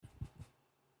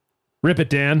Rip it,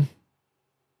 Dan.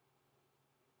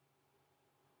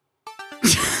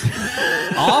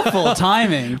 Awful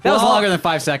timing. That was longer than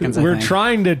 5 seconds. We're I think.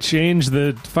 trying to change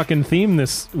the fucking theme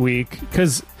this week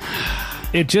because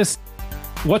it just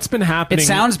what's been happening. It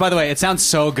sounds, by the way, it sounds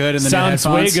so good in the new sounds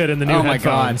headphones. way good in the new oh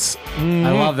headphones. my god,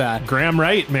 I love that. Graham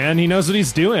Wright, man, he knows what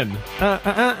he's doing.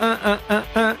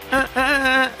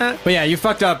 But yeah, you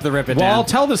fucked up the Rip It Well, Dan. I'll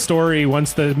tell the story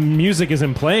once the music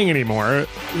isn't playing anymore.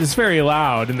 It's very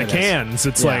loud in the cans.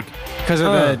 It's like because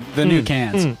of the new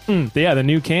cans. yeah, the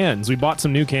new cans. We bought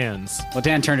some new cans. Well,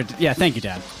 Dan turned it. Yeah, thank you,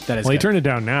 Dan. That is. Well, he good. turned it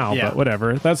down now, Yeah. but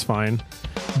whatever. That's fine.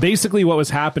 Basically, what was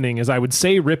happening is I would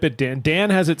say Rip It Dan. Dan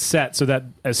has it set so that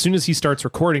as soon as he starts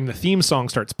recording, the theme song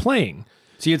starts playing.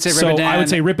 So you'd say Rip So It Dan. I would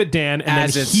say Rip It Dan, and then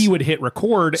as it's- he would hit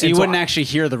record. So and you wouldn't I- actually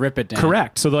hear the Rip It Dan.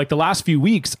 Correct. So like the last few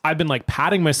weeks, I've been like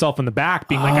patting myself on the back,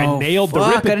 being like, I nailed the Rip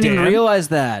It I didn't Dan. even realize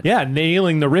that. Yeah,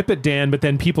 nailing the Rip It Dan, but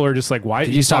then people are just like, why?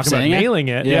 you He's stop talking about saying it? nailing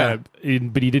it. Yeah.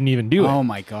 But he didn't even do it. Oh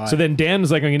my god. So then Dan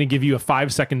was like, I'm going to give you a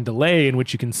 5-second delay in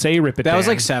which you can say Rip It Dan. that was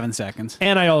like 7 seconds.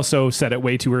 And I also said it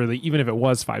way too early, even if it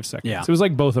was 5 seconds. Yeah. It was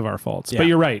like both of our faults. Yeah. But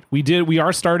you're right. We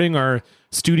are starting our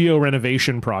studio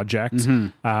renovation project.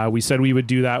 Mm-hmm. We said we would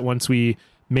do that once we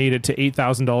made it to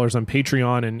 $8,000 on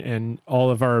Patreon, and all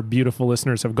of our beautiful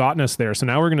listeners have gotten us there. So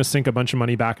now we're going to sink a bunch of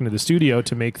money back into the studio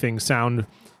to make things sound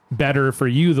better for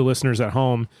you, the listeners at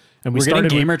home. And We're getting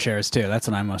started gamer chairs too. That's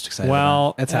what I'm most excited well,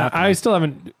 about. It's happening. I still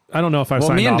haven't. I don't know if I've well,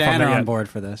 signed me and off Dan on are that on yet. board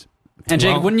for this. And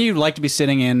Jake, Well- wouldn't you like to be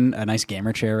sitting in a nice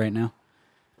gamer chair right now?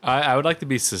 I would like to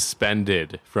be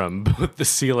suspended from both the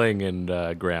ceiling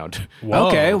and ground. Whoa.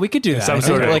 Okay, we could do that. Some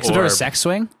sort of like some sort of orb. sex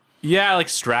swing. Yeah, like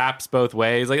straps both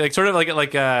ways, like sort of like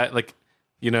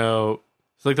you know,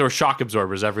 it's like there were shock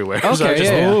absorbers everywhere. Okay, So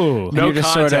just yeah. Ooh. And no you're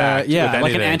just contact. sorta, with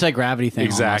like an anything. anti-gravity thing.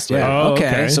 Exactly. Almost. Yeah.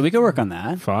 Oh, okay. So we could work on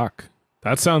that. Fuck.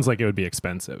 That sounds like it would be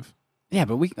expensive. Yeah,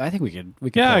 but I think we could. Yeah,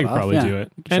 pull I it could off. probably Yeah. do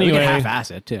it. Sure, Anyway. we could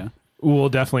half-ass it too. We'll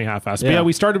definitely half-ass. But Yeah. yeah,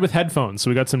 we started with headphones,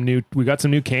 so we got some new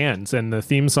cans, and the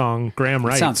theme song Graham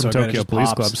Wright from sounds so good, it Tokyo just Police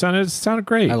pops. Club sounded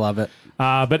great. I love it.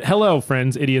 But hello,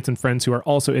 friends, idiots, and friends who are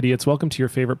also idiots. Welcome to your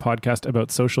favorite podcast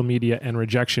about social media and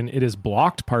rejection. It is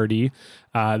Blocked Party.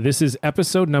 This is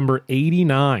episode number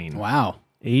 89. Wow.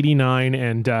 89,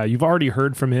 and you've already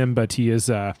heard from him, but he is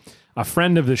a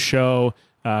friend of the show.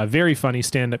 Very funny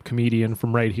stand-up comedian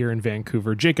from right here in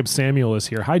Vancouver. Jacob Samuel is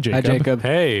here. Hi, Jacob. Hi, Jacob.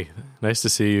 Hey, nice to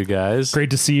see you guys. Great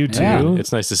to see you too. Yeah.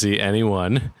 It's nice to see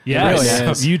anyone. Yes. It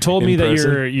really is. You told In me that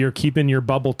person. you're keeping your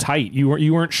bubble tight. You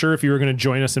weren't sure if you were going to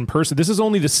join us in person. This is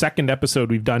only the second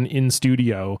episode we've done in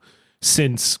studio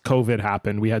since COVID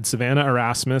happened. We had Savannah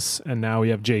Erasmus, and now we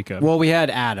have Jacob. Well, we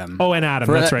had Adam. Oh, and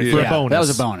Adam. That's right. For a bonus. That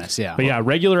was a bonus. Yeah. But yeah,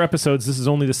 regular episodes. This is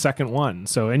only the second one.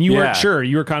 So, and you Yeah. weren't sure.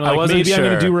 You were kind of I like, wasn't maybe I'm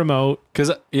going to sure. do remote.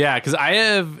 Because I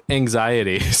have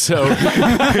anxiety, so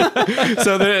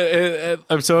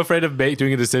I'm so afraid of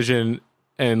doing a decision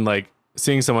and like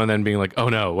seeing someone then being like, oh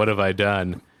no, what have I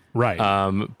done? Right.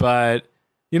 But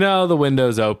you know, the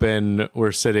window's open.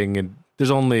 We're sitting, and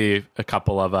there's only a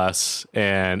couple of us,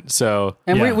 and so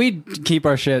And Yeah. we keep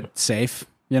our shit safe.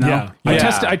 You know. yeah.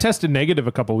 Yeah. I tested negative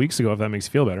a couple weeks ago. If that makes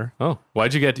you feel better. oh,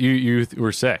 why'd you get you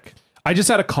were sick? I just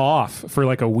had a cough for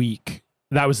like a week.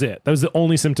 That was it. That was the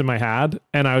only symptom I had,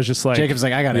 and I was just like, Jacob's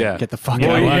like, I gotta Yeah. get the fuck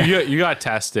Yeah, out. well, You got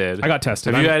tested. I got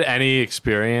tested. Have you I'm- had any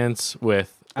experience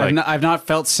with? I've not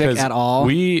felt sick 'cause at all.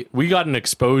 We got an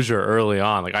exposure early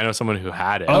on. Like I know someone who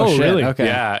had it. Oh, shit. really? Okay.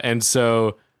 Yeah, and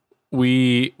so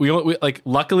we like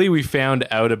luckily we found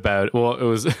out about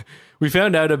we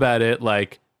found out about it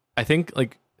like I think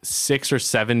like 6 or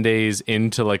 7 days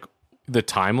into like the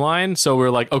timeline. So we're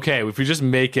like, okay, if we just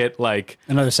make it like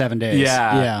Another 7 days.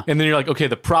 yeah, Yeah. and then you're like, okay,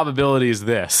 the probability is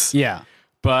this. Yeah.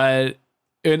 But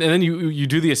and then you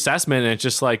do the assessment and it's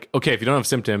just like, okay, if you don't have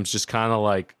symptoms, just kind of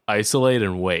like isolate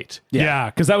and wait.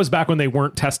 Yeah, because that was back when they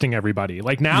weren't testing everybody.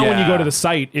 Like now, when you Yeah. go to the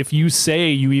site, if you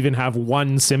say you even have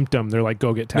one symptom, they're like,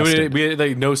 "Go get No, tested." we had,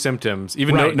 like no symptoms,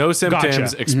 even Right. no symptoms,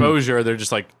 Gotcha. exposure. They're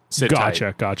just like sit tight.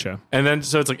 Gotcha. And then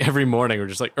so it's like every morning we're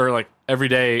just like, or like every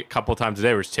day, a couple times a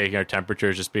day, we're just taking our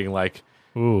temperatures, just being like,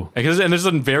 Ooh, and there's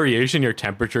some variation your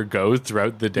temperature goes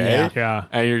throughout the day. Yeah.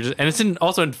 And you're just, and it's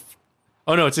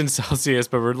it's in Celsius,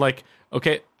 but we're like,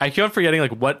 okay, I keep on forgetting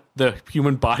like what the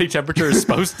human body temperature is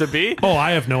supposed to be. Oh,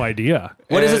 I have no idea.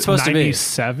 What is it supposed to be?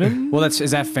 97 Well,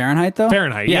 is that Fahrenheit though?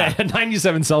 Fahrenheit. Yeah,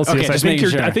 97 Celsius. Okay, I just think making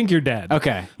sure. I think you're dead.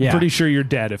 Okay. Yeah. Pretty sure you're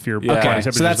dead if your Yeah. body Okay.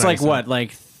 temperature So that's is like 97. what,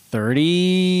 like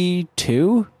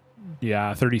 32?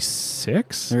 Yeah,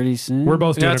 36. 36. We're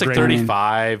both doing it's a like great.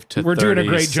 35 to We're doing a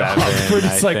great job. 37, We're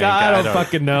just like, think. I don't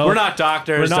fucking know. We're not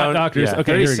doctors. We're not don't- doctors. yeah.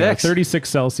 Okay, here we go. 36. 36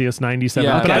 Celsius, 97.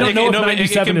 Yeah, but I don't know if it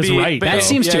 97 can is be- right. but That though.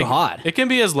 seems too hot. It can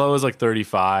be as low as like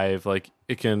 35. Like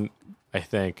it can, I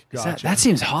think. Gotcha. That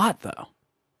seems hot though.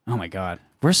 Oh my god,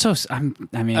 we're so. I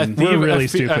mean, We're really A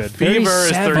stupid. fever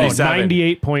is 37. 37.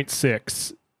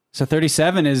 98.6. so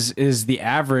 37 is the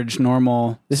average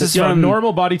normal. This is Yeah, from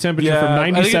normal body temperature Yeah, from I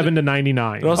think 97 to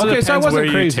 99. It also Okay, depends so I wasn't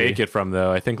where crazy. you take it from,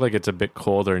 though. I think like it's a bit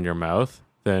colder in your mouth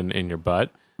than in your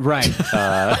butt. right.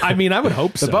 I mean, I would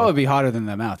hope so. The butt would be hotter than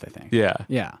the mouth. I think. Yeah.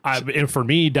 Yeah. And for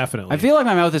me, definitely. I feel like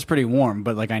my mouth is pretty warm,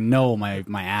 but like I know my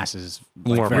ass is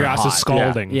like, Warm. very your ass hot. is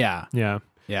scalding. Yeah. Yeah.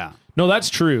 Yeah. No, that's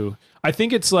true. I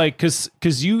think it's like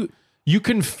because you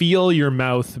can feel your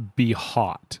mouth be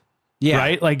hot. Yeah.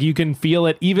 Right? Like you can feel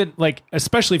it even like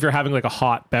especially if you're having like a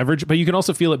hot beverage, but you can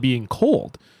also feel it being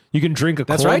cold. You can drink a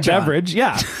That's cold right, John. beverage.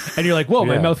 Yeah. And you're like, whoa,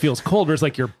 my Yeah. mouth feels cold. Whereas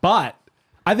like your butt,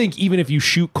 I think even if you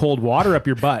shoot cold water up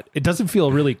your butt, it doesn't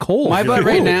feel really cold. My You're butt like,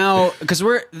 right "Ooh." now because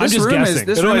this just room is guessing.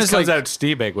 this It room always is comes like out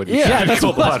steaming when you Yeah, shoot that's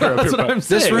cold water up That's your what butt. I'm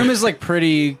saying. this room is like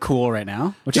pretty cool right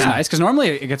now, which is Yeah. nice because normally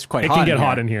it gets quite It hot. can get in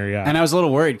hot here. in here, yeah. And I was a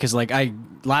little worried because like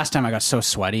last time I got so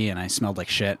sweaty and I smelled like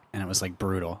shit and it was like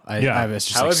brutal. Yeah. I was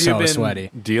just How like have you so been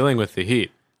sweaty. dealing with the heat?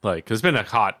 Like, 'cause it's been a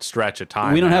hot stretch of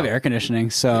time. We don't now. have air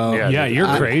conditioning, so Yeah. Yeah, you're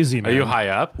I- crazy, man. Are you high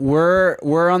up? we're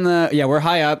we're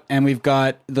high up and we've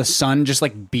got the sun just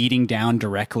like beating down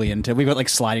directly into. We've got like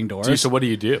sliding doors. So what do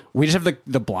you do? We just have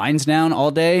the blinds down all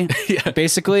day,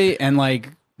 basically, and like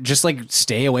just like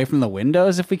stay away from the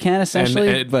windows if we can, And,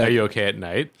 essentially. But are you okay at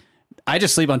night? I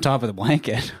just sleep on top of the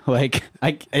blanket. Like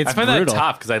it's I find brutal. that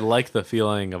tough because I like the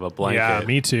feeling of a blanket. Yeah,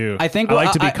 me too. I think I like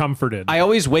well, to be I- comforted. I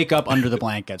always wake up under the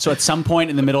blanket. So at some point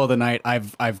in the middle of the night,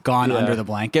 I've gone under the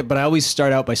blanket, but I always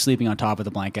start out by sleeping on top of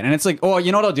the blanket. And it's like, oh,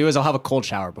 you know what I'll do is I'll have a cold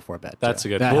shower before bed. That's too.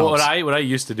 a good. That Well, helps. what I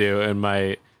used to do, and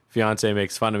my fiance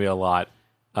makes fun of me a lot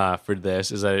for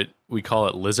this, is that we call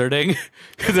it lizarding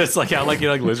because it's like how like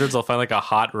lizards will find like a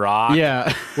hot rock.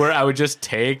 Yeah. Where I would just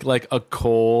take like a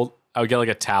cold, I would get like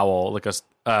a towel, like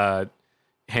a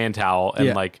hand towel, and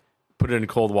Yeah. like put it in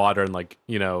cold water and like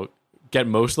get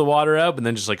most of the water out, and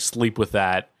then just like sleep with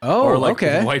that. Oh, or like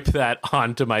okay. wipe that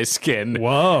onto my skin.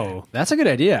 Whoa. That's a good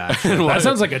idea. actually. That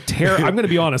sounds like a terror. I'm going to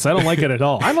be honest. I don't like it at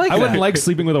all. I wouldn't that. like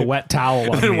sleeping with a wet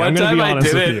towel on me. And I'm one going to time be I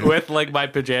honest did with it you. with like my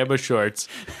pajama shorts.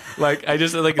 Like I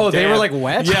just like Oh, they were like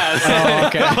wet? Yeah. Oh,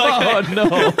 okay. oh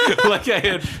no! Like I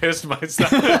had pissed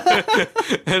myself,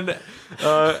 and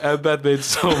Beth made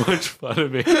so much fun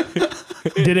of me.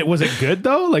 Was it good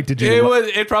though? Like, did you?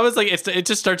 It probably like it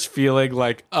just starts feeling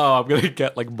like, oh, I'm gonna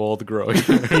get like mold growing.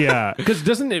 Yeah. Because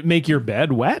doesn't it make your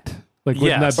bed wet? Like,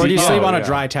 wouldn't Yes. that Or be? do you sleep on yeah. a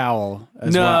dry towel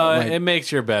as No, well? Like- it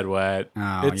makes your bed wet.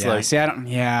 oh, It's yeah. like See, I don't.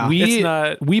 Yeah. we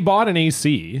not- we bought an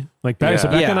AC. Like, so Yeah.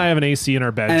 Becca Yeah. and I have an AC in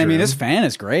our bedroom. and I mean, this fan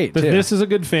is great. Too. This is a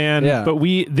good fan, Yeah. but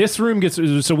this room gets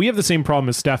so we have the same problem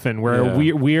as Stefan, where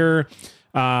Yeah. we're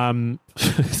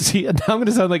see, now I'm going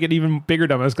to sound like an even bigger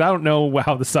dumbass because I don't know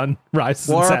how the sun rises.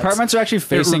 well, and our sets. apartments are actually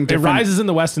facing it different. rises in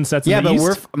the west and sets yeah, in the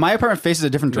but east. my apartment faces a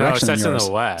different no, it direction sets than in yours.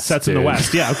 the west. Sets in the dude.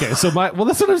 west. Yeah. Okay. So well,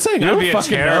 that's what I'm saying. I You'd don't be a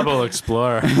fucking know. terrible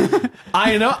explorer.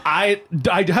 I know. I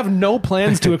have no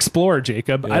plans to explore,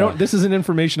 Jacob. I don't. This isn't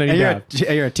information I need And to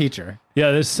have. you're a teacher.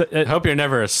 Yeah. This. I hope you're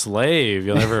never a slave.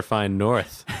 You'll never find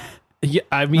north. Yeah.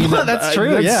 I mean, That's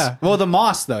true. Yeah. Well, the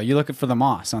moss though, you look for the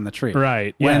moss on the tree.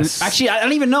 Right. When, Yes. Actually, I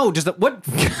don't even know. Does that what?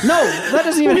 No, that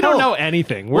doesn't even. we don't help. know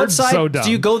anything. We're What side so dumb. do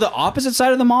you go? The opposite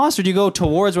side of the moss, or do you go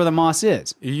towards where the moss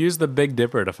is? You use the Big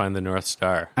Dipper to find the North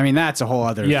Star. I mean, that's a whole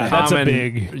other. Yeah, thing. that's a Common,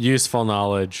 big- useful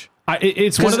knowledge.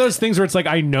 It's one of those things where it's like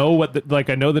I know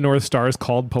I know the North Star is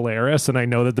called Polaris, and I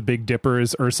know that the Big Dipper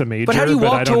is Ursa Major. But how do you I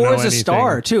walk don't know towards a anything.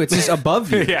 star too? It's just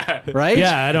above you. Yeah. Right.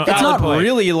 Yeah, I don't- It's valid not point.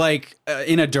 really like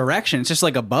in a direction. It's just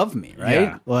like above me, right?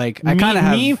 Yeah. Like I kind of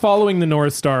have. me following the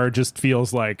North Star just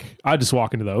feels like I just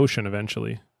walk into the ocean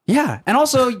eventually. Yeah, and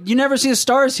also you never see the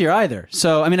stars here either.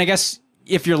 So I mean, I guess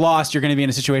if you're lost, you're going to be in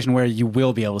a situation where you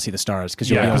will be able to see the stars because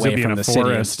you'll Yeah, 'cause be you'll away be in from a the city and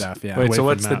forest. stuff. Yeah. Wait, Away so from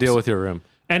what's the maps. deal with your room?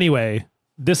 Anyway,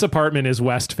 this apartment is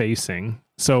west facing,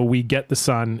 so we get the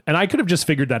sun, and I could have just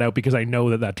figured that out because I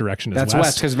know that direction is That's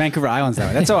west because Vancouver Island's that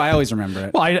way. That's how I always remember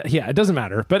it. Well, it doesn't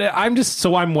matter. But I'm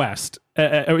west.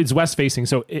 It's west facing.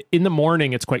 So in the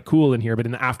morning, it's quite cool in here. But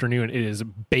in the afternoon, it is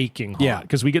baking hot. Yeah.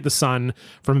 Because we get the sun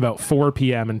from about 4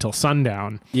 p.m. until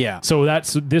sundown. Yeah. So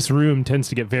this room tends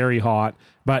to get very hot.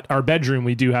 But our bedroom,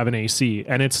 we do have an AC.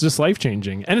 And it's just life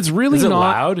changing. And it's really Is it not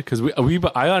loud? Because I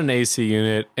got an AC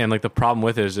unit, and like the problem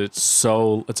with it is it's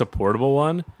a portable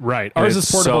one. right. And Ours it's is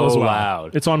portable as well.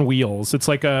 loud. It's on wheels. It's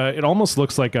like it almost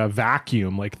looks like a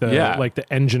vacuum, like the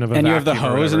engine of a And you have the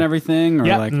vacuum or hose and whatever. everything? Or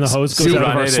Yeah, like, and the hose goes you out of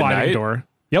run our it at sliding night? door.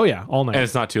 Oh yeah, all night. And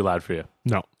it's not too loud for you.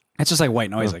 No. it's just like white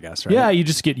noise, I guess, right? Yeah, you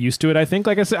just get used to it. I think,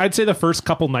 like I said, I'd say the first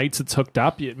couple nights it's hooked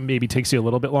up, it maybe takes you a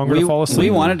little bit longer to fall asleep. We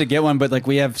wanted to get one, but like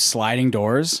we have sliding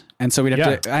doors, and so we'd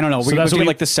have to. I don't know. So We that's would what get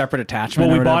like the separate attachment.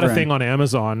 Well, or we bought a whatever, thing on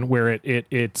Amazon where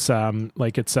it's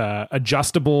a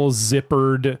adjustable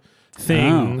zippered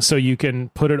thing, so you can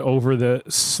put it over the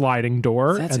sliding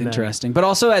door. That's and then- interesting. But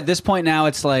also at this point now,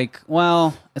 it's like,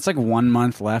 well, it's like 1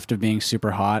 month left of being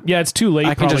super hot. Yeah, it's too late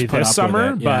I can probably just put this up with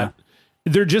summer, it, yeah. but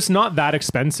they're just not that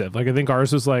expensive. Like I think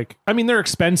ours was like, I mean, they're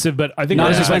expensive, but I think Not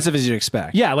ours as was like- expensive as you'd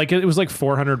expect. yeah, like it was like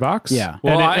 $400. Yeah. and,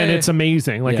 Well, and it's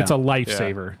amazing. Like Yeah. it's a Yeah.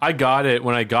 lifesaver. I got it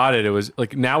when I got it. It was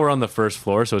like now we're on the first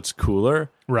floor, so it's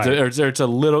cooler. Right.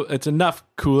 It's enough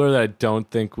cooler that I don't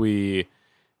think we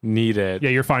need it.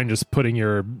 Yeah, you're fine just putting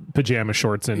your pajama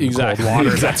shorts in Exactly. cold water.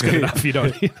 That's good Exactly.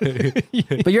 enough. You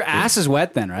don't. But your ass is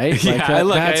wet then, right? Yeah, I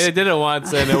that's- did it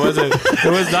once, and it was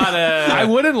not a. I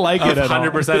wouldn't like it at all.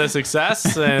 100% a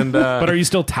success, and But are you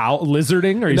still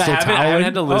lizarding? Are you I still haven't toweling?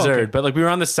 had to Oh, lizard, okay. but like we were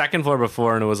on the second floor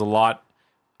before, and it was a lot.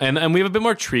 And we have a bit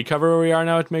more tree cover where we are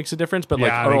now. It makes a difference, but like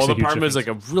Yeah, it our makes old a huge apartment is like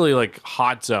a really like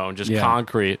hot zone, just Yeah.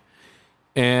 concrete.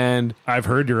 And I've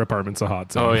heard your apartment's a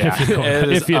hot zone. oh yeah, if you know, it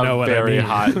is if you know a what very I mean.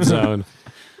 hot zone.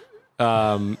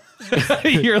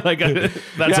 You're like, that's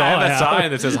Yeah, all I have I a have.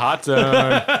 sign that says hot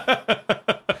zone.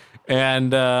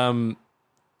 And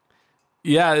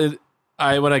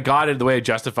when I got it, the way I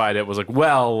justified it was like,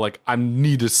 well, like I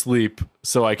need to sleep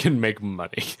so I can make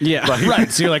money. Yeah. Like,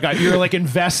 Right. So you're like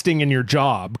investing in your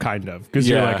job, kind of, because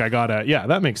you're Yeah. like, I gotta. Yeah,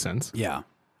 that makes sense. Yeah.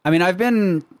 I mean, I've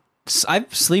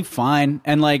sleep fine.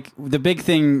 And like the big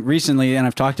thing recently, and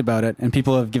I've talked about it, and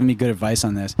people have given me good advice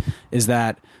on this, is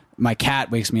that my cat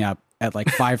wakes me up at like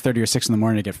 5:30 or 6 in the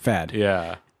morning to get fed.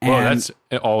 yeah. Well, And- that's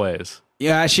always.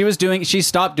 Yeah, she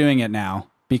stopped doing it now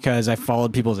because I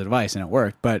followed people's advice and it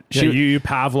worked. But Yeah, you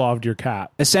Pavloved your cat.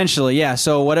 essentially, yeah.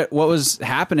 So what was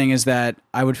happening is that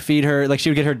I would feed her, like she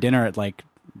would get her dinner at like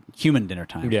human dinner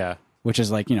time. Yeah. Which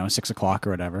is like, 6 o'clock or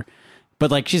whatever.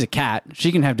 But like she's a cat.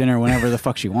 She can have dinner whenever the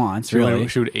fuck she wants, really.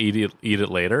 She would eat it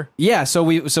later. Yeah, so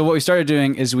what we started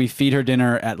doing is we feed her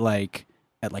dinner at like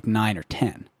 9 or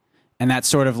 10. And that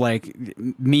sort of like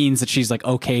means that she's like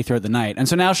okay throughout the night. And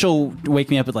so now she'll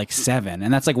wake me up at like 7,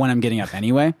 and that's like when I'm getting up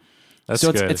anyway. That's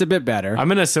So good. it's a bit better.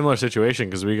 I'm in a similar situation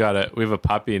because we have a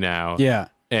puppy now. Yeah.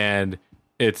 And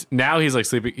it's now he's like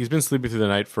sleeping. He's been sleeping through the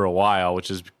night for a while, which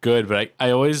is good. But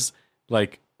I always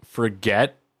like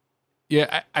forget.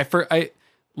 Yeah, I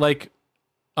like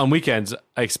on weekends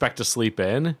I expect to sleep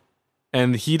in,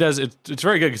 and he does. It's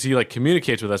very good because he like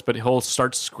communicates with us, but he'll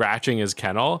start scratching his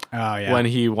kennel. Oh, yeah. When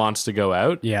he wants to go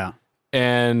out. Yeah.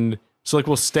 And so like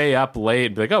we'll stay up late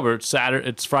and be like, oh,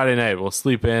 it's Friday night. We'll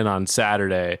sleep in on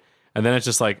Saturday. And then it's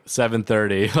just like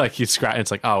 7:30. Like he's scratching.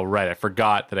 It's like, oh right, I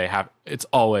forgot that it's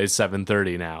always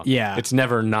 7:30 now. Yeah. It's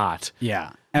never not.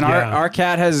 Yeah. And Yeah. our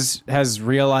cat has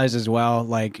realized as well,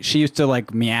 like she used to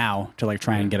like meow to like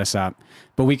try and get us up.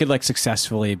 But we could like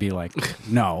successfully be like,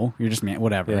 no, you're just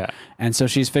whatever. Yeah. And so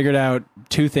she's figured out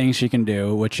 2 things she can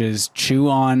do, which is chew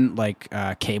on like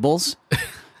cables.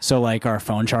 So like our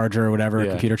phone charger or whatever, Yeah.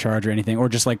 computer charger, anything, or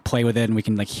just like play with it and we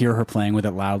can like hear her playing with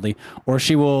it loudly. Or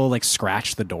she will like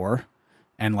scratch the door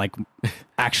and like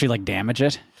actually like damage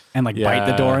it and like bite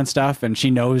the Yeah. door and stuff. And she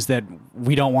knows that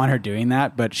we don't want her doing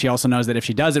that, but she also knows that if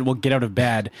she does it, we'll get out of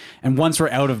bed. And once we're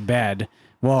out of bed,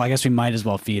 well, I guess we might as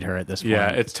well feed her at this point. Yeah,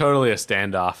 it's totally a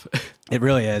standoff. It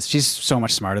really is. She's so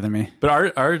much smarter than me.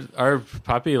 But our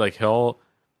puppy, like he'll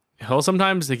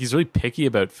sometimes like he's really picky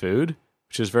about food,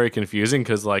 which is very confusing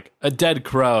because like a dead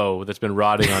crow that's been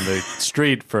rotting on the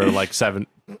street for like 7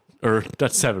 or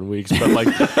not 7 weeks, but like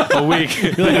a week.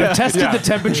 I've tested the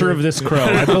temperature of this crow.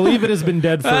 I believe it has been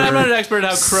dead for. I'm not an expert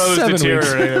how crows 7 weeks.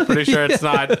 deteriorate. I'm pretty sure it's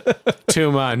not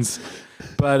 2 months.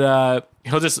 But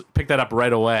he'll just pick that up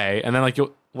right away, and then like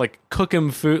you'll like cook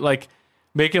him food, like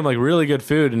make him like really good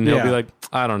food, and he'll Yeah. be like,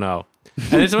 I don't know.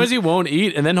 And then sometimes he won't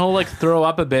eat, and then he'll like throw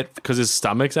up a bit because his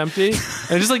stomach's empty. And it's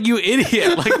just like, you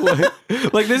idiot! Like,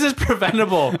 what? Like this is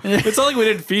preventable. It's not like we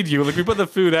didn't feed you. Like we put the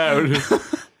food out.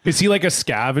 Is he like a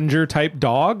scavenger type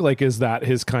dog? Like, is that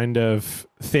his kind of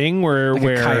thing where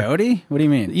Like a coyote? What do you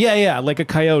mean? Yeah, like a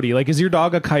coyote. Like, is your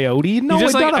dog a coyote? No, just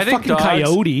it's like- not a I think fucking dogs-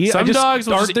 coyote. some dogs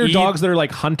will aren't just there eat- dogs that are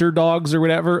like hunter dogs or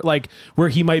whatever? Like, where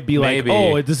he might be Maybe. like,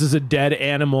 oh, this is a dead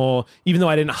animal, even though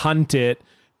I didn't hunt it.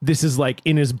 This is like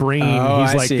in his brain. Oh, He's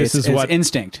I like, see. this it's is what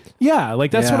instinct. Yeah, like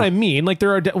that's Yeah. what I mean. Like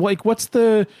there are like what's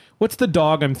the what's the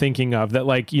dog I'm thinking of that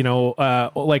like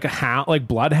like a hound, like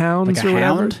bloodhounds Like a or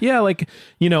whatever. hound? Yeah, like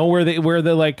where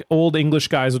the like old English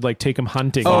guys would like take them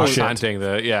hunting. Oh, and shit. hunting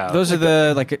Those are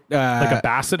the like like a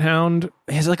basset hound.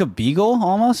 is it like a beagle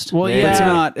almost? Well, But yeah, it's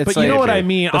not. It's but like you know what I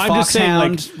mean. the I'm just saying,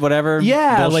 like, foxhound, whatever.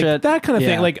 Yeah, bullshit. like that kind of Yeah.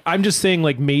 thing. Like I'm just saying,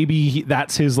 like maybe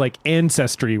that's his like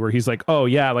ancestry, where he's like, oh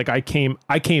yeah, like I came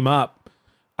up.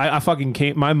 I fucking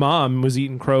came. My mom was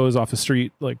eating crows off the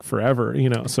street like forever,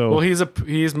 So Well,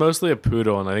 he's mostly a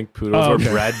poodle, and I think poodles Oh, were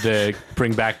okay. bred to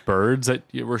bring back birds that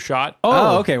were shot.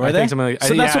 Oh, okay. Were I they? think something like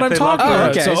So that's what I'm they talking love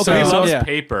about. birds. okay, So he so- loves yeah.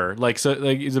 paper. Like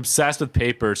he's obsessed with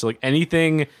paper. So like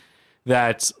anything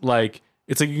that's like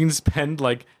it's like you can spend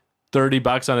like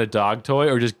 $30 on a dog toy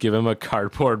or just give him a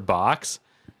cardboard box,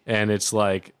 and it's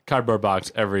like cardboard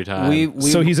box every time. we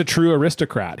so he's a true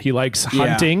aristocrat. He likes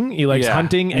hunting. He likes Yeah.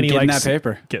 hunting, and and he getting likes that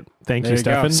paper. Thank There you, you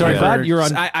go. Stefan. Sorry, I'm glad you're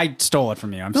on. I stole it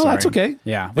from you. I'm No, sorry. that's okay.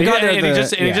 Yeah, and, we got and he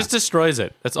just yeah. just destroys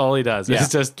it. That's all he does. Yeah.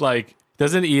 It's just like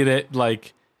doesn't eat it.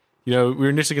 Like we were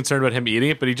initially concerned about him eating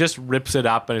it, but he just rips it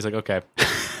up and he's like, okay.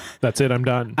 That's it. I'm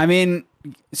done. I mean,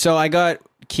 so I got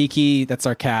Kiki. That's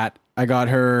our cat. I got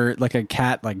her like a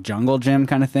cat like jungle gym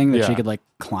kind of thing that she Yeah. could like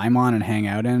climb on and hang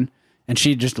out in, and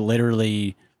she just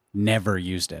literally never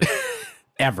used it.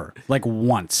 Ever, like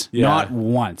once, Yeah. not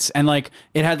once. And like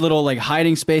it had little like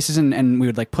hiding spaces, and we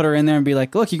would like put her in there and be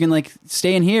like, look, you can like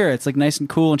stay in here, it's like nice and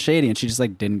cool and shady, and she just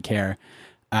like didn't care.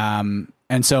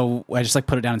 And so I just like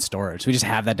put it down in storage. We just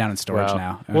have that down in storage Wow.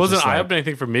 now. And Well, it was it's an just like- eye-opening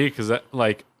thing for me because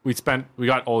like we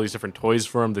got all these different toys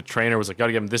for him. The trainer was like, got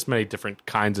to give him this many different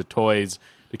kinds of toys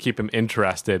to keep him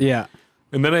interested. Yeah.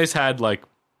 And then I just had like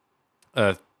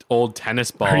a old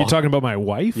tennis ball. Are you talking about my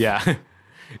wife? Yeah.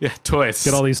 Yeah, toys.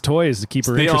 Get all these toys to keep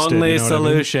her the interested. only you know what I mean?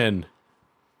 solution.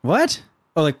 What?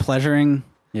 Oh, like pleasuring?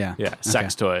 Yeah. Yeah,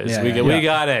 sex Okay. toys. Yeah, we yeah.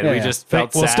 got it. Yeah, we yeah. just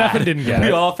felt Well, sad. Stefan didn't get We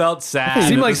it. all felt sad. It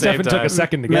seemed at like the same Stefan took time. a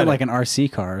second to You get meant it. like an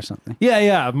RC car or something.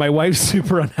 Yeah. My wife's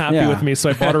super unhappy Yeah. with me,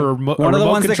 so I bought her a One of the remote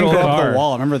ones that can control go up car. the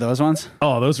wall. Remember those ones?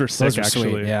 Oh, those were sick, Those are sweet,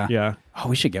 actually. yeah. Oh,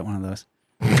 we should get one of those.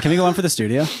 Can we go one for the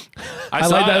studio? I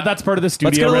like that. That's part of the Let's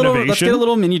get studio a little. renovation. Let's get a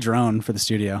little mini drone for the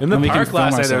studio. In the And we can park film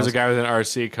last night, there was a ourselves. guy with an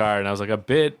RC car, and I was like a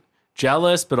bit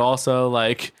jealous, but also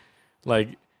like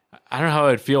I don't know how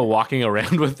I'd feel walking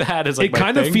around with that. It's like It my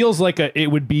kind of thing. feels like it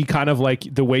would be kind of like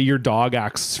the way your dog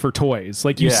acts for toys.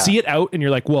 Like you Yeah. see it out and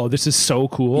you're like, whoa, this is so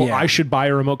cool. Yeah. I should buy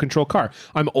a remote control car.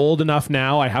 I'm old enough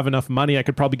now. I have enough money. I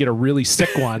could probably get a really sick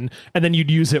one. And then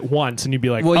you'd use it once and you'd be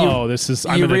like, Well, oh, this is,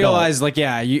 I'm you an realize, like,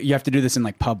 yeah, you have to do this in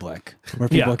like public where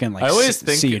people Yeah. can like. I always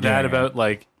see you think that doing it. about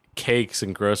like cakes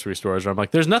in grocery stores where I'm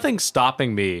like, there's nothing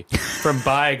stopping me from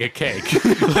buying a cake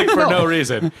like for no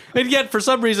reason. And yet for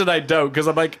some reason I don't because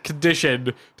I'm like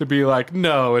conditioned to be like,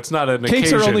 no, it's not an Cakes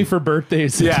occasion. are only for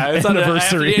birthdays. yeah, it's not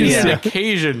anniversaries. an Yeah.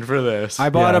 occasion for this. I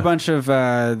bought Yeah. a bunch of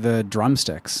the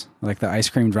drumsticks, like the ice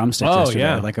cream drumsticks Oh, yesterday,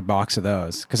 yeah. like a box of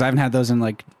those, because I haven't had those in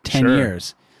like 10 Sure.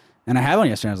 years. And I had one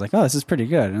yesterday. I was like, oh, this is pretty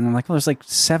good. And I'm like, oh, there's like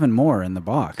 7 more in the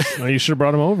box. Well, you should have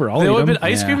brought them over. I'll They eat always them. been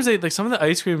ice Yeah. creams. Like some of the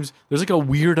ice creams, there's like a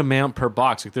weird amount per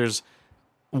box. Like there's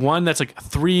one that's like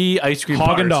 3 ice cream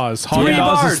Haagen-Dazs. bars. Haagen-Dazs 3 is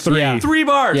bars. 3. Yeah. 3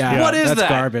 bars. Yeah, What is that's that?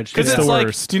 garbage. Because It's it's the like,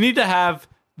 worst. do you need to have?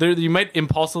 You might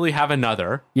impulsively have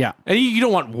another. Yeah. And you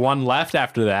don't want one left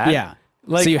after that. Yeah.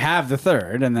 Like so you have the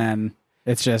thd, and then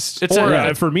it's just. It's Or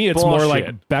a- for me, it's more bullshit.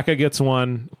 like Becca gets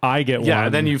one, I get one. Yeah,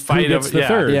 then you fight Who gets over- the yeah.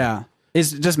 third. yeah.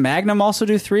 Does Magnum also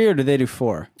do 3 or do they do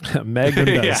 4? Magnum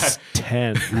does Yeah.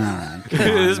 10. All right.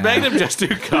 Does Magnum just do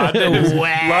condoms?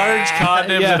 Large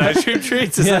condoms Yeah. and ice cream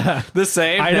treats? Is Yeah. that the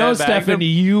same? I know, that Magnum? Stephanie,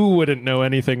 you wouldn't know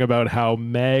anything about how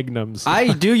Magnums.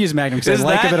 I do use Magnum because Is I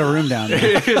like that- a bit of room down there.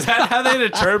 Is that how they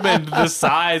determined the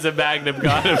size of Magnum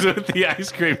condoms with the ice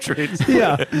cream treats?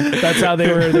 Yeah, that's how they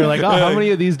were. They're like, oh, how many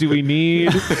of these do we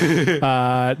need?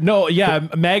 No, yeah,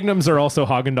 Magnums are also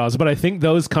Haagen-Dazs, but I think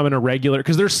those come in a regular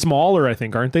because they're smaller. I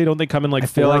think, aren't they? Don't they come in like I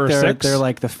feel 4 like or they're 6? they're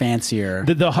like the fancier.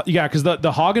 Yeah, because the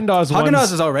Haagen-Dazs Haagen-Dazs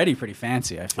ones. is already pretty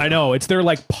fancy. I feel. I know it's they're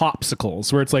like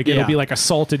popsicles where it's like it'll Yeah. be like a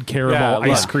salted caramel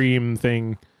Yeah, ice look. cream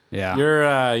thing. Yeah.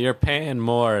 You're paying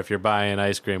more if you're buying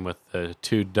ice cream with the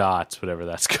 2 dots, whatever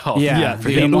that's called. Yeah, Yeah, the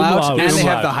the umlaut, umlaut. and they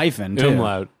have Umlaut. the hyphen too.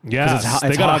 Umlaut. Yeah, It's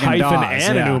they got a hyphen Haagen-Dazs,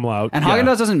 and yeah. an umlaut. And Yeah.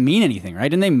 Haagen-Dazs doesn't mean anything, right?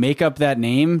 Didn't they make up that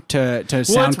name to Well,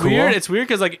 sound it's cool? weird. It's weird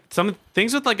because like some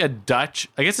things with like a Dutch.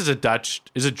 I guess it's a Dutch.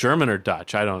 Is it German or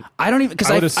Dutch? I don't. I don't even because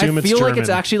I I, would assume it's feel like it's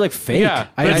German. actually like fake. Yeah,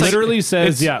 I, but It it's like- literally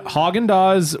says, it's- yeah,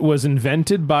 Haagen-Dazs was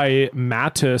invented by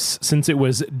Mattus since it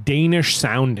was Danish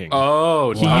sounding.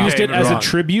 Oh, He used it as a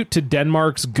tribute to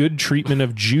Denmark's good treatment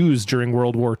of Jews during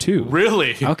World War II.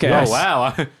 Really? Okay. Oh Yes.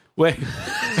 wow. Wait.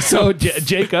 So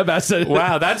Jacob, as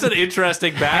Wow, that's an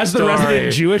interesting backstory. as the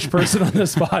resident Jewish person on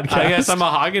this podcast, I guess I'm a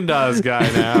Haagen-Dazs guy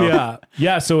now.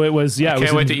 yeah. So it was it Can't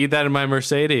was wait to eat that in my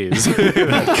Mercedes.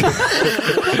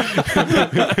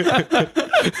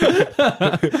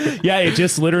 it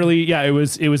just literally it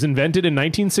was invented in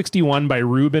 1961 by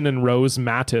Reuben and Rose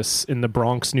Mattis in the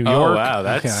Bronx, New York. Oh wow,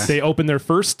 that's Okay. They opened their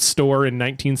first store in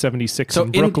 1976 So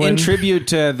in Brooklyn. in tribute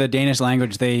to the Danish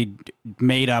language, they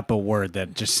made up a word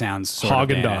that just sounds sort of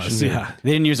Haagen-Dazs, Danish. yeah.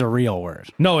 They didn't use a real word.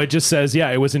 No, it just says,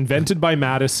 it was invented by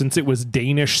Mattis since it was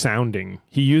Danish sounding.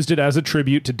 He used it as a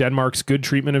tribute to Denmark's good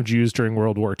treatment of Jews during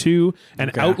World War II.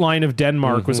 An outline of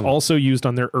Denmark was also used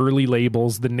on their early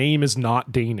labels. The name is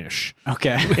not Danish.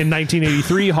 Okay. In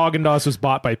 1983, Haagen-Dazs was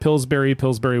bought by Pillsbury.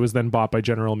 Pillsbury was then bought by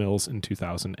General Mills in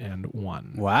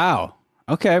 2001. Wow.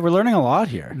 Okay, we're learning a lot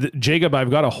here. Jacob, I've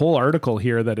got a whole article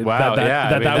here that Wow, yeah,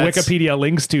 I mean, that's- Wikipedia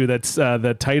links to. That's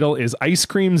the title is "Ice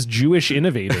Cream's Jewish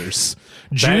Innovators."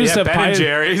 Jews have Ben and pioneered.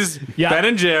 Jerry's. Yeah. Ben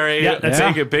and Jerry. Yeah,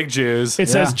 that's big Jews. It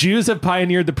says Yeah. Jews have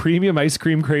pioneered the premium ice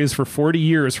cream craze for 40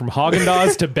 years, from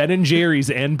Haagen-Dazs to Ben and Jerry's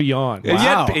and beyond. And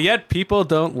Wow. yet people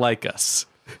don't like us.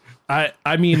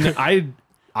 I mean,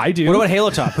 I do. What about Halo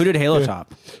Top? Who did Halo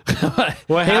Top?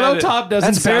 Well, Halo Top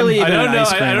doesn't That's barely sound. I even don't know. ice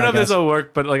cream, I don't know I if this guess. will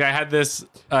work, but like I had this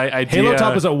idea. Halo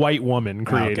Top is a white woman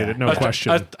created Okay. it, no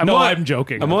question. I'm No, always- I'm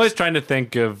joking. I'm always trying to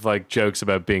think of like jokes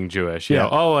about being Jewish. You Yeah. know,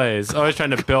 always trying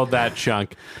to build that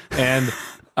chunk, and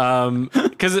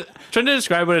because trying to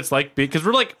describe what it's like because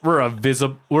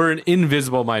we're an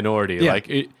invisible minority. Yeah.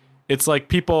 Like it's like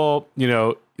people, you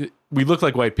know, we look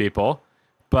like white people,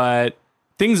 but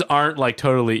things aren't like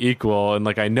totally equal. And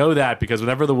like I know that because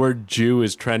whenever the word Jew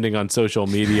is trending on social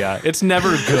media, it's never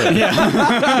good.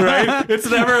 Right? It's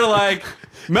never like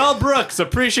Mel Brooks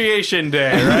Appreciation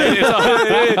Day,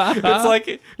 right? It's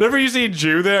like whenever you see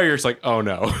Jew there, you're just like, oh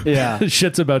no. Yeah.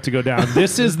 Shit's about to go down.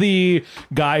 This is the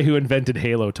guy who invented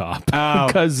Halo Top. Oh.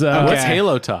 Because What's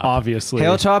Halo Top? obviously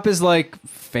Halo Top is like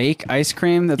fake ice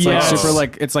cream that's Yes. like super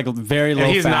like it's like very low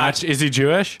And he's fat. not. Is he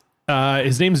Jewish?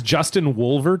 his name's Justin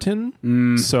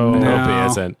Wolverton. So no. Nope, he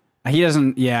isn't. He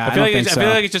doesn't. Yeah, I, I feel don't like think so. I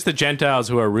feel like it's just the Gentiles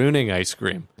who are ruining ice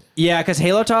cream. Yeah, because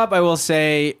Halo Top, I will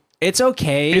say it's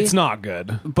okay. it's not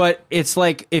good. but it's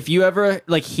like if you ever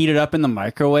like heat it up in the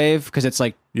microwave because it's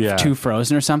like Yeah. too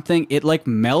frozen or something, it like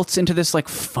melts into this like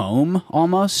foam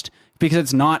almost because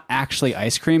it's not actually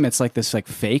ice cream. It's like this like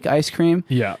fake ice cream.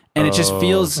 Yeah. And it just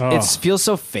feels Oh. it feels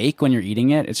so fake when you're eating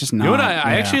it. It's just not. You know what? I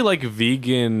yeah. actually like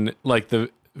vegan, like the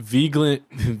vegan.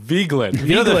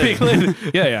 You know the vegan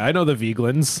yeah, I know the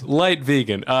Veglins. light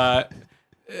vegan.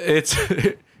 It's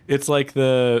it's like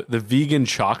the vegan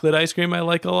chocolate ice cream I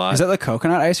like a lot. Is that the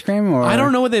coconut ice cream or I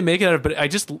don't know what they make it out of, but I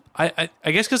guess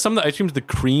because some of the ice creams, the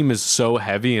cream is so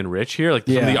heavy and rich here, like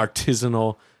some of the Yeah.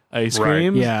 artisanal ice Right.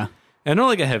 creams. Yeah. I don't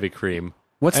like a heavy cream.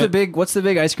 What's the big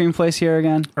ice cream place here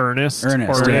again? Ernest.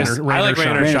 Ernest, Or yeah. Rain I like or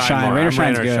Shine. Rain or Rain or Shine. Shine. More. Rain or I'm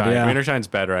Shine's good, Shine. yeah. Rain or Shine's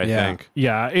better, I Yeah. think.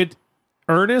 Yeah,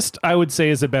 Ernest, I would say,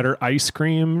 is a better ice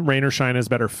cream. Rain or Shine has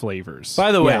better flavors.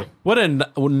 By the way, Yeah. what a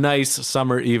nice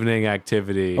summer evening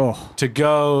activity Oh. to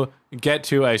go get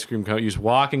to ice cream cone. You just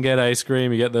walk and get ice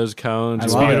cream. You get those cones. I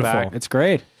you love walk it. back. It's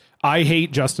great. I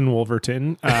hate Justin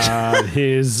Wolverton.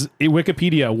 His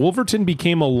Wikipedia, Wolverton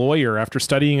became a lawyer after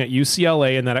studying at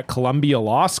UCLA and then at Columbia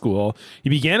Law School. He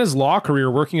began his law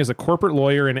career working as a corporate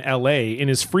lawyer in LA. In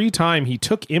his free time, he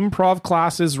took improv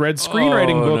classes, read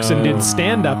screenwriting books, and did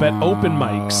stand-up at open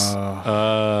mics.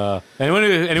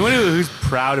 Anyone who's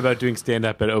proud about doing stand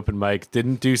up at open mics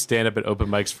didn't do stand up at open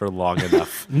mics for long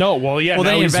enough. No, well, yeah, Well,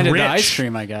 now they he's invented the rich. ice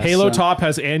cream, I guess, Halo so- Top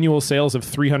has annual sales of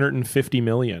 350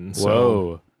 million. So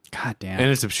Whoa. God damn. And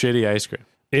it's some shitty ice cream.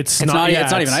 it's it's not. not. Yeah,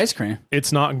 It's not even ice cream.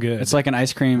 It's not good. It's like an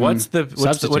ice cream. What's the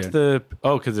substitute.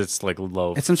 oh, because it's like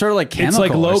low. It's some sort of like chemical. It's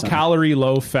like or low something. calorie,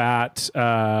 low fat.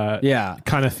 Yeah.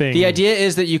 kind of thing. The idea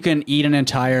is that you can eat an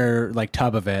entire like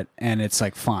tub of it and it's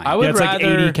like fine. I would Yeah, it's like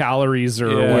rather 80 calories or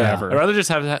Yeah. whatever. I'd rather just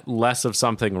have less of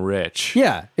something rich.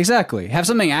 Yeah, exactly. Have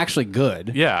something actually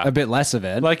good. Yeah. A bit less of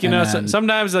it. Like, you and know, then-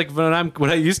 sometimes like what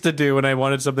I used to do when I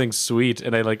wanted something sweet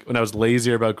and I like when I was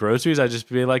lazier about groceries, I'd just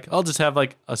be like, I'll just have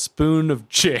like a spoon of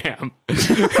jam. A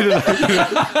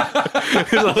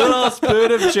little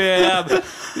spoon of jam,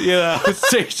 you know,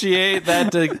 satiate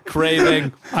that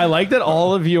craving. I like that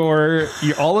all of your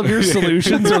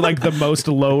solutions are like the most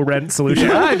low rent solution.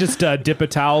 I just dip a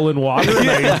towel in water and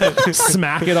I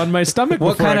smack it on my stomach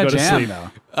what before kind I go of to jam sleep.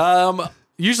 though?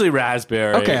 Usually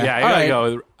raspberry. Okay, Yeah, I all gotta right.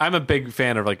 go. I'm a big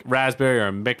fan of like raspberry or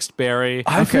a mixed berry.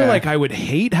 I feel Okay. like I would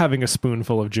hate having a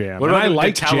spoonful of jam. What and about I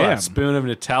like Nutella? jam. Spoon of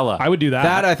Nutella. I would do that.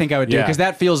 That I think I would do Yeah. because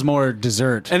that feels more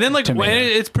dessert. and then like to me. when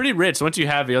it's pretty rich. So once you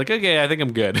have it, you're like, okay, I think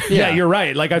I'm good. yeah, you're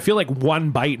right. Like I feel like one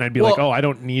bite and I'd be like, Well, oh, I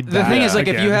don't need The that. thing is, like,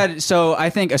 if you again. had, so I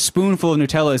think a spoonful of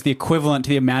Nutella is the equivalent to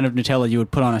the amount of Nutella you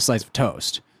would put on a slice of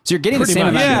toast. So you're getting Pretty the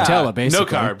same much. amount of Yeah. Nutella, basically.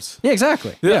 No carbs. Yeah,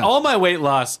 exactly. Yeah. All my weight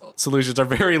loss solutions are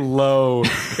very low.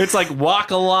 It's like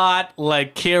walk a lot,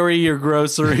 like carry your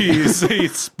groceries,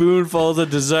 eat spoonfuls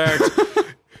of dessert.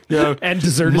 You know, and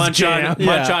dessert is munch jam.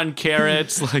 on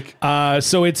carrots. Like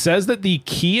So it says that the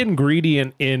key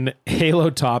ingredient in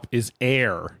Halo Top is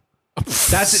air.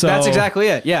 That's So- exactly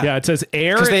it. Yeah. Yeah, it says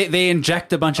air. Because they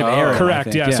inject a bunch of air in it, I Correct.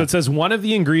 think. Yeah. So it says one of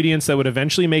the ingredients that would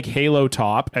eventually make Halo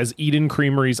Top, as Eden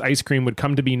Creamery's ice cream would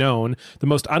come to be known, the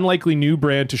most unlikely new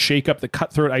brand to shake up the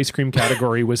cutthroat ice cream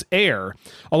category was air,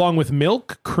 along with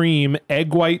milk, cream,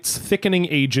 egg whites, thickening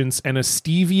agents, and a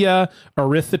stevia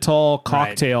erythritol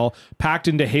cocktail packed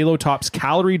into Halo Top's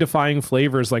calorie-defying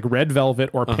flavors like red velvet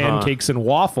or pancakes and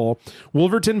waffle.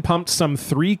 Wolverton pumped some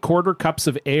 3/4 cups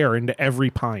of air into every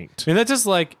pint. I mean, that's just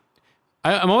like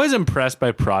I'm always impressed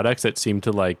by products that seem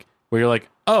to like where you're like,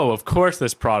 oh, of course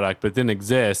this product, but didn't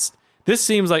exist. This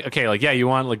seems like okay, like yeah, you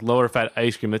want like lower fat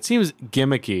ice cream. That seems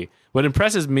gimmicky. What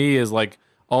impresses me is like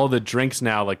all the drinks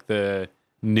now, like the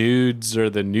nudes or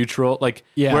the neutral, like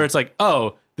Yeah. where it's like,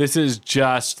 oh, this is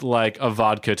just like a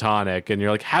vodka tonic, and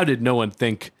you're like, how did no one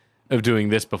think of doing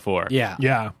this before? Yeah.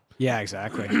 Yeah. Yeah,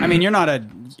 exactly. I mean, you're not a.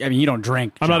 I mean, you don't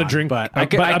drink. I'm not a John, drink, but I, I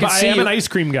could, I could see am you, an ice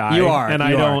cream guy. You are, and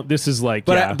I you are. don't. This is like,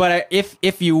 But yeah.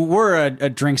 if you were a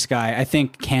drinks guy, I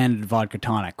think canned vodka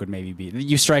tonic would maybe be.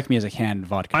 You strike me as a canned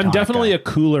vodka. I'm tonic definitely guy. a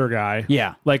cooler guy.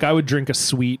 Yeah. like I would drink a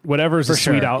sweet, whatever's a For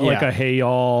sweet sure, out, like yeah. a Hey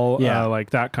All, Yeah. like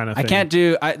that kind of thing. I can't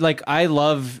do. I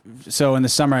love. So in the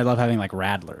summer, I love having like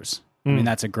Radlers. I mean,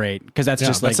 that's a great because that's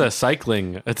just like. That's a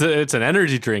cycling. It's an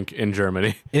energy drink in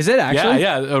Germany. Is it actually?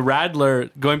 Yeah, a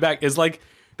Radler going back is like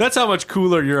that's how much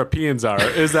cooler Europeans are.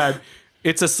 Is that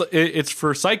it's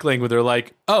for cycling where they're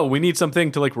like, oh, we need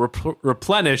something to like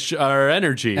replenish our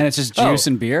energy, And it's just juice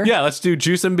and beer? Yeah, let's do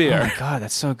juice and Oh beer. my god,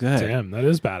 that's so good. Damn, that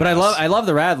is bad. But I love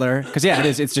the Radler because yeah, it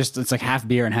is. It's like half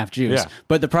beer and half juice. Yeah.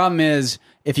 But the problem is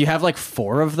if you have like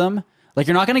 4 of them, like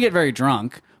you're not going to get very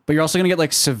drunk, but you're also going to get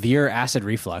like severe acid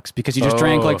reflux because you just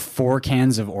drank like 4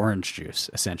 cans of orange juice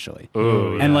essentially.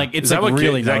 Ooh, And like it's Is that like what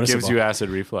really that noticeable. gives you acid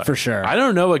reflux? For sure. I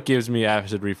don't know what gives me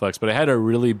acid reflux, but I had a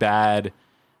really bad,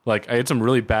 like I had some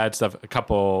really bad stuff a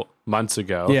couple months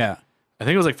ago. Yeah. I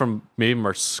think it was like from maybe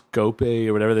Marscope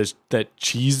or whatever. There's that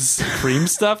cheese cream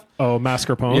stuff. Oh,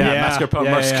 mascarpone. Yeah, mascarpone,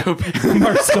 Yeah, yeah. Marscope.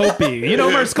 Marscope. You know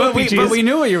Marscope cheese. But we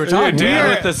knew what you were talking Down about.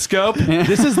 with the scope.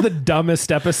 This is the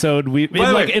dumbest episode we the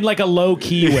way- in like a low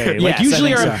key way. Like Yes, I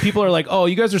usually think our so. people are like, "Oh,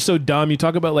 you guys are so dumb. You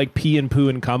talk about like pee and poo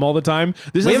and cum all the time."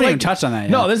 This We is haven't like even touched on that yet.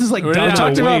 No, this is like We dumb.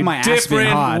 talked to about Wade. my ass being Different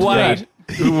hot.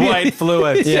 white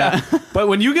fluids. Yeah. But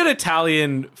when you get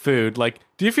Italian food, like,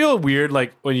 do you feel weird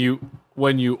like when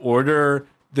you order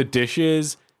the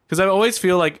dishes? Because I always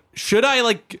feel like, should I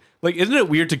like isn't it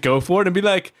weird to go for it and be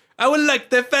like, I would like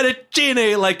the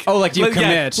fettuccine, like Oh, like, do you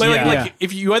commit? like Yeah.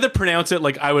 if you either pronounce it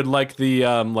like I would like the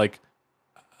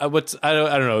what's I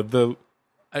don't know the.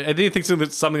 I think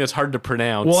it's something that's hard to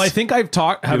pronounce. Well, I think I've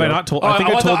talked. Have I not told? I think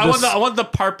I want told the, this. I want the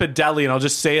parpadelli, and I'll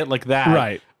just say it like that.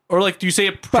 Right. Or like, do you say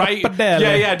it?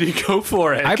 Parpadelli. Yeah. Do you go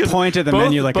for it? I 'Cause point at the both-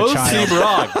 menu like a both child. seem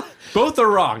wrong. Both are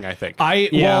wrong. I think.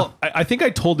 Yeah. I think I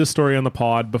told this story on the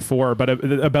pod before, but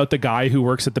about the guy who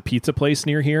works at the pizza place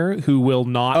near here who will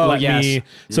not Oh, let yes. me.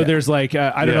 So Yeah. there's like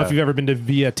I don't know Yeah. if you've ever been to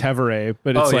Via Tevere,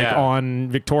 but it's Oh, like yeah. on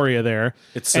Victoria there.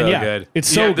 It's And so yeah, good.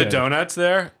 It's You so have good. the donuts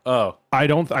there. Oh,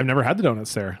 I've never had the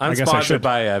donuts there. I'm I guess I sponsored should.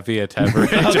 by Via Tevere.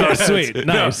 Okay, Donuts. sweet.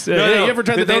 Nice. No, Hey, you ever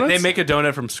tried the They donuts? make a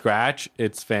donut from scratch.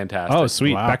 It's fantastic. Oh,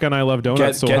 sweet. Wow. Becca and I love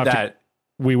donuts. so Get we'll have that.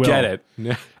 we will Get it.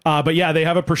 But yeah, they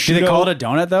have a prosciutto. Do they call it a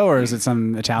donut though, or is it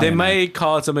some Italian? They name? might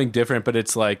call it something different, but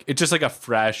it's just like a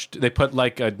fresh. They put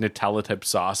like a Nutella type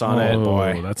sauce on it. Oh,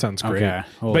 boy. that sounds great. Okay.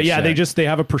 Holy But yeah, shit. they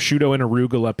have a prosciutto and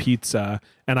arugula pizza,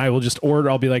 and I will just order.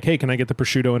 I'll be like, hey, can I get the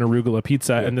prosciutto and arugula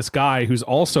pizza? And this guy who's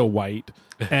also white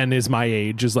and is my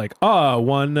age is like,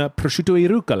 one prosciutto e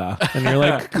arugula, and you're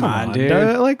like, come on,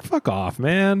 dude. like fuck off,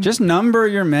 man. Just number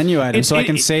your menu items so I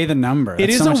can say the number. It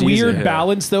That's is so a much weird easier.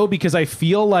 balance though, because I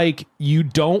feel like you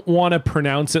don't don't want to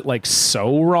pronounce it like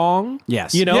so wrong.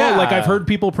 Yes. You know, Yeah. like I've heard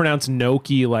people pronounce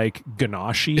gnocchi like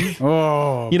ganache.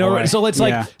 Oh, You know, boy. so it's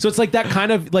like, so it's like that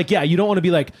kind of like, yeah, you don't want to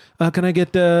be like, can I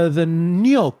get the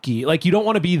gnocchi? Like, you don't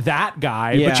want to be that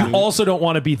guy, but Yeah. you also don't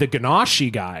want to be the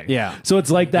ganache guy. Yeah. So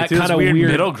it's like that It's this kind of weird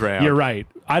weird middle ground. You're right.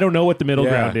 I don't know what the middle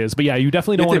Yeah. ground is, but yeah, you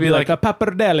definitely don't You want have to to be be like a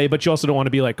pappardelle, but you also don't want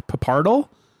to be like pappardelle.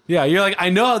 Yeah, you're like, I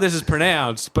know how this is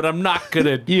pronounced, but I'm not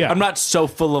gonna. Yeah. I'm not so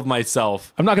full of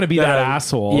myself. I'm not going to be that That-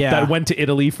 asshole Yeah. that went to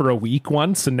Italy for a week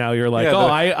once, and now you're like, Yeah, oh,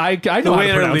 the- I know The how to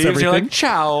waiter pronounce leaves, everything. you're like,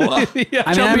 ciao. yeah, I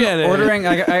mean, Jump I'm in. ordering.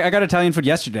 I got Italian food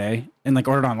yesterday and like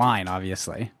ordered online,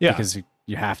 obviously. Yeah. Because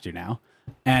you have to now.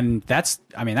 And that's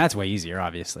way easier,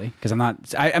 obviously, because I'm not.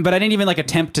 But I didn't even like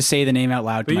attempt to say the name out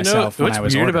loud to But you know myself when what's I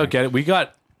was weird ordering. about getting? We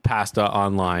got pasta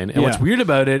online, and what's Yeah. weird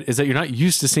about it is that you're not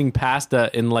used to seeing pasta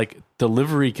in like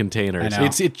delivery containers. I know.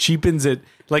 It cheapens it.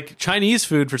 Like Chinese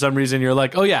food, for some reason, you're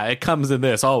like, oh yeah, it comes in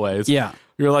this always. Yeah.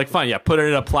 You're like, fine, yeah, put it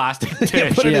in a plastic dish.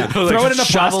 put it in- Like, throw it in a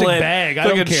shovel plastic it, bag. I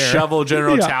fucking don't care. Shovel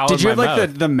General Yeah. Tao Did in you have my like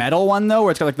mouth. the metal one though, where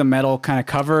it's got like the metal kind of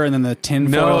cover and then the tin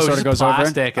No, foil it's sort of just goes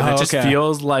plastic, over? and Oh, it just okay.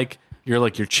 feels like you're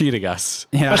cheating us.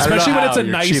 Yeah. I don't know Especially when how, it's a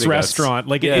you're nice cheating us. restaurant.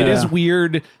 Like it Yeah. is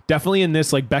weird. Definitely in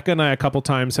this, like Becca and I a couple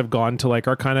times have gone to like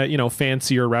our kind of,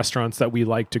 fancier restaurants that we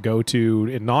like to go to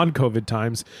in non-COVID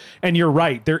times. And you're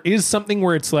right. There is something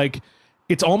where it's like,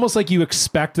 it's almost like you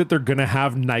expect that they're going to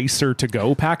have nicer to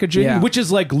go packaging, Yeah. which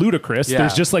is like ludicrous. Yeah.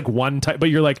 There's just like one type, but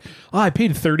you're like, oh, I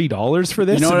paid $30 for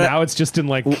this. You know and what? now it's just in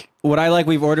like, What I like,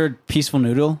 we've ordered Peaceful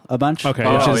Noodle a bunch. Okay,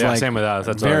 Oh, which yeah, is like same with us.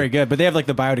 That's very all. good. But they have like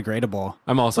the biodegradable.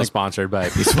 I'm also sponsored by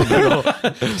Peaceful Noodle.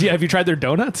 have you tried their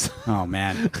donuts? Oh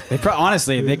man,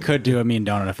 honestly they could do a mean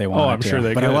donut if they wanted I'm to. sure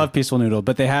they But I could. love Peaceful Noodle.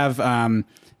 But they have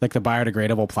like the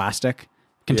biodegradable plastic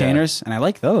containers, and I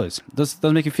like those. Those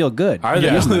make you feel good. Are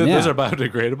they? Using them, Those yeah. are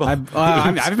biodegradable.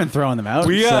 I've been throwing them out.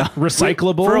 We so-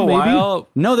 Recyclable, for a maybe? while.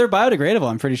 No, they're biodegradable.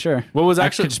 I'm pretty sure. What was I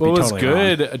actually could just be what was totally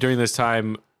wrong. good during this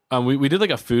time? We did like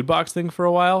a food box thing for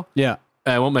a while. Yeah.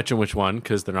 I won't mention which one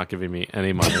because they're not giving me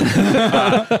any money.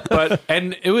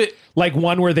 And it was Like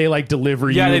one where they like deliver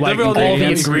you they like deliver all the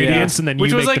ingredients, ingredients and then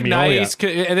which you was make like the meal. nice.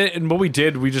 And what we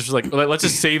did, we just was like, let's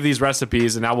just save these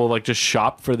recipes and now we'll like just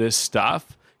shop for this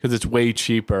stuff because it's way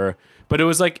cheaper. But it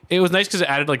was nice because it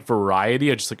added like variety.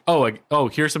 It's just like,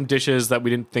 here's some dishes that we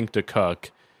didn't think to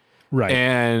cook. Right.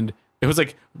 And it was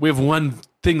like, we have one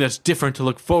thing that's different to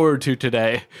look forward to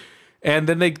today. And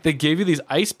then they gave you these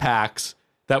ice packs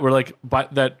that were like,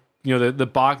 but that,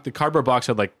 the cardboard box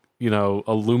had like,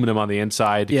 aluminum on the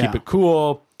inside to Yeah. keep it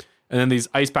cool. And then these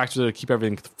ice packs were to keep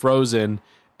everything frozen.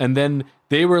 And then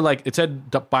they were like, it said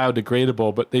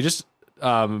biodegradable, but they just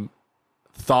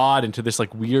thawed into this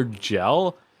like weird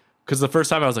gel. Because the first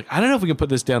time I was like, I don't know if we can put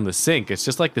this down the sink. It's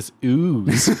just like this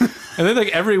ooze. And then like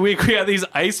every week we had these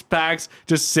ice packs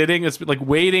just sitting, it's like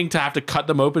waiting to have to cut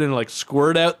them open and like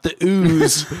squirt out the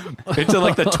ooze into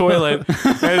like the toilet.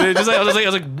 And it just like I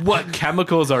was like, what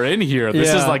chemicals are in here? This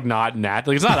is Yeah. like not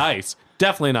natural. Like it's not ice.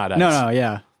 Definitely not ice. No,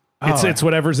 yeah. It's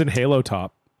whatever's in Halo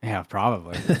Top. Yeah,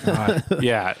 probably. God.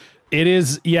 Yeah. It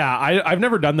is, yeah. I've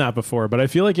never done that before, but I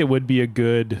feel like it would be a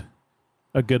good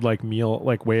like meal,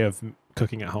 like way of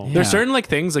cooking at home. Yeah. There's certain like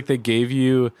things like they gave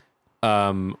you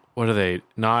what are they?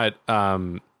 Not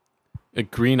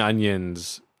green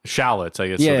onions, shallots, I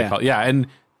guess what Yeah. they call it. Yeah, and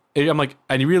I'm like,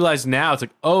 and you realize now it's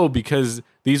like, because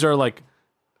these are like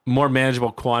more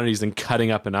manageable quantities than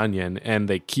cutting up an onion and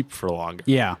they keep for longer.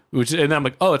 Yeah. And then I'm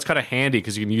like, it's kind of handy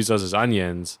because you can use those as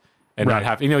onions and Right. not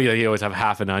have, you always have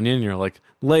half an onion and you're like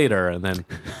later and then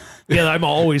Yeah, I'm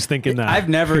always thinking that. I've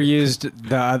never used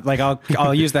the like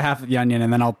I'll use the half of the onion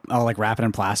and then I'll like wrap it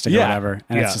in plastic or Yeah. whatever,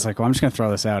 and Yeah. it's just like, well, I'm just gonna throw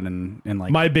this out in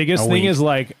like My biggest a thing week. is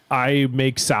like I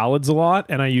make salads a lot,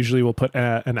 and I usually will put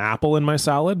an apple in my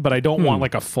salad, but I don't want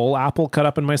like a full apple cut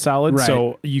up in my salad. Right.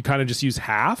 So you kind of just use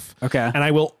half. Okay. And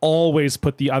I will always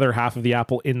put the other half of the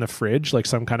apple in the fridge, like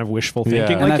some kind of wishful Yeah.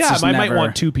 thinking. And Like, that's yeah, just I might never-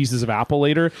 want 2 pieces of apple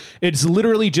later. It's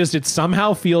literally just, it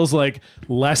somehow feels like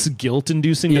less guilt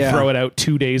inducing to Yeah. throw it out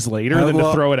 2 days later than well,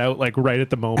 to throw it out like right at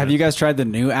the moment. Have you guys tried the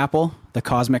new apple, the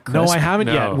Cosmic Crisp? No, I haven't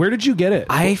No. yet. Where did you get it?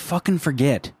 I fucking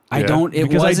forget. I Yeah. don't. It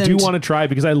because wasn't, I do want to try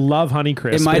because I love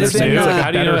Honeycrisp. It might and have it's been, like like,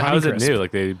 how do you better know how is it Honeycrisp. new?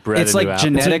 Like they bred It's a new like apple?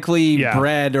 genetically Yeah.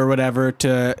 bred or whatever.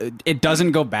 It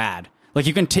doesn't go bad. Like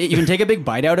you can take a big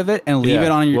bite out of it and leave Yeah.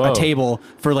 it on a Whoa. table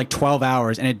for like 12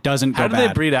 hours, and it doesn't go How do bad.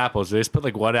 they breed apples? Do they just put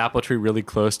like one apple tree really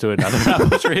close to another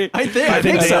apple tree? I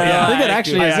think so, so. yeah. I think that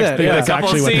actually is it. think Yeah. that's a couple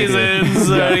actually what they do. seasons,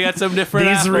 you got some different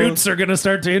These apples. roots are going to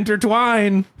start to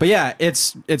intertwine. But yeah,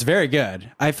 it's very good.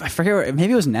 I forget.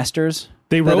 Maybe it was Nestor's.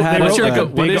 They that wrote, had they it. wrote like a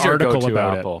what big is your article go-to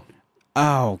about apple?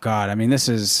 Oh God, I mean, this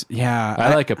is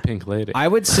I like a pink lady. I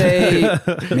would say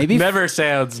maybe Never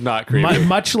sounds not creepy.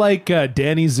 Much like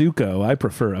Danny Zuko, I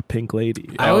prefer a pink lady.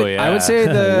 I would say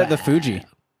the Fuji.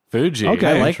 Fuji. Okay,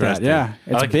 I like that. interesting. Yeah,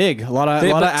 it's like it. big. A lot of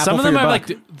But apple some of for them your have buck.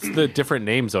 like the different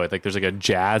names though. Like there's like a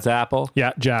jazz apple.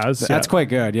 Yeah, Jazz. That's yeah. quite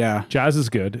good. Yeah. Jazz is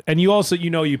good. And you also,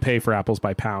 you pay for apples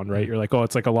by pound, right? You're like, oh,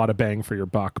 it's like a lot of bang for your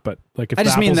buck. But like if I the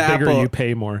just mean apple's the bigger, apple- you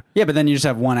pay more. Yeah, but then you just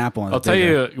have one apple. And I'll it's tell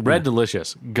bigger. you, Red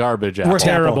Delicious, garbage apple. Worst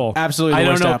Terrible. apple. Absolutely I the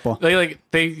don't worst know. apple. They've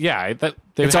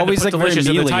It's had always, to put like, very delicious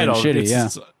in the mealy and title. shitty, It's, yeah.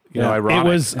 it's, Yeah. ironic. It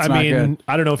was, It's I not mean, good.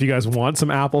 I don't know if you guys want some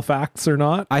apple facts or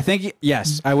not. I think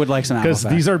yes, I would like some apple. Because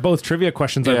these are both trivia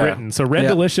questions I've Yeah. written. So Red Yeah.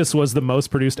 Delicious was the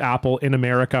most produced apple in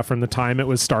America from the time it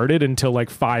was started until like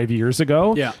 5 years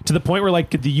ago. Yeah. To the point where like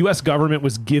the U.S. government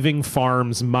was giving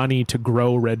farms money to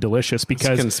grow Red Delicious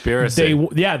because conspiracy.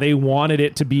 they wanted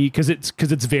it to be because it's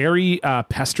very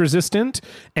pest resistant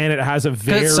and it has a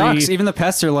very it sucks. Even the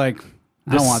pests are like,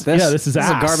 I don't want this. Yeah, this is a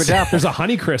ass. garbage apple. There's a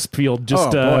Honeycrisp field just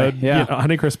Oh, boy. Yeah. a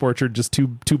Honeycrisp orchard just two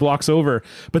blocks over.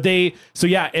 But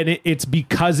it's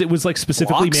because it was like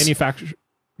specifically Blocks? manufactured.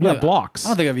 Yeah, blocks. I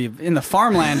don't think it'd be in the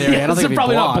farmland area. I don't think it'd be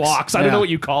probably blocks. not blocks. I don't know what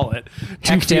you call it.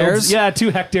 2 Hectares? fields. Yeah, 2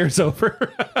 hectares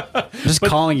over. I'm just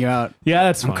calling you out. Yeah,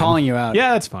 that's fine. I'm calling you out.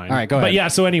 Yeah, that's fine. All right, go ahead. But yeah,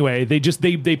 so anyway,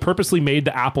 they purposely made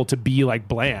the apple to be like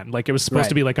bland. Like it was supposed Right.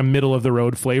 to be like a middle of the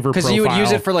road flavor profile. Because you would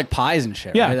use it for like pies and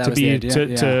shit. yeah, right? That to was the be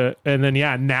idea. to and then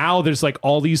now there's like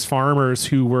all these farmers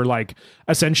who were like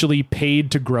essentially paid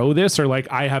to grow this or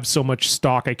like I have so much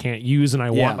stock I can't use and I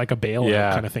Yeah. want like a bale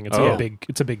Yeah. kind of thing. It's Oh. a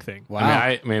big thing. Wow.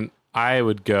 I mean, I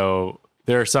would go.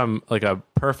 There are some like a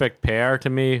perfect pear to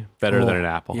me better than an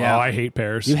apple. Yeah. Oh, I hate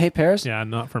pears. You hate pears? Yeah,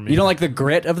 not for me. You don't like the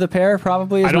grit of the pear,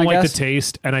 probably. Is I don't my like guess? the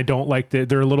taste, and I don't like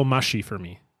they're a little mushy for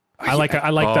me. I like a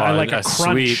crunch.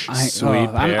 sweet,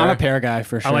 I'm pear. a pear guy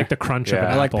for sure. I like the crunch of Yeah.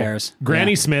 an I like apple. pears.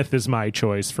 Granny Yeah. Smith is my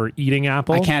choice for eating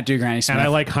apple. I can't do Granny Smith. And I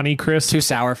like Honeycrisp. too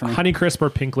sour for me. Honeycrisp or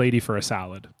Pink Lady for a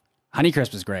salad.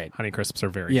 Honeycrisp is great. Honeycrisps are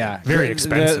very Yeah, very The-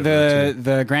 expensive.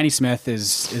 The Granny Smith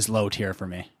is low tier for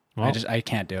me. Well, I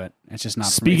can't do it. It's just not.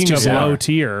 Speaking for me. of It's too low sour.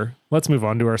 tier, let's move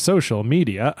on to our social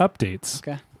media updates.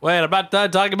 Okay. Wait, I'm about done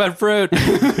talking about fruit.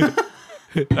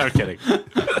 I'm kidding.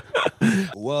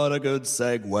 What a good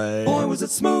segue. Boy, was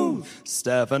it smooth.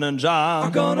 Stefan and John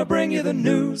are gonna bring you the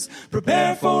news.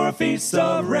 Prepare for a feast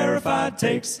of rarefied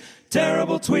takes.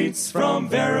 Terrible tweets from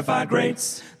verified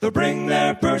greats. They'll bring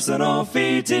their personal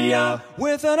feed to ya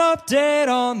with an update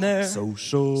on their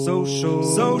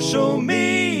social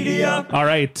media. All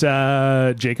right,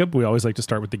 Jacob, we always like to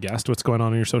start with the guest. What's going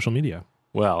on in your social media?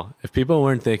 Well, if people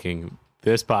weren't thinking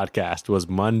this podcast was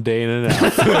mundane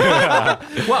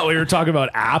enough, Well, we were talking about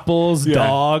apples,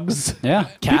 dogs. Yeah,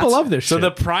 People cats. love this so shit.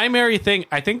 the primary thing,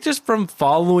 I think, just from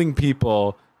following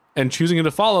people and choosing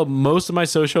to follow, most of my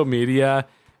social media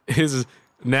is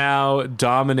now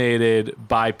dominated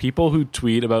by people who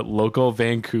tweet about local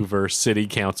Vancouver city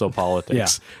council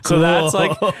politics. Yeah. So that's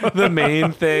like the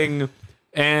main thing.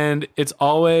 And it's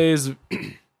always,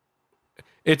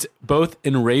 it's both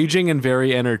enraging and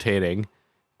very entertaining.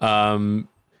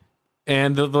 And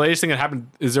the latest thing that happened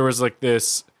is there was like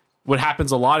this, what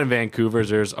happens a lot in Vancouver is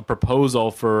there's a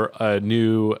proposal for a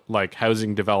new like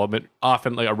housing development,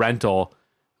 often like a rental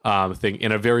thing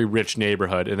in a very rich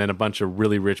neighborhood, and then a bunch of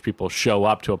really rich people show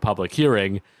up to a public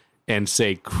hearing and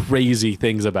say crazy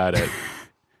things about it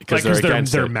because Like, 'cause they're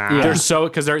against they're it. mad. They're so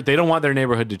because they don't want their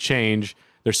neighborhood to change.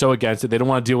 They're so against it. They don't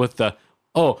want to deal with the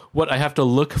I have to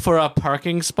look for a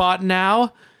parking spot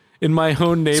now in my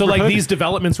own neighborhood. So like these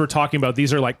developments we're talking about,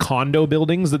 these are like condo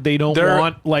buildings that they don't They're-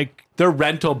 want like They're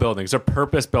rental buildings. They're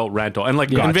purpose-built rental. And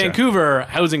like in Gotcha. Vancouver,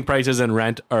 housing prices and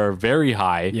rent are very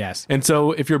high. Yes. And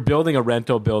so if you're building a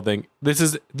rental building,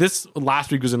 this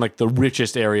last week was in like the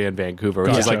richest area in Vancouver,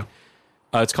 which is Gotcha.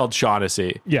 like it's called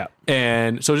Shaughnessy. Yeah.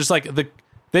 And so just like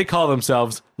they call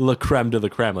themselves la creme de la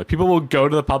creme. Like people will go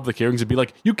to the public hearings and be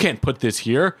like, "You can't put this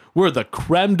here. We're the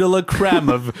creme de la creme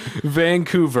of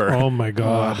Vancouver." Oh my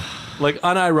god. Like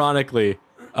unironically,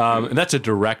 and that's a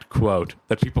direct quote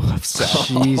that people have said.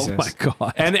 Jesus. Oh my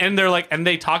god. And they're like, and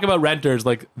they talk about renters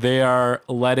like they are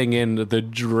letting in the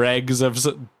dregs of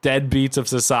deadbeats of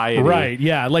society. Right.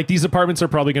 Yeah. Like these apartments are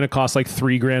probably going to cost like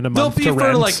 $3,000 a They'll month be to for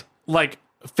rent. like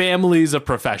families of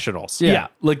professionals. Yeah.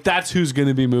 Like that's who's going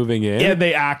to be moving in. And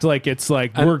they act like it's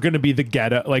like we're going to be the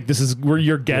ghetto. Like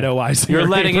you're ghettoizing. You're our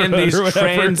letting in neighborhood these or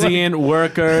whatever. transient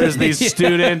workers, these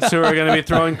students who are going to be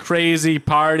throwing crazy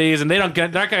parties, and they're not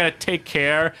going to take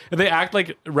care. And they act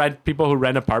like people who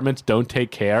rent apartments don't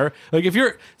take care. Like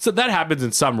so that happens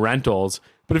in some rentals.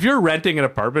 But if you're renting an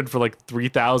apartment for like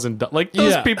 $3,000, like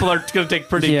those Yeah. people are going to take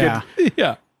pretty Yeah. good.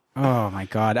 yeah. Oh my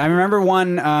god! I remember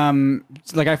one.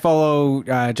 Like I follow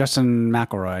Justin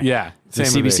McElroy. Yeah, the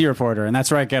same with CBC me. reporter, and that's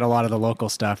where I get a lot of the local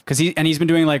stuff. Because he's been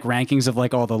doing like rankings of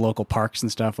like all the local parks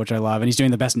and stuff, which I love. And he's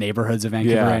doing the best neighborhoods of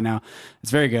Vancouver Yeah. right now.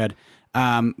 It's very good.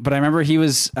 But I remember he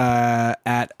was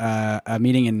at a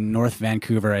meeting in North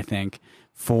Vancouver, I think,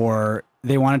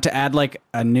 they wanted to add like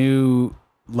a new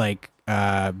like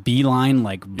beeline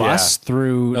like bus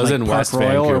through That was like in Park West Royal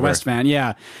or Vancouver. West Van,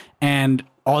 yeah. And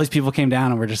all these people came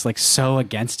down and were just like so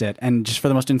against it, and just for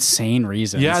the most insane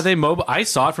reasons. Yeah, I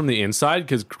saw it from the inside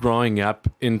because growing up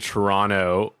in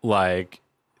Toronto, like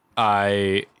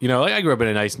I grew up in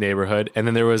a nice neighborhood, and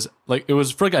then there was like it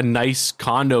was for like a nice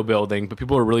condo building, but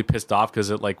people were really pissed off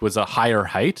because it like was a higher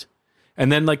height,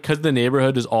 and then like because the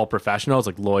neighborhood is all professionals,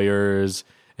 like lawyers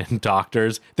and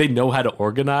doctors, they know how to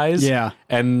organize,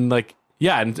 and like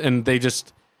and they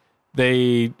just.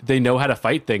 They know how to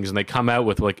fight things, and they come out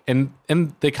with like and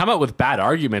they come out with bad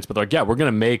arguments, but they're like, yeah, we're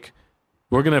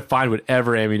gonna find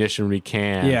whatever ammunition we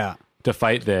can to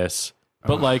fight this.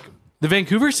 But like the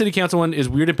Vancouver City Council one is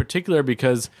weird in particular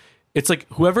because it's like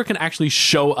whoever can actually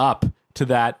show up to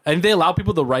that, and they allow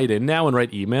people to write in now and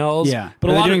write emails. Yeah, but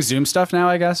are a they lot doing of Zoom stuff now,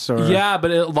 I guess. Or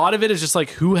but a lot of it is just like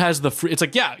who has the free. It's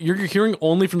like you're hearing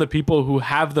only from the people who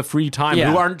have the free time,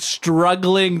 who aren't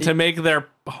struggling to make their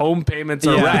home payments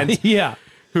or rent.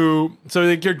 So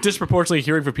like you're disproportionately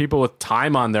hearing from people with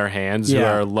time on their hands who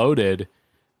are loaded.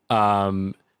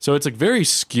 So it's like very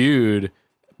skewed.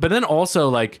 But then also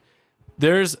like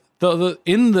there's the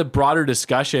in the broader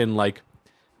discussion, like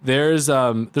there's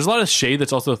a lot of shade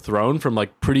that's also thrown from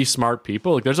like pretty smart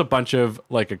people. Like there's a bunch of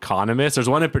like economists. There's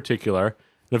one in particular. I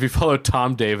don't know if you follow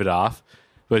Tom Davidoff,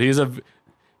 but he's a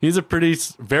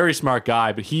very smart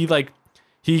guy. But he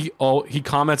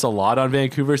comments a lot on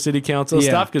Vancouver City Council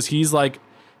stuff because he's like,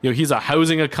 he's a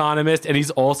housing economist, and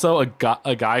he's also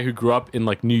a guy who grew up in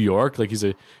like New York. Like he's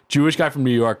a Jewish guy from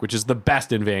New York, which is the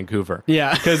best in Vancouver.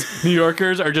 Yeah, because New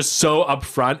Yorkers are just so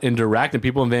upfront and direct, and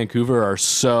people in Vancouver are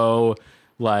so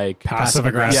like passive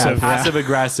aggressive. Yeah, passive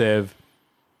aggressive.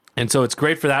 And so it's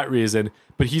great for that reason.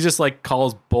 But he just like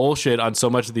calls bullshit on so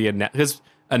much of his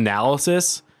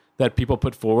analysis that people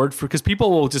put forward because people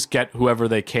will just get whoever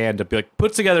they can to be like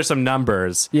put together some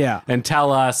numbers and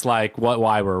tell us like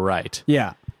why we're right.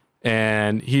 Yeah.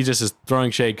 And he just is throwing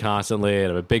shade constantly,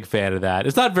 and I'm a big fan of that.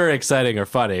 It's not very exciting or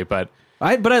funny, but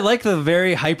I like the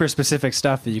very hyper specific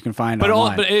stuff that you can find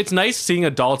online. But it's nice seeing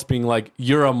adults being like,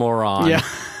 "You're a moron. Yeah.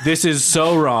 This is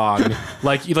so wrong.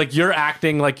 like you're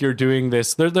acting like you're doing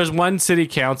this." There's one city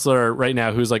councilor right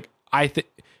now who's like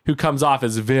who comes off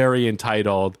as very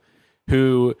entitled,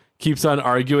 who keeps on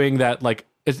arguing that like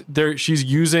she's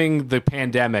using the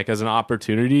pandemic as an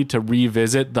opportunity to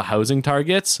revisit the housing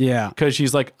targets. Yeah, because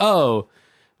she's like, oh,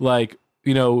 like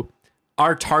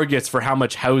our targets for how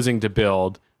much housing to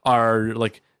build are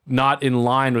like not in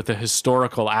line with the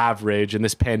historical average, and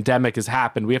this pandemic has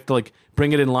happened. We have to like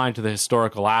bring it in line to the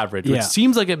historical average, which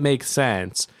seems like it makes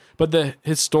sense. But the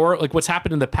like what's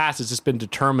happened in the past has just been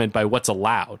determined by what's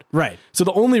allowed. Right. So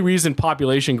the only reason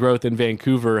population growth in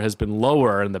Vancouver has been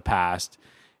lower in the past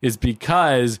is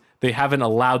because they haven't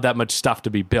allowed that much stuff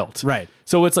to be built. Right.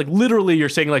 So it's like literally you're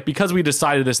saying like, because we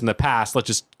decided this in the past, let's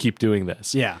just keep doing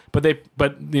this. Yeah.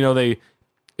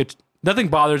 Nothing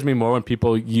bothers me more when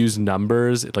people use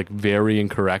numbers like very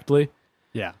incorrectly.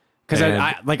 Yeah. Because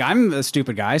I'm a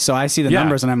stupid guy, so I see the Yeah.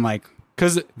 numbers and I'm like,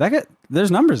 because there's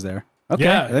numbers there. Okay.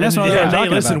 Yeah, That's what I'm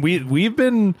talking listen, about. we've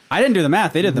been I didn't do the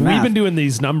math. They did the math. we've been doing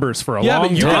these numbers for a yeah, long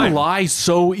but you time. can lie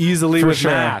so easily with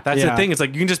sure. math. That's the Yeah. thing. It's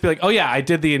like you can just be like, oh yeah, I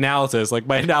did the analysis. Like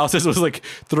my analysis was like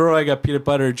throwing a peanut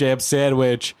butter jam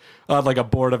sandwich on like a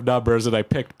board of numbers, and I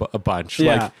picked a bunch.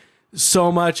 Yeah. Like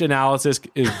so much analysis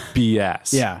is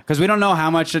BS. Yeah, because we don't know how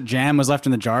much jam was left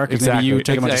in the jar. Because maybe you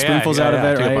took a bunch of spoonfuls out of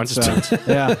it, took a right? bunch of spoons.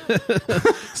 Yeah.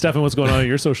 Stefan, what's going on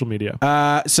your social media?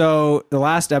 So the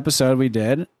last episode we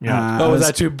did. Yeah. Was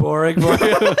that too boring for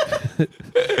you?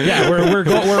 Yeah,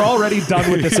 we're already done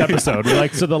with this episode. We're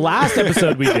like, so the last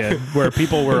episode we did, where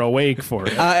people were awake for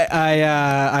it.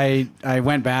 I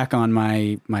went back on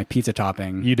my pizza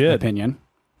topping. You did. Opinion.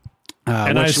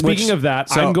 Speaking of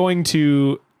that, I'm going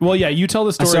to. Well, yeah, you tell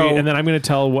the story, and then I'm going to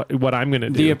tell what I'm going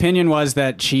to do. The opinion was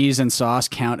that cheese and sauce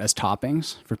count as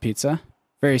toppings for pizza.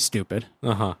 Very stupid.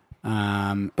 Uh-huh.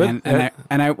 I think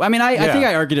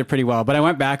I argued it pretty well, but I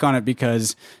went back on it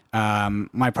because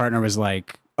my partner was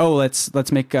like, "Oh,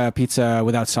 let's make pizza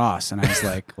without sauce," and I was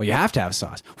like, "Well, you have to have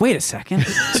sauce." Wait a second.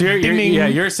 So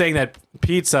you're saying that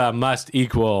pizza must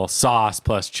equal sauce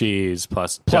plus cheese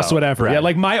plus plus dough. whatever. Right. Yeah,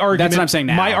 like my argument. That's what I'm saying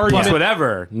now. My argument. Plus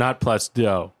whatever, not plus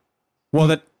dough.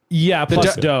 Well, Yeah,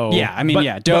 plus dough. Yeah, I mean, But-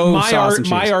 yeah, but dough, my sauce, and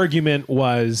my cheese. argument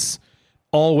was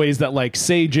always that, like,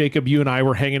 say Jacob, you and I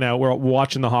were hanging out, we're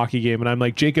watching the hockey game, and I'm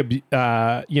like, Jacob,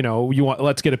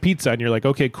 let's get a pizza, and you're like,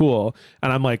 okay, cool,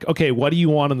 and I'm like, okay, what do you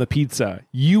want on the pizza?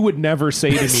 You would never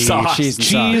say to me, Sauce.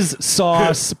 cheese,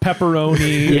 sauce,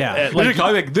 pepperoni. Yeah.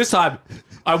 Like this time,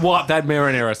 I want that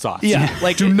marinara sauce. Yeah,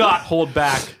 like do not hold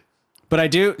back. But I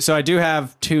do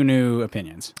have two new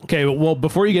opinions. Okay, well,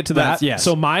 before you get to that, Yes.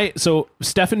 so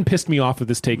Stefan pissed me off with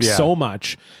this take Yeah. so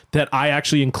much that I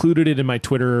actually included it in my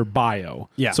Twitter bio.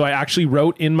 Yeah. So I actually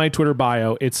wrote in my Twitter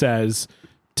bio, it says,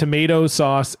 tomato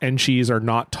sauce and cheese are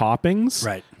not toppings.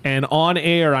 Right. And on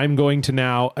air, I'm going to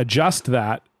now adjust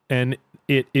that, and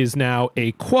it is now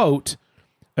a quote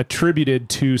attributed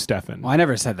to Stefan. Well, I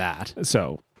never said that.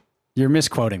 So You're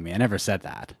misquoting me. I never said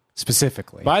that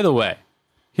specifically. By the way,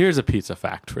 here's a pizza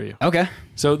fact for you. Okay.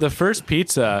 So the first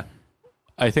pizza,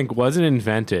 I think, wasn't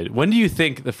invented. When do you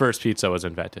think the first pizza was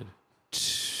invented?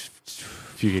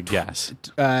 If you could guess.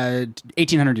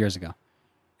 1,800 years ago.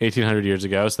 1,800 years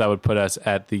ago. So that would put us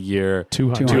at the year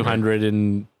 200.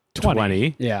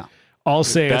 220. Yeah. I'll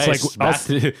say Nice. it's like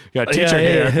You got a teacher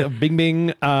here. Bing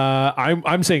bing.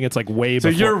 I'm saying it's like way So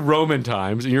before. you're Roman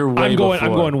times. And you're way I'm going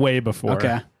before. way before.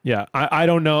 Okay. Yeah. I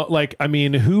don't know. Like, I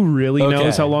mean, who really knows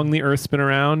Okay. how long the Earth's been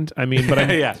around? I mean, but I'm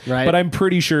Yeah. Right. But I'm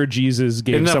pretty sure Jesus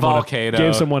gave In the someone volcano.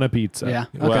 gave someone a pizza. Yeah.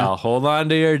 Okay. Well, hold on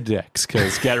to your dicks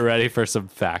because get ready for some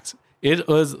facts. It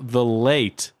was the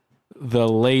late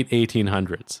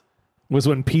 1800s. Was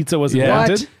when pizza was Yeah.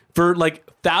 invented. For like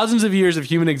thousands of years of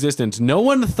human existence, no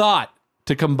one thought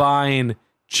to combine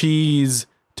cheese,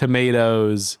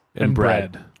 tomatoes, and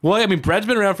bread. bread. Well, I mean, bread's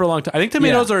been around for a long time. I think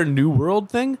tomatoes Yeah. are a New World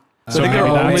thing. So I think maybe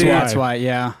they're that's only why. That's why.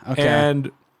 Yeah. Okay.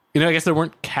 and I guess there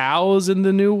weren't cows in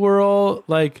the New World.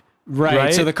 Like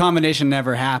right. So the combination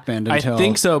never happened until I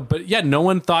think so, but yeah, no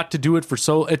one thought to do it for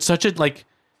so. It's such a like.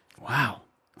 Wow.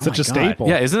 Such my a God. staple.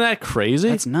 Yeah, isn't that crazy?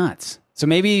 That's nuts. So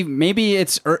maybe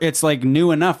it's like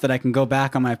new enough that I can go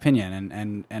back on my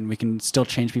opinion and we can still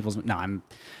change people's. No, I'm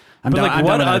But done. like, I'm done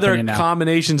what with that other opinion now.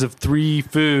 combinations of three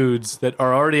foods that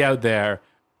are already out there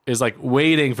is like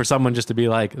waiting for someone just to be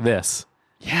like this?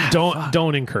 Yeah.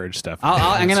 Don't encourage stuff.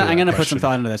 I'm gonna put some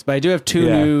thought into this, but I do have two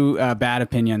Yeah. new bad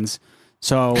opinions.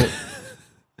 So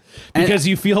because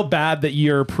you feel bad that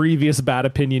your previous bad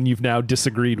opinion you've now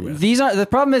disagreed with. the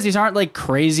problem is these aren't like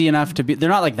crazy enough to be. They're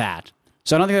not like that.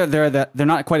 So I don't think that they're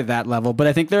not quite at that level, but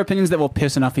I think they're opinions that will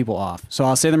piss enough people off. So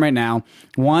I'll say them right now.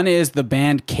 One is the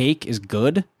band Cake is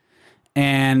good,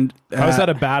 and How is that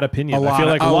a bad opinion? a lot, I feel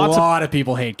like a lots of. lot of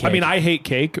people hate Cake. I mean, I hate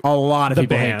Cake. a lot of The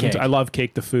people band. hate Cake. I love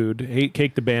Cake the food. Hate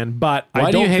Cake the band, but Why I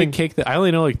do don't you hate think Cake? I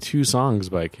only know like 2 songs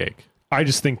by Cake. I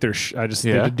just think they're.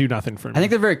 Yeah. They do nothing for me. I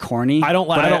think they're very corny. I don't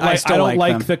like. but I don't like. still I don't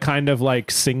like them. the kind of like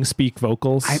sing speak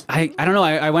vocals. I don't know.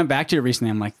 I went back to it recently.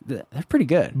 I'm like, they're pretty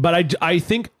good. but I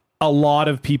think a lot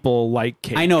of people like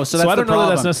Cake. I know. So that's I don't the know that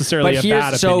problem. that's necessarily But a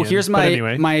here's- bad so opinion. here's But my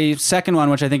anyway. my second one,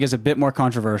 which I think is a bit more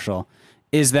controversial,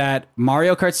 is that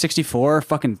Mario Kart 64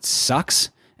 fucking sucks,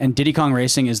 and Diddy Kong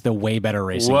Racing is the way better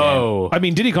racing game. Whoa. I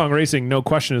mean, Diddy Kong Racing, no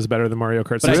question, is better than Mario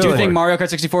Kart. But I do 64. think Mario Kart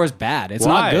 64 is bad. It's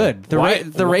Why? not good. Why?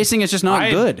 The racing is just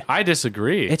not good. I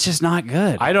disagree. It's just not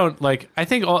good. I don't like. I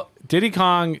think Diddy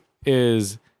Kong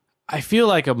is. I feel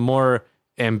like a more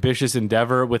ambitious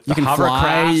endeavor with the can fly,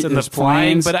 hovercrafts and the there's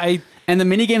flying. planes. But and the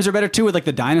mini games are better too, with like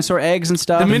the dinosaur eggs and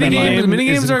stuff. the And then, mini like,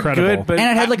 games is are incredible. good, but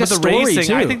And it had, like, but a the story,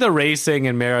 racing. I too. think the racing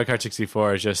in Mario Kart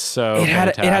 64 is just so. it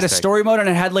had a story mode, and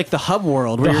it had like the hub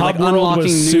world where The you're hub like world unlocking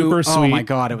was new. super sweet. Oh my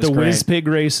god, it was the great. Whiz Pig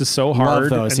race is so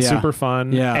hard those, and yeah. super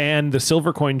fun. Yeah. And the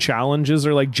silver coin challenges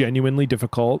are like genuinely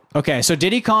difficult. Okay, so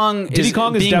Diddy Kong is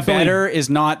definitely- better is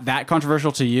not that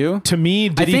controversial to you. To me, I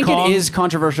Diddy think Kong it is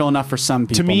controversial enough for some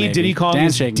people. To me, maybe. Diddy Kong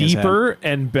Dan's is shaking his head. deeper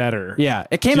and better. Yeah,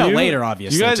 it came Do out you- later,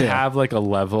 obviously. Do you guys too. have like a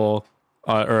level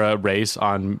or a race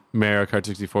on Mario Kart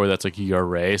 64 that's like your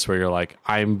race where you're like,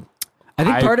 I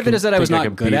think part of it is that I was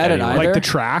not good at it either. Like the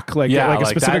track, like Yeah, like a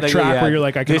like specific that, track yeah. where you're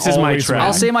like, I can This is my always track. ride.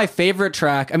 I'll say my favorite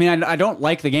track. I mean, I don't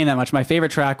like the game that much. My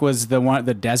favorite track was the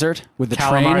desert with the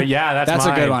Calamari, train. yeah, that's a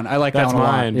mine. good one. I like That's that one a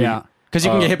lot. mine. Yeah, because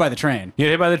you can get hit by the train. You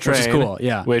get hit by the train, is cool,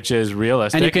 yeah. which is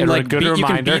realistic. And you can a like good beat, you can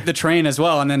reminder. beat the train as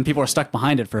well, and then people are stuck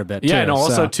behind it for a bit. Yeah, too, and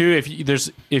also so. too,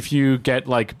 if you get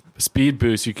like speed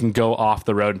boost, you can go off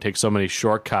the road and take so many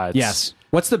shortcuts. Yes.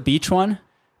 What's the beach one?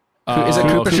 Is it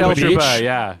Koopa Shell Beach?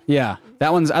 Yeah. Yeah,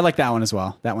 that one's. I like that one as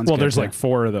well. That one's well, good there's too. like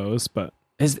 4 of those, but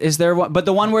Is there one? But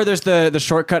the one where there's the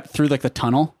shortcut through like the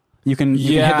tunnel. You can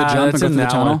hit the jump and that's go in through the that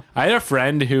tunnel. one. I had a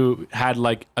friend who had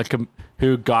like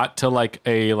who got to like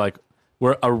a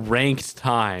ranked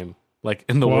time like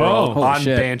in the Whoa. world Holy on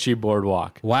shit. Banshee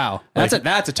Boardwalk. Wow, that's a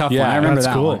tough yeah, one. I remember that's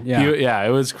that cool. one. Yeah, Yeah, it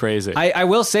was crazy. I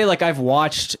will say, like, I've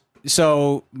watched.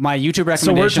 So my YouTube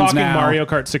recommendations So we're talking now, Mario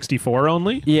Kart 64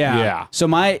 only. Yeah. Yeah. So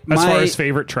my As far as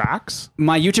favorite tracks,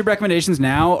 my YouTube recommendations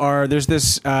now are there's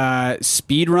this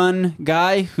speedrun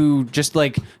guy who just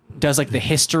like does like the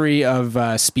history of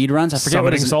speedruns. I forget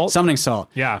what Summoning his Salt? Summoning Salt.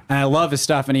 Yeah. And I love his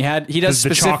stuff. And he does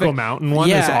the specific Choco Mountain one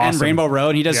yeah, is and awesome. Rainbow Road.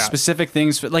 And he does Yeah. specific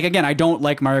things. Like again, I don't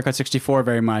like Mario Kart 64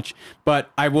 very much,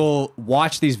 but I will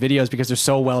watch these videos because they're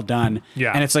so well done.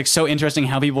 Yeah. And it's like so interesting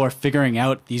how people are figuring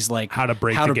out these like How to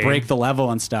break how the to game. break the level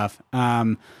and stuff.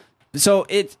 So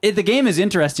the game is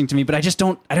interesting to me, but I just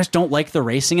don't like the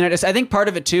racing in it. I think part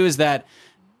of it too is that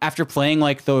after playing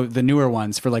like the newer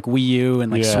ones for like Wii U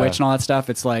and like Yeah. Switch and all that stuff,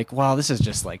 it's like, wow, this is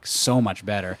just like so much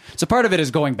better. So part of it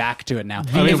is going back to it now.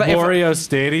 I mean, If- if- Wario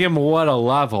Stadium, what a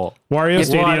level! Wario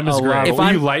Stadium What is a great. level. If Were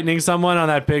I'm- you lightning someone on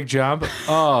that big jump?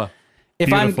 Oh,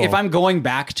 Beautiful. if I'm going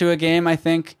back to a game, I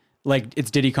think like it's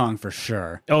Diddy Kong for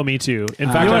sure. Oh, me too. In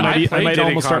fact, You know I what? might played Diddy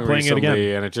almost start Kong playing it again.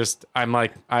 recently, and it just I'm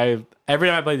like every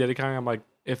time I play Diddy Kong, I'm like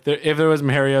if there was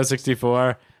Mario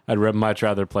 64, I'd much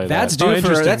rather play That's that. Oh, due for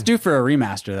interesting. a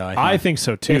remaster though. I think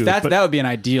so too. if but that would be an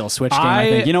ideal Switch game. I I-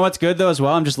 think. You know what's good though as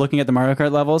well? I'm just looking at the Mario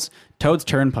Kart levels. Toad's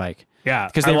Turnpike. yeah,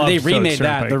 Because I love they Toad's remade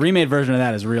that. Turnpike. The remade version of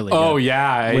that is really Oh good.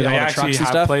 yeah, With all I the actually trucks and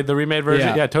have stuff? played the remade version.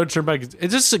 Yeah. Yeah, Toad Turnpike.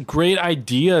 It's just great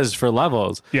ideas for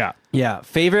levels. Yeah, Yeah.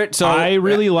 Favorite. So I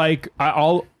really like.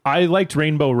 I liked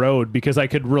Rainbow Road because I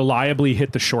could reliably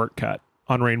hit the shortcut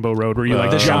on Rainbow Road where you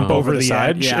like The jump jump over the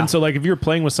side, edge. yeah. And so like if you're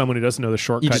playing with someone who doesn't know the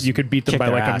shortcut, just you could beat them kick by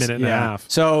their like ass. a minute and a Yeah. half.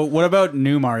 So what about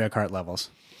new Mario Kart levels?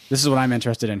 This is what I'm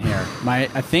interested in here. I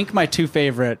think my two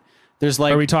favorite. There's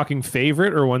like Are we talking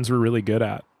favorite or ones we're really good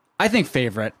at? I think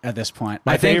favorite at this point.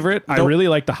 My I think favorite, I the- really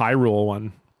like the Hyrule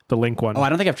one, the Link one. Oh, I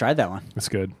don't think I've tried that one. It's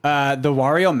good. The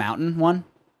Wario Mountain one,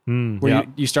 where yeah.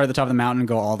 you start at the top of the mountain and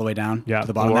go all the way down Yeah. to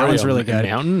the bottom. That one's Wario really good.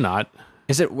 Mountain, not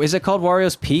Is it called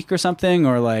Wario's Peak or something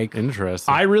or like?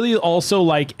 interesting. I really also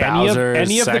like Bowser's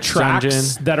any of the Sex tracks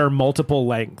Dungeon. that are multiple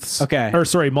lengths. Okay. Or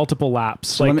sorry, multiple laps.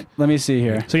 So Like let me see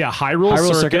here. so yeah, Hyrule, Hyrule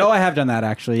Circuit. Circuit. Oh, I have done that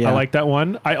actually. Yeah. I like that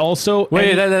one. I also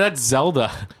Wait, that's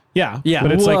Zelda. yeah. Yeah.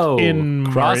 But it's Whoa. like in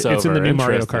Mario, it's in the new Crossover.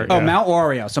 Mario Kart. Interesting. Oh, yeah. Mount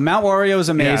Wario. So Mount Wario is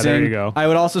amazing. there you go. I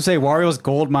would also say Wario's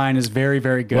Gold Mine is very,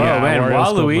 very good. Oh Yeah, man,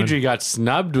 Wario's Waluigi Goldman. got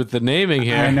snubbed with the naming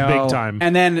here. I know. Big time.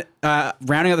 And then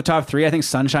rounding out the top three, I think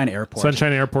Sunshine Airport.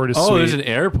 Sunshine Airport is Oh, sweet. there's an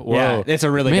airport. Whoa. Yeah, it's a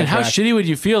really Man, good how track. shitty would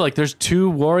you feel? Like there's 2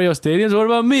 Wario stadiums. What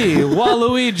about me,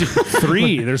 Waluigi?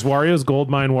 3. There's Wario's Gold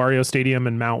Mine, Wario Stadium,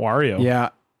 and Mount Wario. Yeah,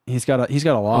 he's got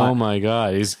a lot. Oh my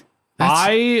god,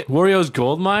 I Wario's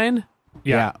Gold Mine,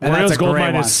 yeah, and that's Wario's a Gold great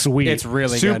Mine one. is sweet. It's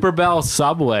really Super good. Bell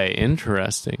Subway.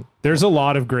 Interesting. There's a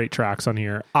lot of great tracks on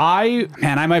here. Man,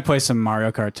 I might play some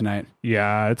Mario Kart tonight.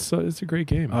 Yeah, it's a great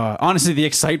game. Honestly, the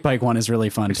Excite Bike one is really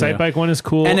fun Excite too. Bike one is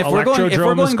cool. And if we're going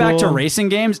Electrodrome is back to cool. racing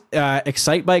games,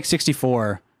 Excite Bike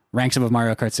 64 ranks above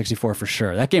Mario Kart 64 for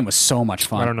sure. That game was so much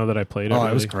fun. I don't know that I played it. Oh,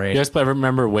 it was really. great. You guys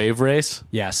remember Wave Race?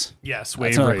 Yes. Yes, That's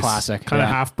Wave another Race. classic. Kind of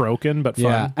Yeah. half broken, but fun.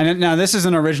 Yeah, and now this is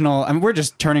an original. I mean, we're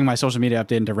just turning my social media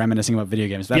update into reminiscing about video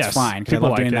games. That's Yes, fine because I people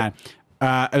love doing like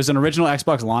that. It was an original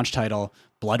Xbox launch title,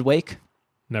 Bloodwake.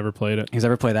 Never played it. You guys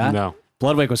ever play that? No.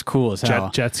 Bloodwake was cool as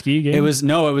hell. Jet ski game. It was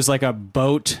like a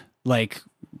boat like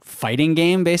fighting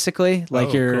game basically. Like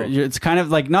Oh, you're cool. it's kind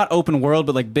of like not open world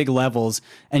but like big levels,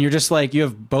 and you're just like you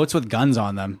have boats with guns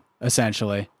on them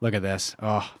essentially. Look at this.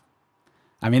 Oh,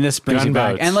 I mean this brings you back,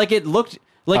 Gunboats. and like it looked.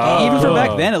 Like Oh. even from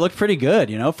back then, it looked pretty good,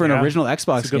 you know, for an Yeah. original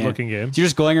Xbox It's a good looking game. So you're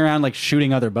just going around like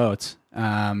shooting other boats,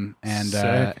 and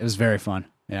Sick. it was very fun.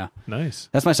 Yeah, Nice.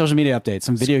 that's my social media update.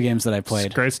 Some video games that I played.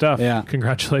 It's great stuff. Yeah.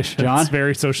 Congratulations. John? It's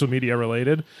very social media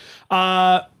related.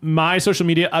 My social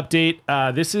media update.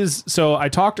 This is so I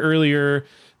talked earlier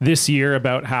this year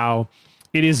about how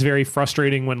it is very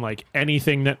frustrating when like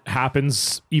anything that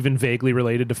happens even vaguely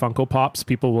related to Funko Pops,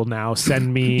 people will now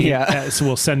send me Yeah. so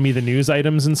will send me the news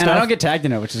items and stuff. And I don't get tagged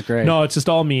in it, which is great. No, it's just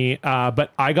all me.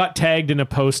 But I got tagged in a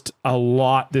post a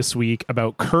lot this week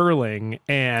about curling,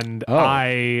 and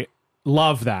I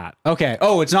love that. Okay.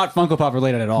 Oh, it's not Funko Pop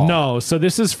related at all. No, so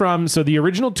this is from, so the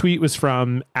original tweet was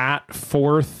from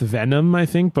 @4thVenom, I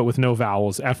think, but with no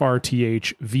vowels,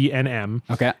 FRTHVNM.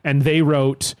 Okay. And they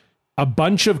wrote a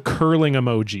bunch of curling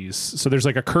emojis. So there's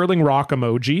like a curling rock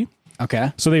emoji.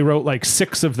 Okay. So they wrote like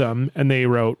 6 of them, and they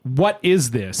wrote, "What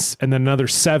is this?" And then another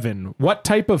 7. "What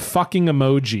type of fucking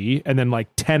emoji?" And then like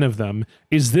 10 of them.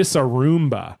 "Is this a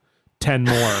Roomba?" 10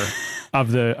 more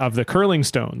of the curling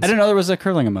stones. I didn't know there was a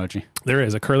curling emoji. There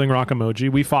is a curling rock emoji.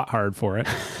 We fought hard for it.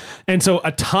 And so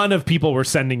a ton of people were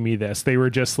sending me this. They were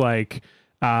just like,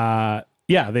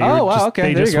 Yeah, they Oh, were wow, just, okay,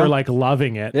 they there just you go. were like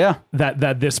loving it. Yeah.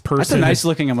 That this person That's a nice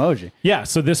looking emoji. Yeah,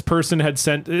 so this person had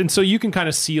sent, and so you can kind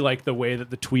of see like the way that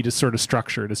the tweet is sort of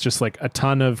structured. It's just like a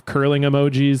ton of curling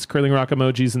emojis, curling rock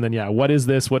emojis, and then what is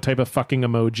this? What type of fucking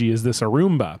emoji is this? A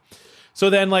Roomba? So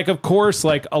then, like, of course,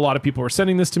 like a lot of people were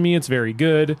sending this to me. It's very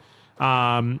good.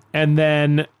 And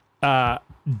then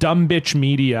Dumb Bitch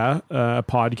Media,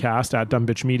 podcast at Dumb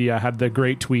Bitch Media, had the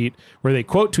great tweet where they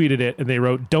quote tweeted it and they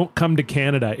wrote, "Don't come to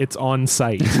Canada, it's on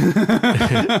site."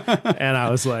 And I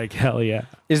was like, hell yeah.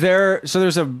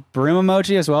 There's a broom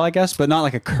emoji as well, I guess, but not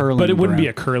like a curling But it wouldn't broom. be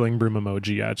a curling broom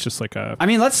emoji. Yeah, it's just like a I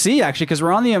mean, let's see actually, because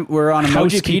we're on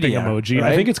housekeeping Emojipedia, emoji.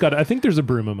 right? I think there's a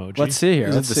broom emoji. Let's see here.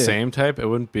 Is Let's it the see. same type? It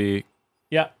wouldn't be.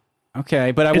 Yeah.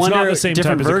 Okay, but I It's not wonder the same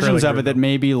different type as a versions curling of it that broom.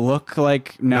 maybe look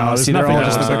like No, there's see, they're nothing all that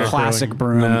just looks like like a a classic curling.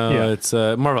 broom. No, Yeah. it's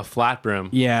more of a flat broom.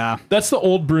 Yeah. That's the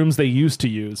old brooms they used to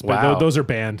use, but Wow. those are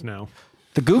banned now.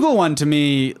 The Google one to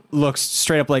me looks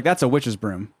straight up like that's a witch's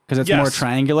broom because it's Yes. more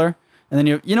triangular. And then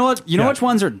you know what? You know Yeah. which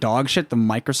ones are dog shit? The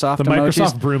Microsoft The emojis.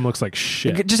 Microsoft broom looks like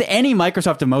shit. Just any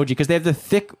Microsoft emoji because they have the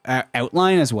thick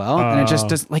outline as well, and it just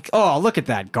does like, oh, look at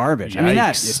that garbage. I mean,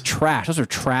 that Yikes. is trash. Those are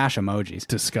trash emojis.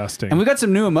 Disgusting. And we got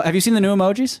some new. Have you seen the new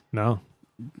emojis? No.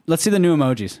 Let's see the new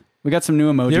emojis. We got some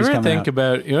new emojis You ever coming think out.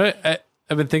 about,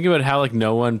 I've been thinking about how like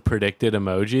no one predicted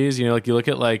emojis. You know, like you look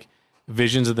at like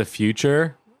visions of the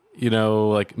future, you know,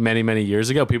 like many, many years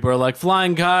ago, people are like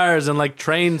flying cars and like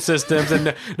train systems.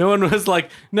 And no one was like,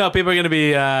 no, people are going to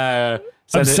be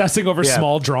Obsessing over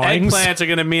small drawings. Eggplants are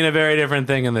going to mean a very different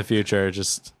thing in the future.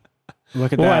 Just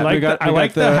Look at Oh, that. I like We got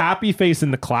the happy face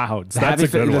in the clouds. That's happy a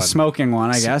good the one. smoking one,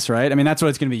 I guess, right? I mean, that's what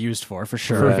it's going to be used for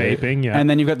sure. For vaping, yeah. And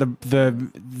then you've got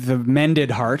the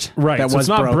mended heart, Right. That so was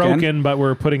it's not broken, but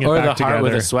we're putting it or back the heart together.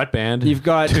 with a sweatband. You've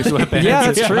got sweatbands. yeah,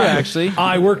 that's true actually.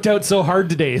 I worked out so hard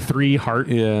today. 3 heart.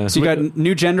 yeah. So you got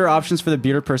new gender options for the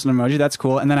bearded person emoji. That's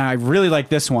cool. And then I really like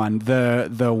this one,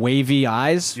 the wavy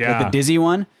eyes, like Yeah. the dizzy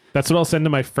one. That's what I'll send to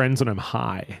my friends when I'm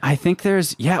high. I think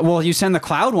well, you send the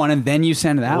cloud one and then you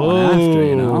send that one after,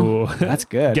 you know. Whoa. That's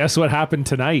good. Guess what happened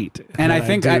tonight? and I When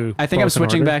think do I think I'm both in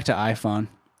switching order? back to iPhone.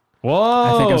 Whoa!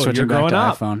 I think I'm switching you're back growing to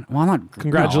up. iPhone. Well, I'm not.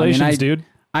 Congratulations, no, I mean, dude.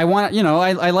 I want,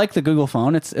 I like the Google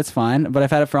phone. It's fine, but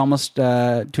I've had it for almost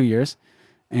 2 years,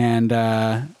 and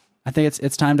I think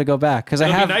it's time to go back because I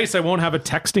It'll have. be nice. I won't have a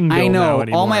texting bill I now know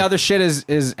anymore. all my other shit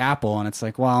is Apple, and it's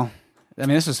like, well, I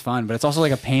mean, this was fun, but it's also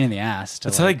like a pain in the ass.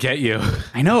 That's how they get you.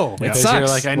 I know it Because sucks. you're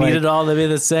like, I need it all to be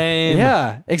the same.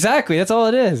 Yeah, exactly. That's all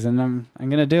it is, and I'm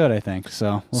gonna do it. I think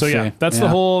so. We'll So yeah, see. that's the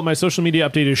whole. My social media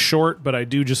update is short, but I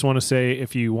do just want to say,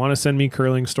 if you want to send me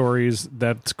curling stories,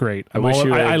 that's great. I wish you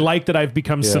would. I like that I've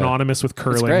become synonymous with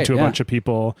curling great, to a yeah. bunch of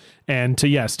people, and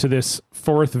to this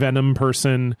fourth Venom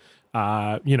person.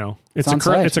 It's on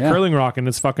site, it's a yeah. curling rock, and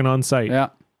it's fucking on site. Yeah.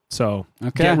 So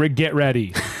Okay. get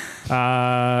ready.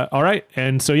 All right,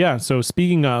 and so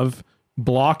speaking of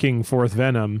blocking fourth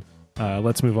Venom,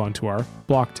 let's move on to our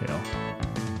block tale.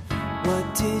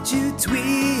 What did you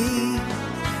tweet?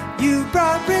 You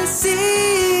brought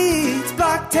receipts,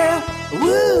 Blocktail,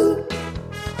 woo!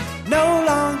 No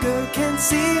longer can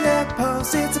see their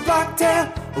posts, it's a Blocktail,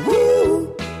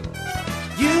 woo!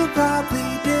 You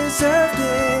probably deserved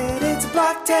it, it's a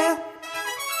Blocktail.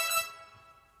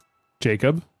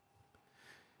 Jacob,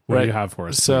 what do you have for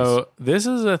us? So this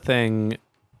is a thing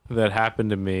that happened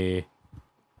to me.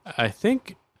 I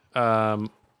think when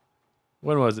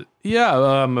was it?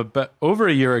 Yeah, about over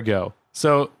a year ago.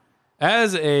 So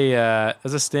as a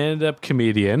stand-up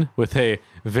comedian with a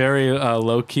very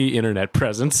low-key internet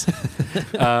presence,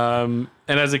 and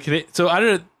as a so I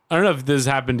don't know if this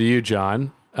happened to you,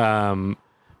 John,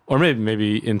 or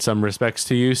maybe in some respects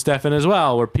to you, Stefan, as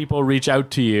well, where people reach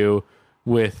out to you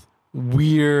with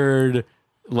weird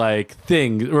like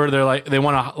things, or they're like they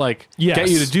want to like Yes. get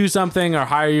you to do something or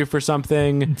hire you for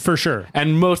something. For sure.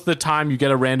 And most of the time you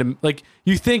get a random, like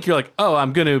you think you're like, oh,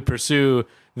 I'm going to pursue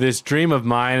this dream of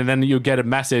mine. And then you get a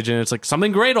message and it's like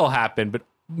something great will happen. But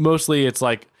mostly it's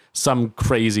like some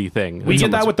crazy thing. We And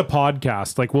get that someone's- with the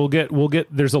podcast. Like we'll get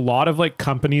there's a lot of like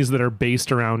companies that are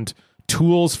based around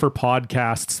tools for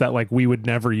podcasts that like we would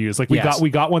never use. Like we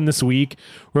got one this week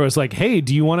where it was like, hey,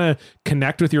 do you want to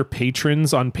connect with your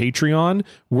patrons on Patreon?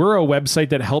 We're a website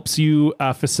that helps you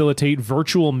facilitate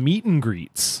virtual meet and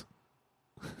greets.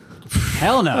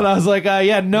 Hell And no. I was like,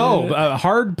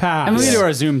 hard pass. I mean, we do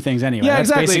our Zoom things anyway. Yeah, That's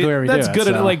exactly. basically where we That's do good.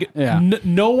 it, so, Like, yeah,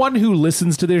 no one who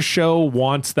listens to this show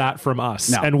wants that from us,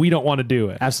 No. and we don't want to do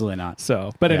it. absolutely not.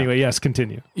 So, but anyway, yes,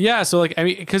 continue. Yeah. So like, I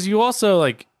mean, because you also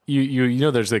like, you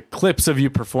know, there's like clips of you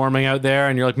performing out there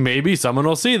and you're like, maybe someone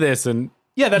will see this. And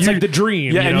Yeah, that's like the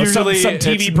dream. Yeah, you and know, usually some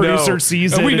TV producer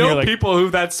sees it. And we and know you're like, people who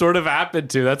that sort of happened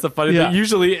to. That's the funny Yeah. thing.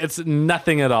 Usually it's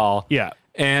nothing at all. Yeah.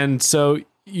 And so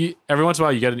every once in a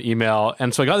while you get an email.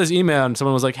 And so I got this email and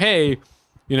someone was like, hey,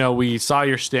 you know, we saw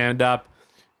your stand up.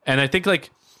 And I think like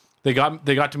they got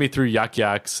to me through Yuck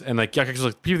Yucks. And like Yuck Yucks was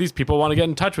like, these people want to get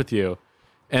in touch with you.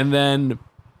 And then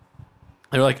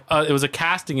they were like, it was a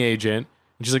casting agent.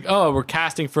 And she's like, oh, we're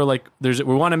casting for like, we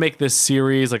want to make this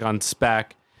series like on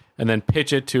spec and then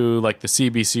pitch it to like the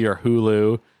CBC or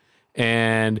Hulu.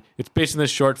 And it's based on this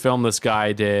short film this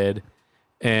guy did.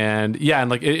 And yeah, and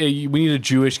like we need a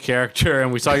Jewish character,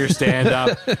 and we saw your stand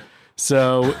up.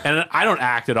 So, and I don't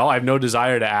act at all. I have no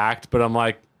desire to act, but I'm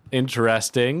like,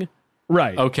 interesting.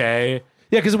 right. Okay.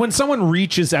 Yeah, because when someone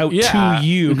reaches out Yeah. to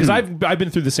you, because I've been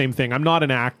through the same thing. I'm not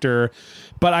an actor,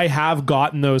 but I have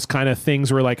gotten those kind of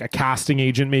things where like a casting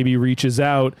agent maybe reaches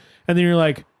out, and then you're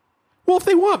like, well, if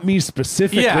they want me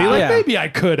specifically, Yeah. like Yeah. maybe I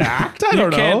could act. I don't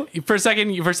know. For a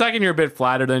second, you're a bit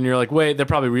flattered, and you're like, wait, they're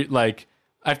probably like,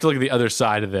 I have to look at the other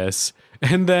side of this.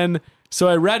 And then, so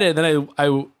I read it, and then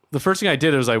I the first thing I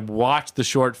did was I watched the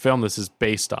short film this is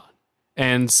based on.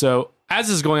 And so as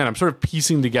this is going on, I'm sort of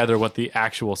piecing together what the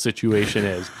actual situation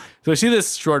is. So I see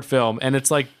this short film, and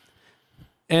it's like,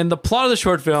 and the plot of the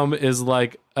short film is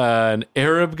like an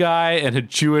Arab guy and a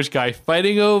Jewish guy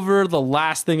fighting over the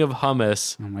last thing of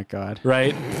hummus. Oh my God.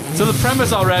 Right? So the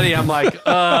premise already, I'm like,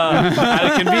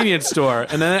 at a convenience store.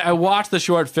 And then I watch the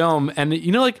short film, and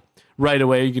you know, like right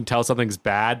away you can tell something's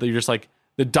bad. That you're just like,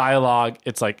 the dialogue,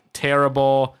 it's like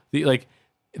terrible.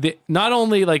 Not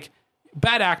only like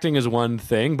bad acting is one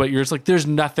thing, but you're just like, there's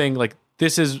nothing like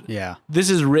this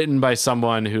is written by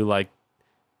someone who like,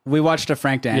 We watched a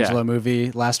Frank D'Angelo Yeah.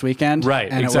 movie last weekend.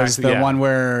 Right, And it was exactly, the yeah. one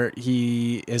where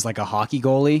he is like a hockey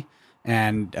goalie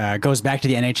and goes back to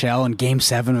the NHL in Game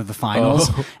 7 of the finals.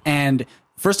 Oh. And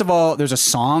first of all, there's a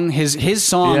song. His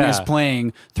song Yeah. is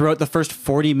playing throughout the first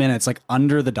 40 minutes, like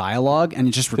under the dialogue, and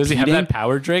it's just does repeating. he have that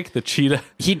power drake, the cheetah?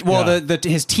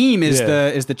 His team is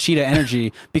Yeah. the Cheetah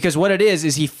Energy, because what it is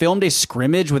he filmed a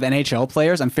scrimmage with NHL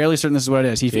players. I'm fairly certain this is what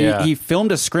it is. He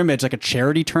filmed a scrimmage, like a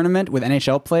charity tournament with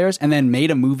NHL players, and then made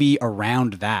a movie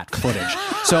around that footage.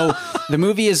 So the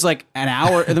movie is like an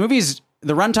hour.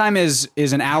 The runtime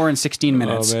is an hour and 16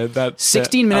 minutes. Oh, man,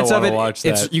 16 minutes I of wanna it. watch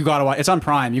It's that. you gotta watch. It's on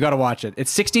Prime. You gotta watch it. It's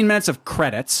 16 minutes of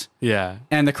credits. Yeah.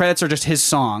 And the credits are just his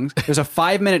songs. There's a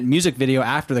 5-minute music video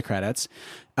after the credits.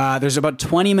 There's about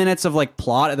 20 minutes of like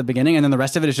plot at the beginning, and then the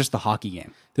rest of it is just the hockey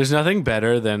game. There's nothing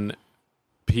better than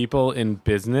people in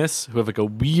business who have like a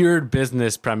weird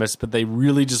business premise, but they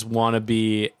really just want to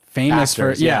be Famous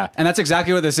actors. for and that's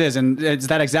exactly what this is, and it's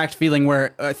that exact feeling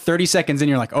where 30 seconds in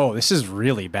you're like, oh, this is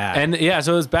really bad. And yeah,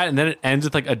 so it was bad, and then it ends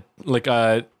with like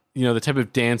a you know, the type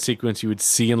of dance sequence you would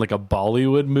see in like a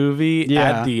Bollywood movie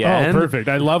at the end. Oh, perfect.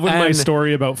 I love when my And-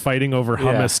 story about fighting over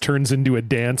hummus turns into a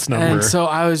dance number. And so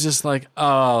I was just like,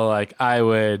 oh, like I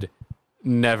would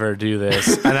never do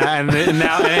this. And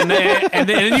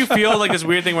then you feel like this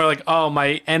weird thing where like, oh,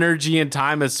 my energy and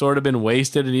time has sort of been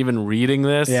wasted in even reading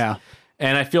this. Yeah.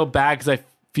 And I feel bad because I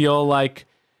feel like,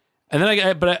 and then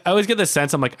I always get this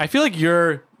sense, I'm like, I feel like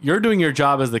you're doing your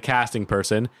job as the casting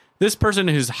person. This person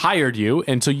who's hired you,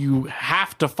 and so you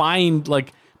have to find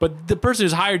like, but the person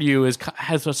who's hired you has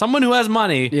someone who has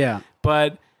money, Yeah.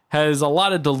 but has a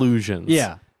lot of delusions,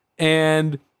 Yeah.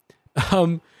 and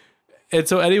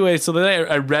so anyway, so then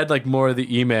I read like more of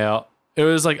the email. It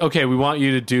was like, okay, we want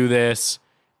you to do this,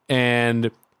 and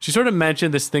she sort of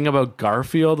mentioned this thing about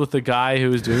Garfield with the guy who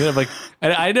was doing it. I'm like,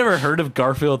 and I never heard of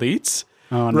Garfield Eats.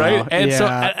 Oh, no. Right. And so,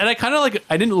 Yeah. and I kind of like,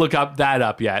 I didn't look that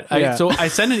up yet. Yeah. So I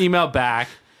sent an email back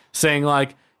saying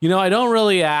like, you know, I don't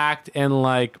really act. And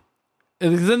like,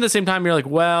 and then at the same time, you're like,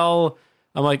 well,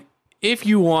 I'm like, if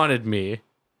you wanted me,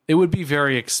 it would be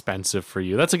very expensive for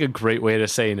you. That's like a great way to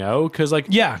say no. Cause like,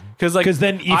 because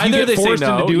then if if you get forced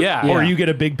into do it, or Yeah. you get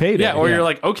a big payday. yeah, or Yeah. you're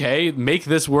like, okay, make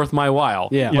this worth my while.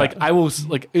 Yeah. Like I will,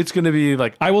 like, it's going to be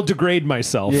like, I will degrade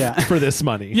myself Yeah. for this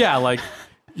money. yeah, like,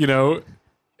 you know,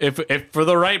 if for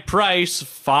the right price,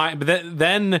 fine. But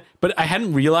but I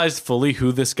hadn't realized fully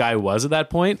who this guy was at that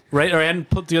point, right? Or I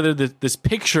hadn't put together this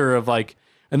picture of like,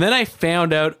 and then I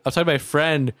found out, I was talking to my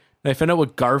friend, and I found out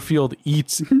what Garfield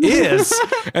Eats is.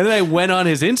 And then I went on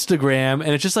his Instagram, and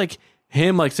it's just like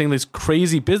him like saying this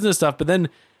crazy business stuff. But then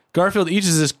Garfield Eats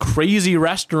is this crazy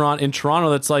restaurant in Toronto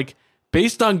that's like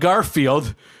based on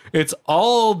Garfield. It's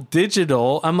all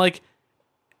digital. I'm like,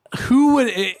 who would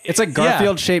It's like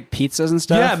Garfield shaped pizzas and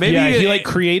stuff. Yeah, maybe Yeah, he it- like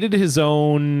created his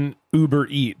own Uber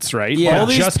Eats, right? Yeah. Like, All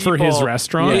these just for his people-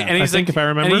 restaurant. Yeah, and he's I think like, if I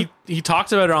remember. and he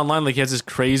talks about it online, like he has this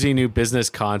crazy new business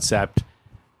concept,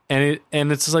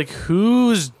 and it's just like,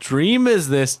 whose dream is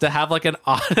this to have like an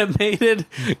automated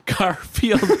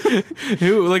Garfield?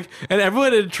 Who like, and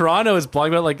everyone in Toronto is blogging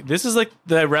about like, this is like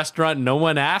the restaurant no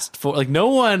one asked for. Like no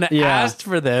one asked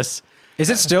for this. Is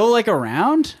it still like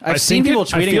around? I've seen think people I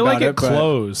tweeting feel about like it but-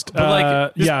 closed. But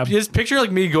like, yeah. just picture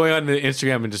like me going on to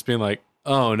Instagram and just being like,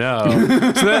 oh no.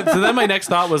 so then my next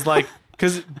thought was like,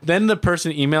 because then the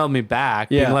person emailed me back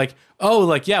being Yeah. like, oh,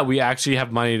 like, yeah, we actually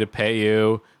have money to pay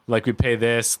you. Like we pay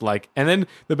this, like, and then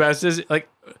the best is like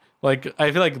I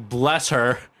feel like bless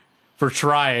her for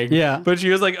trying. Yeah. But she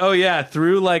was like, oh yeah,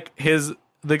 through like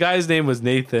the guy's name was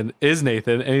Nathan,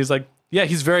 and he's like, yeah,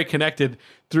 he's very connected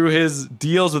through his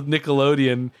deals with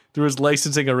Nickelodeon, through his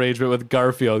licensing arrangement with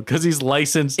Garfield, because he's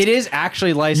licensed. It is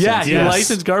actually licensed. Yeah, he Yes.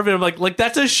 licensed Garfield. I'm like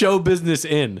that's a show business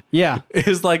in. Yeah.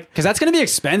 It's like Because that's going to be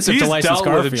expensive he's to license dealt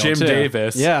Garfield with Jim too.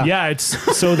 Davis. Yeah. Yeah, it's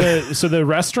so the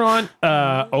restaurant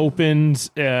opened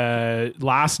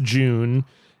last June,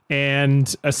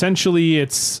 and essentially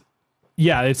it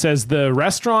says the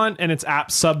restaurant and its app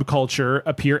subculture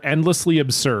appear endlessly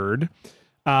absurd,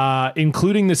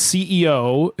 including the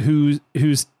CEO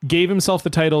who's gave himself the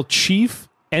title Chief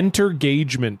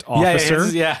Entergagement Officer.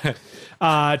 Yeah.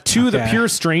 To the Okay. pure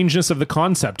strangeness of the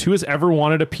concept. Who has ever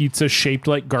wanted a pizza shaped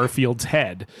like Garfield's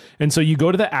head? And so you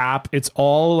go to the app, it's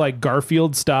all like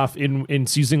Garfield stuff in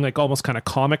it's using like almost kind of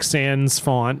Comic Sans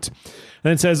font.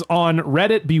 And it says, on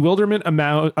Reddit, bewilderment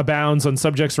abounds on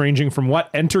subjects ranging from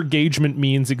what entergagement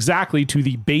means exactly to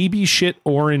the baby shit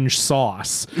orange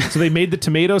sauce. So they made the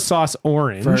tomato sauce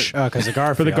orange Because of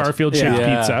Garfield. for the Garfield shaped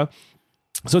Yeah. pizza.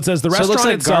 So it says the So it restaurant looks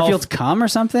like itself, Garfield's cum or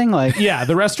something? Like, yeah,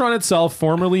 the restaurant itself,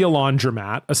 formerly a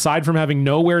laundromat, aside from having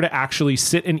nowhere to actually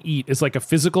sit and eat, is like a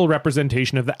physical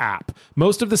representation of the app.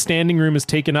 Most of the standing room is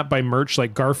taken up by merch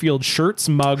like Garfield shirts,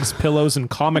 mugs, pillows,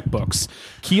 and comic books.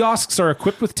 Kiosks are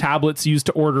equipped with tablets used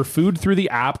to order food through the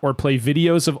app or play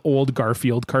videos of old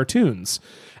Garfield cartoons.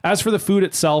 As for the food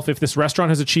itself, if this restaurant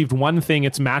has achieved one thing,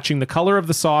 it's matching the color of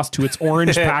the sauce to its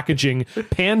orange packaging,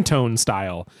 Pantone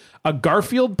style. A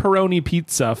Garfield Peroni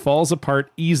pizza falls apart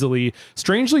easily,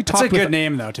 strangely that's topped a good with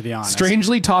name, though, to be honest.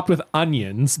 strangely topped with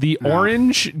onions. The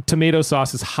orange tomato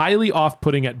sauce is highly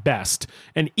off-putting at best.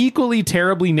 An equally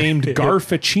terribly named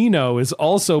Garfuccino is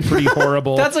also pretty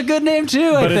horrible. That's a good name,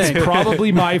 too, I but think. it's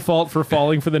probably my fault for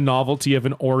falling for the novelty of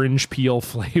an orange peel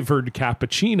flavored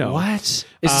cappuccino. What?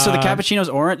 So the cappuccino's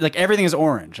orange? Like, everything is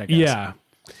orange, I guess. Yeah.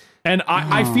 And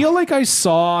I feel like I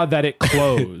saw that it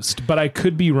closed, but I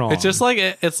could be wrong. It's just like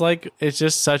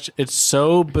it's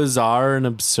so bizarre and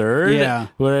absurd. Yeah.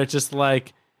 Where it's just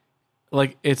like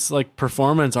it's like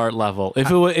performance art level. If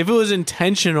it was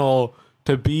intentional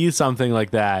to be something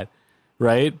like that,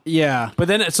 right? Yeah. But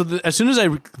then as soon as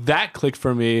that clicked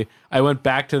for me, I went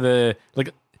back to the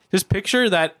this picture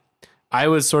that I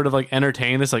was sort of like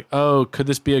entertaining this, like, oh, could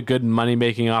this be a good money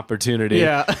making opportunity?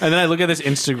 Yeah. And then I look at this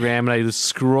Instagram and I just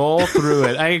scroll through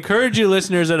it. I encourage you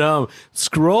listeners at home,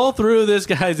 scroll through this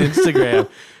guy's Instagram.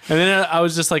 And then I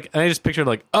was just like, and I just pictured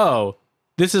like, oh,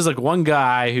 this is like one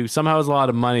guy who somehow has a lot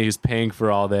of money who's paying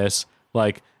for all this.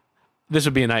 Like, this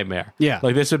would be a nightmare. Yeah.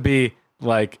 Like, this would be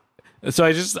like, so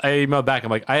I emailed back. I'm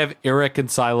like, I have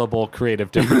irreconcilable creative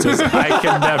differences. I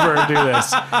can never do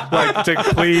this. Like,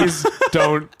 please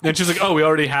don't. And she's like, oh, we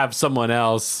already have someone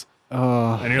else.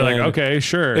 and you're like, and okay,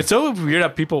 sure. It's so weird how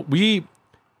people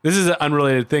this is an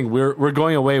unrelated thing. We're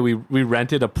going away. We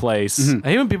rented a place. I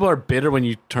hate when people are bitter when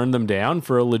you turn them down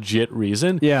for a legit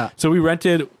reason. Yeah. So we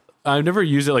rented. I've never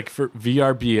used it like for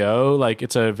VRBO. Like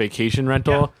it's a vacation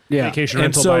rental. Yeah. Vacation And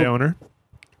rental so- by owner.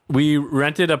 We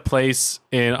rented a place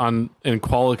in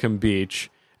Qualicum Beach,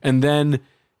 and then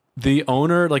the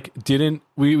owner like didn't.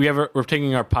 We're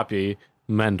taking our puppy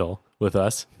Mendel with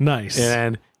us, Nice.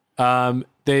 and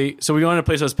so we wanted a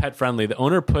place that was pet friendly. The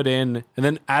owner put in, and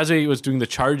then as he was doing the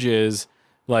charges,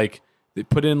 like they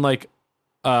put in like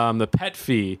the pet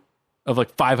fee of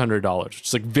like $500, which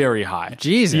is like very high.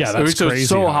 Jesus. Yeah, that's so crazy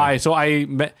so high. high. So I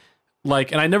met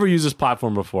and I never used this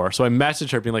platform before. So I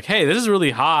messaged her being like, "Hey, this is really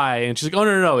high," and she's like, "Oh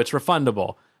no, it's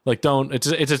refundable. Like, don't. It's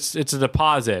a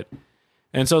deposit."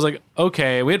 And so I was like,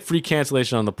 "Okay." We had free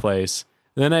cancellation on the place.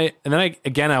 And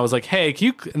then I was like, "Hey, can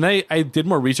you?" And then I did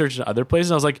more research in other places.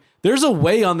 And I was like, "There's a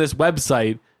way on this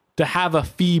website to have a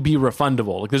fee be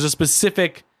refundable. Like, there's a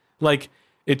specific like."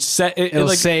 It says it's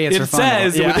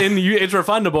refundable. Yeah. within you it's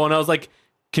refundable, and I was like,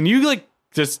 "Can you like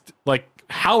just like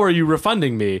how are you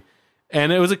refunding me?"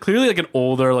 And it was clearly like an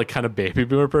older like kind of baby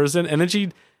boomer person, and then she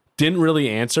didn't really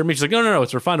answer me. She's like, "No,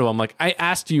 it's refundable." I'm like, "I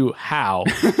asked you how?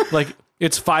 Like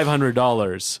it's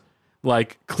 $500.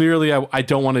 Like clearly I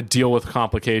don't want to deal with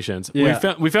complications."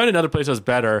 Yeah. We found another place that was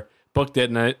better, booked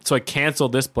it, so I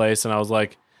canceled this place, and I was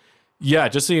like. yeah,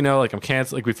 just so you know, like I'm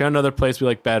canceling. Like we found another place we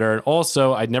like better, and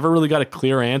also I never really got a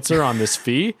clear answer on this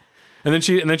fee. And then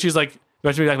she's like,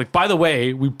 by the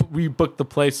way, we booked the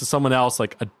place to someone else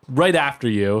like right after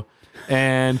you,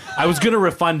 and I was gonna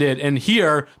refund it. And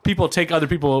here, people take other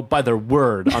people by their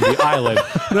word on the island.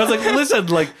 And I was like, listen,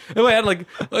 like in my head, like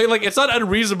it's not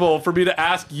unreasonable for me to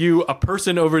ask you, a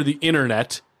person over the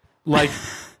internet, like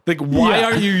why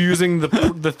are you using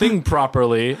the thing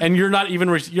properly? And you're not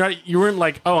even you weren't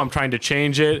like, oh, I'm trying to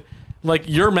change it. Like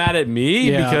you're mad at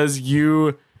me because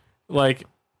you like.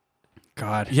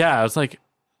 God. Yeah, I was like,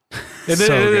 and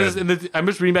then I'm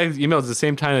just reading back these emails at the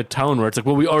same time of tone where it's like,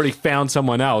 well, we already found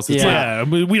someone else. It's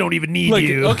we don't even need like,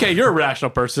 you. Okay, you're a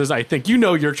rational person. I think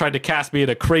you're trying to cast me in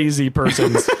a crazy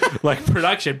person's like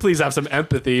production. Please have some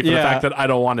empathy for the fact that I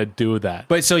don't want to do that.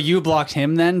 But so you blocked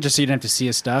him then, just so you didn't have to see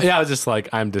his stuff? Yeah, I was just like,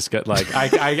 I'm disgusted. Like,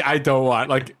 I don't want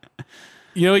like.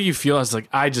 You know what you feel? I was like,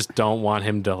 I just don't want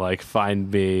him to like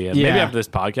find me. And maybe after this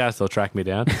podcast, they'll track me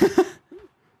down.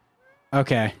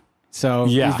 Okay. So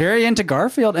he's very into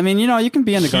Garfield. I mean, you can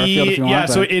be into Garfield if you want. Yeah,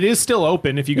 so it is still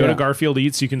open. If you go to Garfield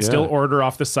Eats, you can still order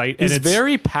off the site. He's and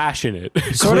very passionate.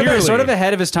 Sort of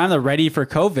ahead of his time, though, ready for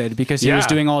COVID because he was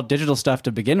doing all digital stuff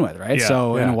to begin with, right? Yeah.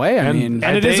 So in a way, I mean,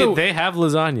 and they have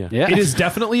lasagna. Yeah. It is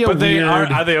definitely a but weird.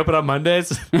 Are they open on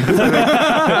Mondays?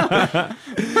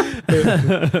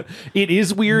 It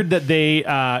is weird that they.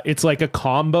 It's like a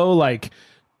combo, like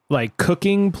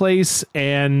cooking place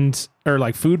or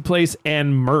like food place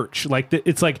and merch. Like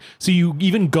it's like, so you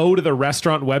even go to the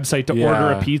restaurant website to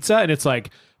order a pizza and it's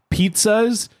like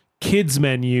pizzas, kids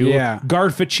menu,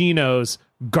 Garfuccinos,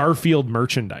 Garfield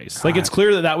merchandise. Like it's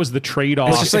clear that was the trade-off.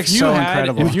 It's just like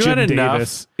incredible. If you had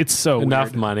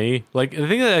enough money, like the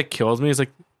thing that kills me is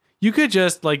like, you could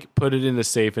just like put it into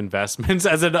safe investments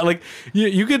as a like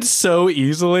you could so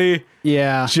easily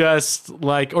just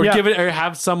like give it or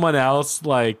have someone else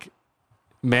like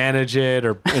manage it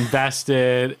or invest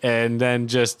it and then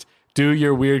just do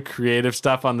your weird creative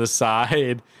stuff on the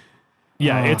side.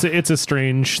 Yeah, it's a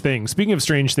strange thing. Speaking of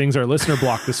strange things, our listener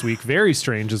block this week, very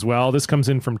strange as well. This comes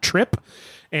in from Trip,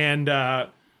 and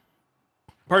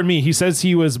pardon me, he says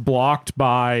he was blocked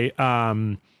by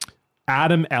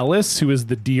Adam Ellis, who is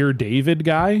the Dear David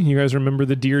guy. You guys remember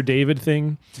the Dear David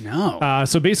thing? No.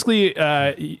 So basically,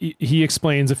 he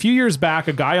explains, a few years back,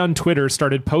 a guy on Twitter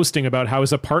started posting about how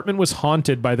his apartment was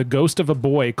haunted by the ghost of a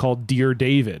boy called Dear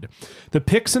David. The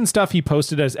pics and stuff he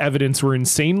posted as evidence were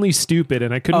insanely stupid,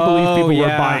 and I couldn't believe people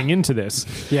were buying into this.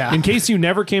 Yeah. In case you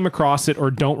never came across it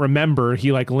or don't remember,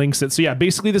 he like links it. So yeah,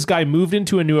 basically this guy moved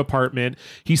into a new apartment.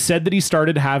 He said that he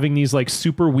started having these like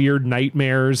super weird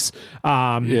nightmares,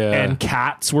 and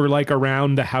cats were like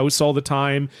around the house all the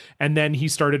time, and then he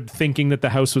started thinking that the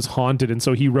house was haunted, and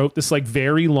so he wrote this like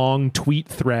very long tweet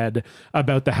thread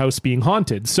about the house being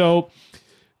haunted. So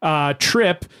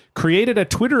Trip created a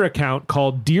Twitter account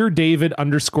called Dear David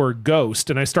 _ghost,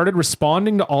 and I started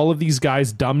responding to all of these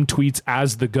guys' dumb tweets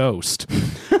as the ghost.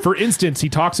 For instance, he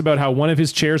talks about how one of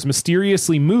his chairs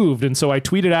mysteriously moved, and so I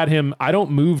tweeted at him, "I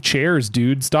don't move chairs,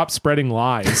 dude. Stop spreading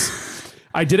lies."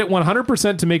 I did it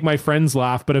 100% to make my friends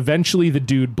laugh, but eventually the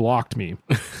dude blocked me.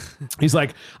 He's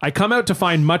like, I come out to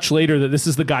find much later that this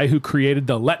is the guy who created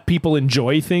the Let People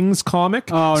Enjoy Things comic.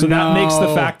 Oh, so that makes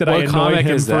the fact that I annoy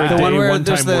him for a the day one where one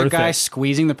there's time the worth guy it.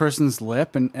 squeezing the person's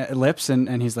lips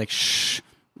and he's like, shh,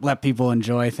 let people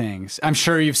enjoy things. I'm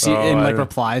sure you've seen in like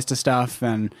replies to stuff,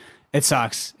 and it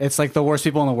sucks. It's like the worst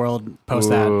people in the world post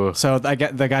that. So I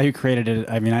get the guy who created it.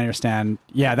 I mean, I understand.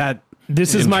 Yeah,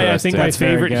 this is my That's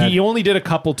favorite. He only did a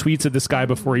couple tweets at this guy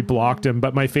before he blocked him,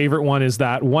 but my favorite one is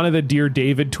that one of the Dear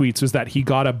David tweets was that he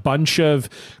got a bunch of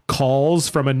calls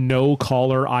from a no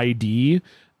caller ID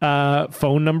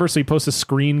phone number. So he posts a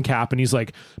screen cap and he's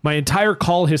like, my entire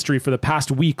call history for the past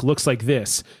week looks like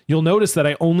this. You'll notice that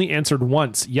I only answered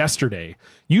once yesterday.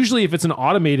 Usually if it's an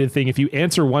automated thing, if you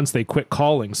answer once, they quit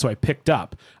calling. So I picked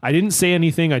up. I didn't say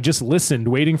anything. I just listened,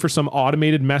 waiting for some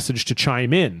automated message to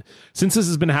chime in. Since this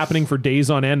has been happening for days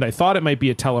on end, I thought it might be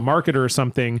a telemarketer or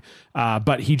something,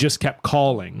 but he just kept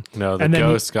calling. No, the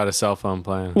ghost got a cell phone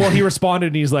plan. Well, he responded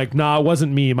and he's like, nah, it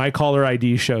wasn't me. My caller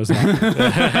ID shows up.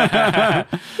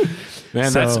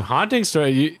 Man, that's a haunting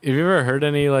story. Have you ever heard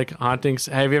any like hauntings?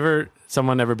 Have you ever...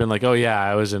 Someone ever been like, oh yeah,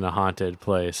 I was in a haunted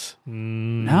place?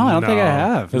 No, I don't think I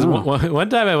have. No. One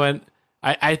time I went,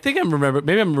 I think I'm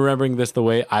remembering this the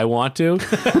way I want to,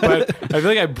 but I feel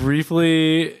like I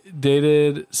briefly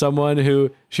dated someone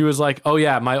who she was like, oh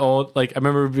yeah, my old, like I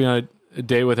remember being on a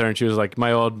date with her and she was like,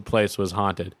 my old place was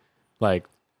haunted. Like,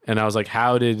 and I was like,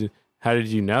 how did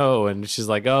you know? And she's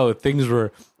like, oh, things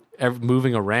were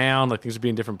moving around, like things would be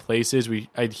in different places.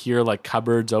 I'd hear like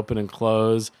cupboards open and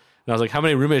close. And I was like, how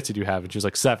many roommates did you have? And she was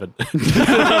like, 7.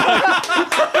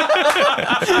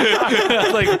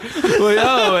 Like,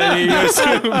 well, oh, and you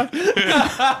assume.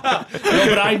 No,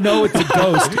 but I know it's a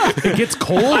ghost. It gets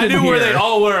cold. I in knew where here. they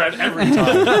all were at every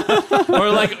time. Or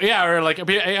like, yeah, or like,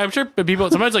 I'm sure people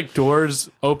sometimes like doors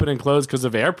open and close because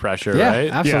of air pressure, Yeah,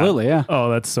 right? absolutely. Yeah. Oh,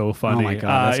 that's so funny. Oh my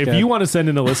God, that's if good. you want to send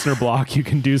in a listener block, you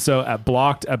can do so at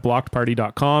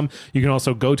blockedparty.com. You can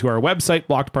also go to our website,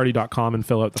 blockedparty.com, and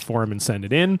fill out the form and send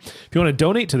it in. If you want to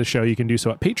donate to the show, you can do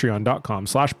so at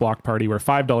patreon.com/blockedparty, where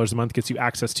 $5 a month gets you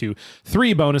access to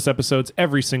 3 bonus episodes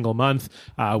every single month.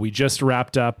 We just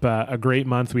wrapped up a great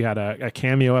month. We had a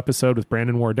cameo episode with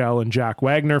Brandon Wardell and Jack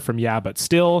Wagner from Yeah, But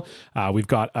Still. We've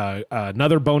got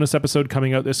another bonus episode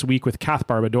coming out this week with Kath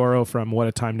Barbadoro from What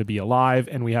a Time to Be Alive.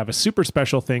 And we have a super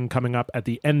special thing coming up at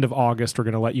the end of August. We're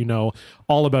going to let you know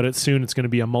all about it soon. It's going to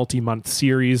be a multi-month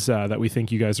series that we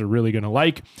think you guys are really going to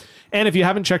like. And if you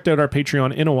haven't checked out our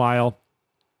Patreon in a while,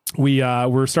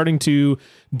 we're starting to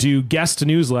do guest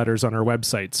newsletters on our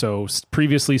website. So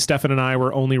previously, Stefan and I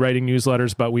were only writing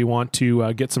newsletters, but we want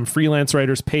to get some freelance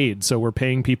writers paid. So we're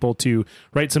paying people to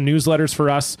write some newsletters for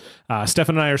us.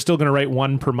 Stefan and I are still going to write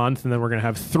 1 per month, and then we're going to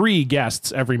have 3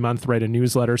 guests every month write a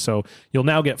newsletter. So you'll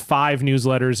now get 5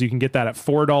 newsletters. You can get that at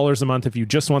 $4 a month if you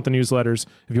just want the newsletters.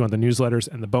 If you want the newsletters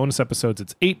and the bonus episodes,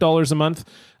 it's $8 a month.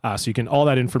 So you can, all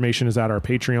that information is at our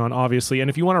Patreon, obviously. And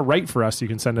if you want to write for us, you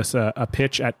can send us a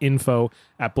pitch at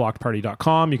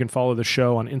info@blockedparty.com. You can follow the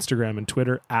show on Instagram and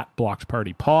Twitter at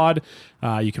blockedpartypod.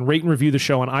 You can rate and review the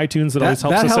show on iTunes. That always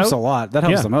helps us out. That helps a lot. That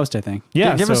helps Yeah. the most, I think.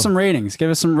 Yeah, Give us so- some ratings.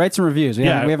 Write some reviews. We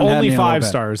haven't had only any in a little 5 bit.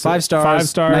 stars. 5 stars. 5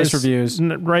 stars. Nice reviews.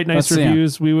 Write nice Let's see 'em.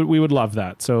 reviews. We would love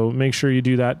that. So make sure you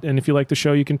do that. And if you like the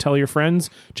show, you can tell your friends.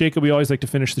 Jacob, we always like to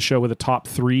finish the show with a top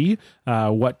 3.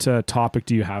 What topic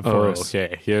do you have for us?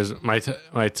 Okay. Here's my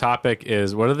topic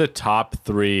is, what are the top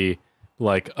 3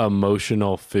 like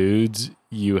emotional foods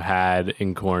you had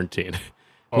in quarantine?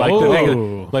 Like the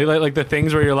thing, like the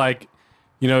things where you're like,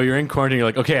 you know, you're in quarantine, you're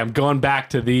like, okay, I'm going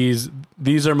back to these.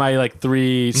 These are my like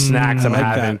 3 snacks I'm like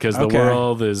having that. because Okay. the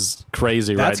world is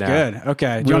crazy That's right now. good.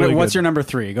 Okay. Really What's good. your number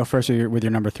 3? Go first with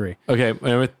your number 3. Okay, my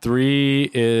number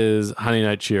 3 is Honey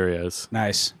Nut Cheerios.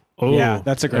 Nice. Oh. Yeah,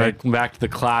 that's a great. Like, back to the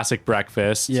classic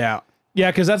breakfast. Yeah. Yeah,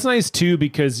 because that's nice too,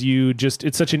 because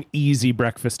it's such an easy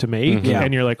breakfast to make. Yeah.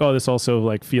 And you're like, oh, this also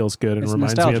like feels good and It's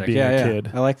reminds nostalgic. me of being yeah, a yeah.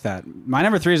 kid. I like that. My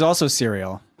number 3 is also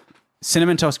cereal.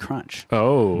 Cinnamon Toast Crunch.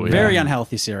 Oh, yeah. Very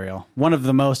unhealthy cereal. One of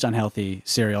the most unhealthy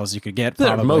cereals you could get.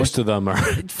 Probably. Most of them are.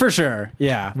 For sure.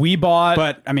 Yeah. We bought,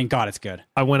 But I mean, God, it's good.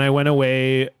 when I went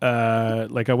away, I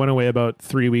went away about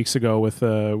 3 weeks ago with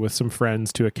some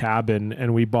friends to a cabin,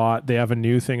 and they have a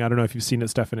new thing. I don't know if you've seen it,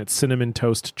 Stefan. It's cinnamon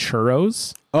toast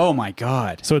churros. Oh my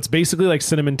God. So it's basically like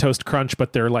cinnamon toast crunch,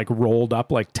 but they're like rolled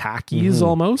up like Takis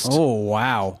almost. Oh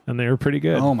wow. And they were pretty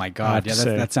good. Oh my I have God. to Yeah,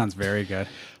 say. that sounds very good.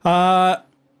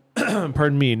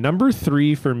 Pardon me. Number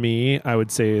 3 for me, I would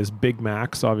say, is Big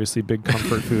Macs. Obviously, big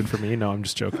comfort food for me. No, I'm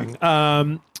just joking.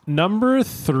 Number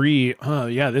 3.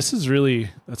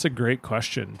 That's a great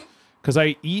question. Because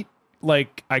I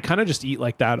kind of just eat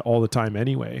like that all the time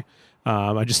anyway.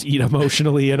 I just eat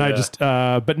emotionally, and I'll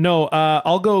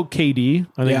go KD.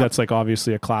 I think Yeah. that's like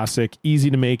obviously a classic,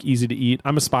 easy to make, easy to eat.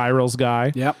 I'm a Spirals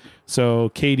guy. Yep. So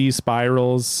KD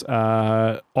Spirals,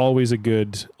 always a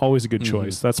good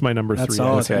choice. That's my number 3. That's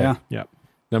solid. Okay. Yeah. Yeah.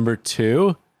 Number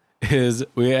 2 is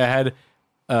we had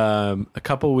a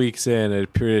couple weeks in a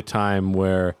period of time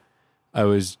where I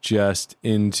was just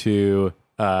into,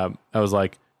 I was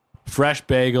like, fresh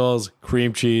bagels,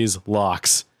 cream cheese,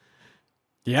 lox.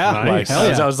 Yeah. Nice. Like, Hell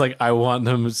yeah. I was like, I want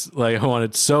them, like, I want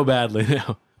it so badly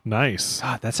now. Nice.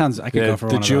 God, that sounds. I could go for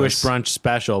The one Jewish of those. brunch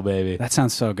special, baby. That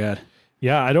sounds so good.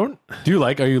 Yeah, I don't. Are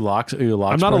you lox? Are you a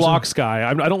lox? I'm not person? a lox guy.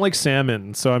 I don't like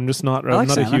salmon, so I'm just not. I like I'm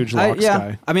not a salmon. huge lox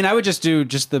guy. I mean, I would just do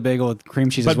the bagel with cream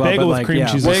cheese But as well. bagel but with like, cream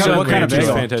cheese What is kind, so what kind of great,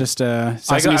 bagel? too. Just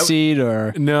sesame seed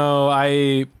or? No,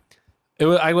 I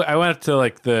went up to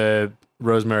like the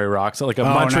Rosemary Rocks, like a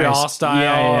Montreal nice.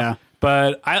 style. Yeah.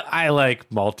 But I like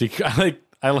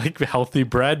I like healthy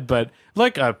bread, but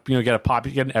like get a pop,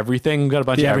 you get everything, got a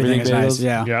bunch of everything everything is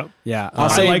nice. bagels. Yeah. Yeah. Yeah.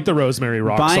 I like the rosemary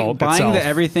rock salt buying itself. the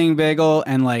everything bagel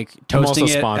and like I'm also toasting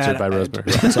it. sponsored by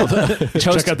Rosemary Rocks.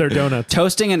 Check out their donuts.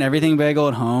 Toasting an everything bagel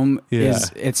at home Yeah.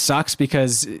 it sucks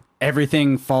because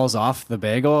everything falls off the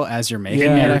bagel as you're making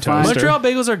Yeah, it. your I find. toaster. Montreal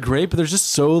bagels are great, but there's just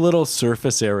so little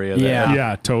surface area there. Yeah.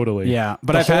 Yeah, totally. Yeah,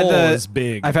 but The I've had hole the is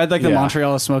big. I've had like the Yeah.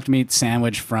 Montreal smoked meat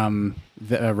sandwich from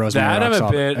the Rosemary That Rock I'm a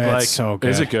salt. bit It's like, so good.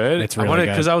 is it good? It's really good.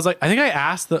 Because I was like, I think I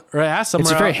asked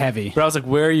somewhere. very else, heavy. But I was like,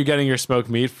 where are you getting your smoked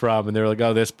meat from? And they were like,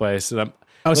 oh, this place. And I'm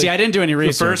Oh, see, I didn't do any the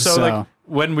research. first, so so like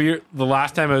when the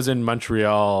last time I was in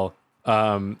Montreal,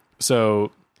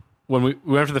 so when we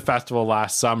went to the festival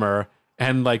last summer,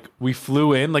 and like we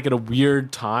flew in like at a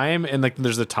weird time, and like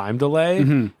there's a time delay,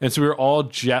 and so we were all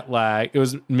jet lagged. It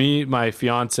was me, my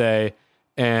fiance,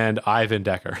 and Ivan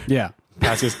Decker. Yeah.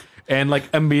 Passes. And like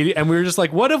immediately, and we were just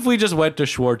like, what if we just went to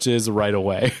Schwartz's right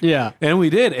away? Yeah. And we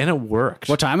did, and it worked.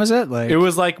 What time is it? Like It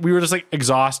was like we were just like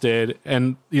exhausted,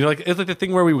 and you know, like it's like the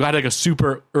thing where we had like a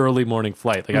super early morning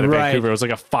flight, like out of Right. Vancouver. It was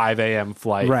like a 5 a.m.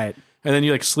 flight, Right. And then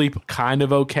you like sleep kind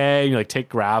of okay, and you like take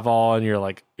Gravol, and you're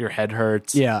like your head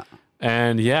hurts, Yeah.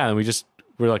 and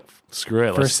we're like, screw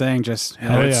it, First thing, just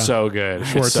and it's yeah. so good. It's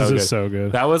Schwartz's so good. is so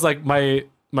good. That was like my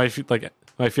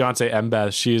fiance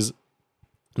Embeth. She's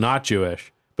not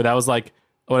Jewish, but that was like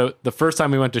the first time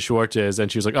we went to Schwartz's,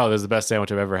 and she was like, "Oh, this is the best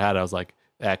sandwich I've ever had." I was like,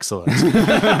 "Excellent,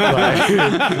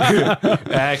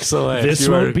 excellent." This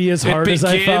You won't are- be as hard it as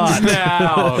I begins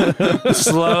now.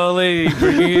 Slowly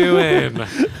bringing you in.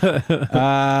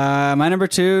 my number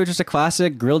 2, just a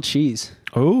classic grilled cheese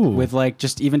Oh, with like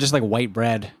just like white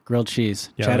bread, grilled cheese,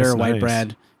 Yeah, cheddar, that's white nice.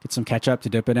 bread. Get some ketchup to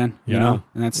dip it in, you Yeah. know,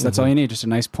 and that's all you need. Just a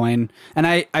nice plain. And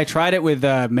I tried it with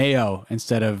mayo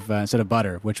instead of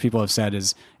butter, which people have said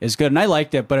is good, and I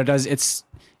liked it, but it's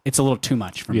a little too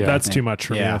much for me. Yeah. I that's think. too much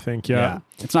for me. I think. Yeah.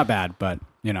 It's not bad, but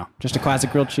you know, just a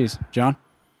classic grilled cheese. John,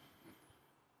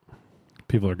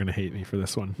 People are gonna hate me for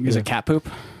this one. is it cat poop?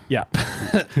 Yeah.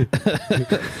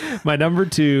 My number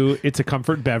 2, it's a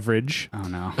comfort beverage. Oh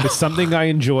no. It's something I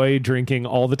enjoy drinking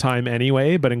all the time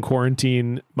anyway, but in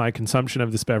quarantine, my consumption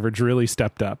of this beverage really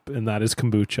stepped up, and that is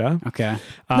kombucha. Okay.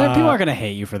 People are gonna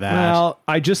hate you for that. Well,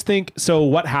 I just think so.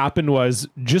 What happened was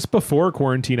just before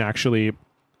quarantine, actually,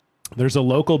 there's a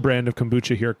local brand of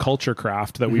kombucha here, Culture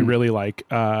Craft, that we really like.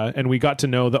 And we got to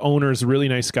know the owner's a really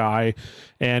nice guy,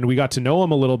 and we got to know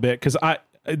him a little bit because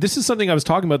this is something I was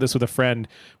talking about this with a friend.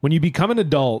 When you become an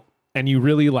adult and you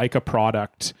really like a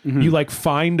product, you like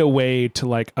find a way to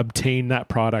like obtain that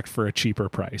product for a cheaper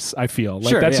price. I feel like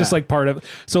Sure, that's yeah. just like part of,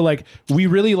 so like we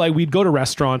really like, we'd go to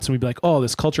restaurants and we'd be like, oh,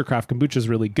 this Culture Craft kombucha is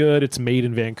really good. It's made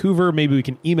in Vancouver. Maybe we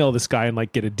can email this guy and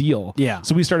like get a deal. Yeah.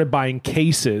 So we started buying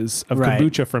cases of Right.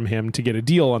 kombucha from him to get a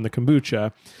deal on the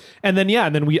kombucha. And then,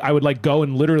 I would like go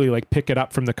and literally like pick it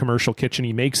up from the commercial kitchen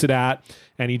he makes it at.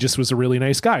 And he just was a really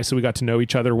nice guy. So we got to know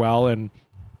each other well. And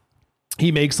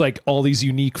he makes like all these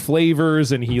unique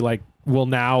flavors, and he like will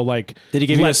now like, Did he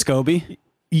give you a SCOBY?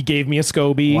 he gave me a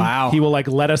SCOBY. Wow. He will like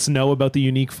let us know about the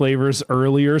unique flavors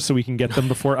earlier so we can get them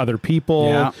before other people.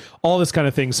 Yeah. All this kind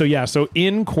of thing. So yeah, so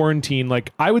in quarantine,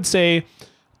 like I would say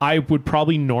I would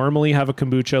probably normally have a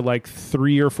kombucha like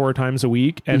 3 or 4 times a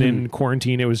week. And in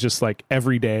quarantine, it was just like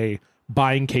every day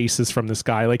buying cases from this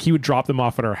guy. Like he would drop them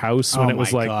off at our house when Oh it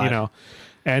was my like, God. you know,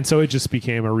 and so it just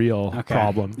became a real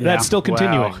problem. Yeah. That's still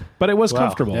continuing, Wow. but it was Wow.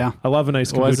 comfortable. Yeah. I love a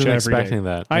nice kombucha Wasn't every day. expecting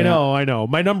that. I know.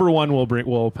 My number 1 will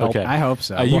help. Okay. I hope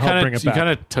so. You We'll help bring kind it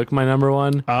back. of took my number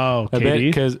 1. Oh, a bit, Katie.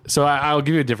 because so I'll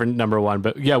give you a different number 1,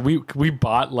 but yeah, we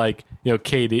bought like, you know,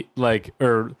 Katie, like,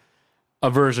 or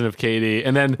a version of Katie,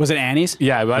 and then Was it Annie's?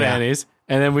 yeah, I bought Yeah. Annie's,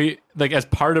 and then we like as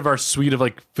part of our suite of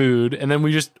like food, and then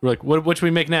we're like, what should we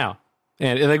make now?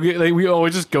 And like we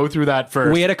always just go through that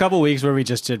first. We had a couple weeks where we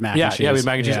just did mac and cheese. we had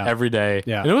mac and cheese Yeah. every day.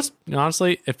 Yeah. And it was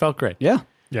honestly, it felt great. Yeah.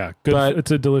 Yeah, good. But- It's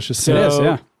a delicious So soup. is,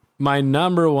 yeah. my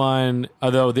number 1,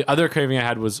 although the other craving I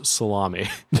had was salami.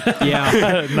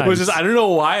 Yeah. Nice. was just I don't know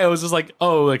why I was just like,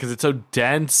 oh, like because it's so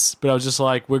dense, but I was just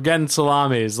like, we're getting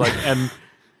salamis, like and.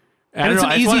 I don't it's know,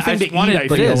 an I just easy wanted- thing I to just wanted eat, I to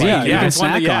think, It is, eat. yeah. You I can just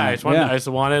wanted, snack yeah, on I it. just wanted, Yeah. I just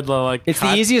wanted to like. It's the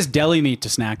cut- easiest deli meat to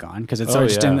snack on because it's Oh,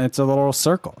 just yeah. it's a little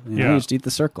circle. You know, Yeah. you just eat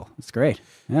the circle. It's great.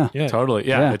 Yeah. Yeah. Totally,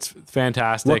 yeah, Yeah. it's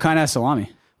fantastic. What kind of salami?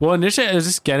 Well, initially I was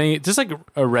just getting just like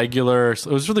a regular. It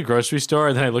was from the grocery store,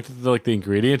 and then I looked at the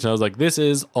ingredients, and I was like, "This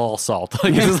is all salt.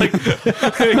 Like this is like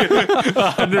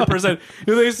 100%."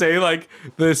 They say like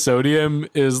the sodium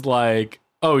is like,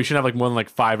 oh, you should have like more than like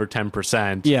 5 or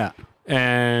 10%. Yeah.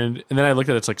 And then I looked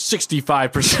at it, it's like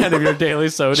 65% of your daily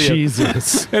sodium.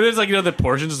 Jesus. And it's like, you know, the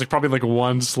portions is like probably like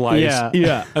one slice. Yeah.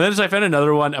 Yeah. And then so I found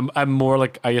another one. I'm more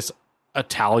like, I guess,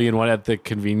 Italian one at the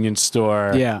convenience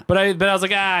store. Yeah. But I was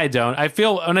like, I don't. I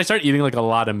feel when I start eating like a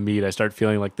lot of meat, I start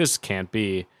feeling like this can't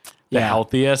be the Yeah.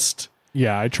 healthiest.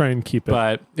 Yeah, I try and keep it.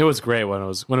 But it was great when it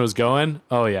was going.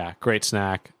 Oh yeah, great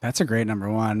snack. That's a great number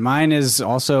 1. Mine is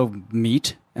also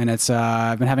meat, and it's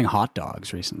I've been having hot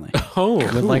dogs recently Oh,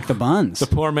 with like the buns. the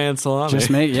poor man's salami. Just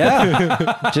make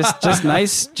just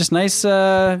nice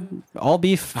all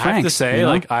beef I have to franks, say, you know?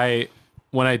 like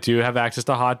when I do have access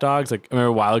to hot dogs, like I remember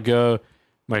a while ago,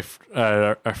 my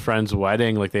a friend's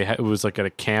wedding, like it was like at a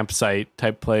campsite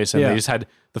type place, and Yeah. they just had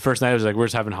the first night. I was like, we're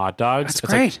just having hot dogs. That's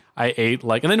It's great. Like, I ate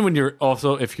like, and then when you're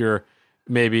also if you're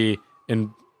maybe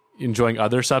enjoying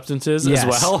other substances Yes.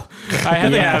 as well. I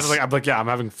had Yes. I'm like, yeah, I'm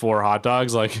having 4 hot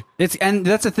dogs. Like, And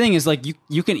that's the thing is like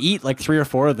you can eat like 3 or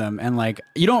 4 of them and like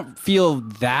you don't feel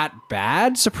that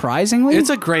bad, surprisingly.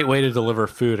 it's a great way to deliver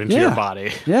food into your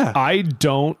body. yeah. I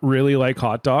don't really like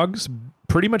hot dogs.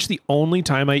 Pretty much the only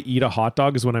time I eat a hot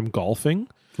dog is when I'm golfing.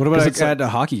 What about 'Cause it's at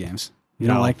hockey games? You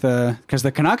No. don't like because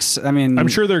the Canucks, I mean, I'm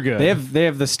sure they're good. They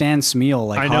have the Stan Smeal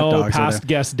like I hot know dogs. past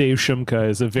guest Dave Shumka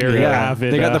is a very yeah,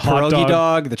 avid they got the hot pierogi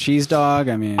dog, the cheese dog.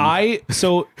 I mean, I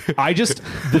just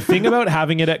the thing about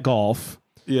having it at golf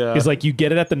Yeah. is like you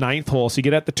get it at the 9th hole, so you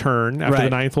get it at the turn after Right. the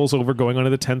 9th hole's over, going on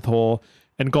to the 10th hole.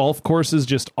 And golf courses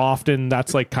just often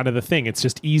that's like kind of the thing. It's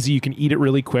just easy. You can eat it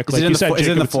really quick. is Like it in you the, said, is it in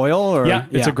Jacob, the it's- foil or Yeah,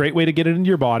 it's a great way to get it into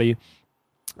your body.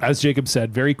 As Jacob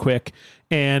said, very quick.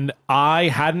 And I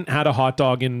hadn't had a hot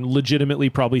dog in legitimately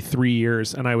probably 3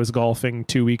 years. And I was golfing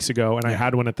 2 weeks ago and I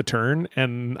had one at the turn.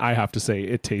 And I have to say,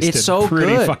 it tasted It's so pretty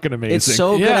good. fucking amazing. It's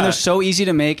so good Yeah. and they're so easy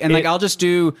to make. And like I'll just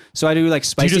do I do like do you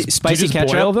spicy just, do you just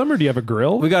ketchup. boil them or do you have a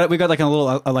grill? We got like a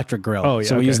little electric grill. Oh, yeah,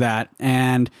 so we okay. use that,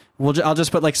 and I'll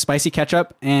just put like spicy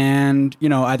ketchup and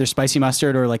either spicy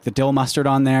mustard or like the dill mustard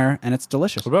on there, and it's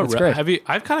delicious. What about it's great.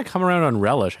 I've kind of come around on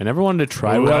relish. I never wanted to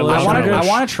try Ooh, I relish. love relish. I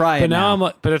want to try it but now I'm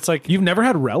like, but it's like You've never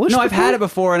had relish? no, I've before? had it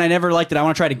before and I never liked it. I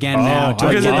want to try it again now. I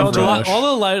because love relish.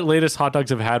 all the latest hot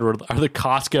dogs I've had are the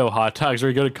Costco hot dogs, where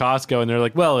you go to Costco and they're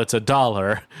like, well, it's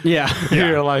 $1. Yeah,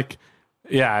 You're like,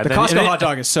 yeah. the Costco hot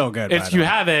dog is so good. by If the you way.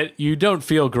 have it, you don't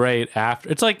feel great after.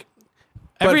 It's like.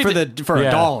 But for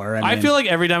Yeah. $1, I mean. feel like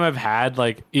every time I've had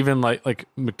like even like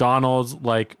McDonald's,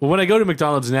 like when I go to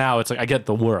McDonald's now, it's like I get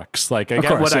the works. Like I get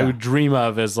course, what I yeah. would dream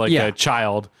of as like Yeah. a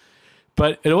child.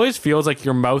 But it always feels like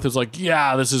your mouth is like,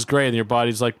 yeah, this is great, and your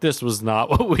body's like, this was not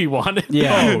what we wanted.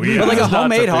 Yeah. Oh, yeah. But like This a is not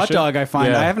homemade hot sufficient. dog, I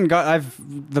find Yeah.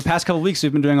 the past couple of weeks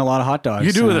we've been doing a lot of hot dogs.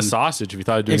 You could do it with a and- sausage if you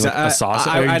thought of doing Exactly. a sausage.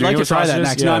 Are you I'd doing like it to with try that sausages?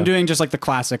 next. No, I'm doing just like the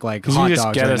classic like You hot just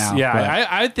dogs get right a, now. yeah. but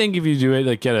I think if you do it,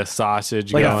 like get a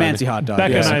sausage, like a going. fancy hot dog.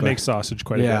 Becca and I basically. make sausage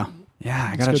quite a Yeah. bit. Yeah,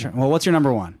 I gotta try. Well, what's your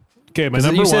number one? Okay, my 'Cause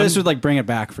number you said one. this would like bring it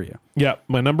back for you. Yeah,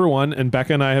 my number one, and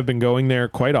Becca and I have been going there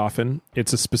quite often.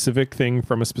 It's a specific thing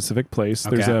from a specific place.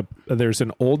 Okay. There's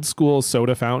an old school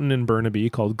soda fountain in Burnaby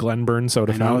called Glenburn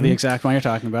Soda I know Fountain the exact one you're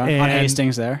talking about on And-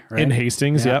 Hastings there, right? in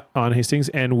Hastings. Yeah. Yep, on Hastings,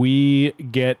 and we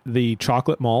get the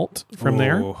chocolate malt from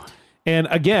there. Ooh. And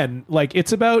again, like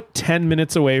it's about 10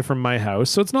 minutes away from my house.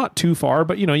 So it's not too far,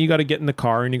 but you got to get in the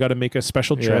car and you got to make a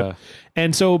special trip. Yeah.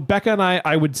 And so Becca and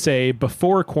I would say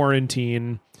before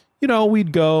quarantine,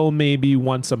 we'd go maybe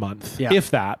once a month, Yeah. if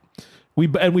that. We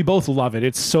both love it.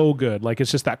 It's so good. Like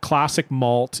it's just that classic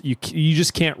malt. You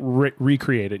just can't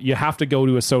recreate it. You have to go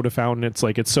to a soda fountain. It's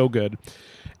so good.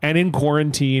 And in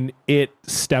quarantine, it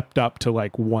stepped up to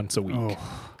like once a week.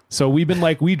 So we've been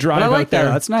we drive But I like out there.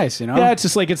 that. That's nice, Yeah, it's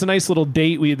just it's a nice little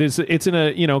date. It's in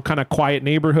a kind of quiet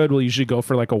neighborhood. We'll usually go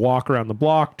for like a walk around the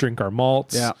block, drink our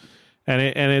malts. Yeah. And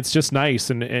it's just nice.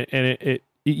 And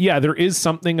there is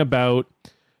something about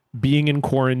being in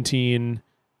quarantine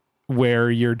where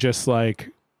you're just like,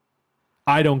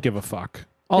 I don't give a fuck.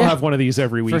 I'll Yeah. have one of these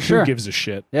every week. sure. Who gives a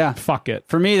shit? Yeah. Fuck it.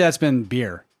 For me, that's been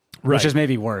beer, Right. which is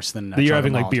maybe worse than You're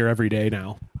having chocolate like malt. beer every day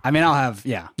now. I mean, I'll have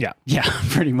Yeah. yeah,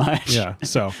 pretty much. Yeah.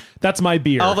 So that's my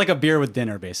beer. I'll have like a beer with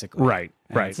dinner, basically. right.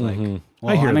 And Right. It's like,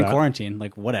 well, I hear I'm in that. quarantine.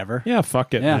 Like, whatever. Yeah,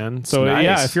 fuck it, Yeah. man. It's So nice.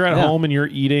 yeah, if you're at Yeah. home and you're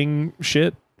eating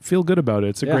shit, feel good about it.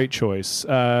 It's a Yeah. great choice.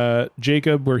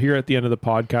 Jacob, we're here at the end of the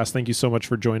podcast. Thank you so much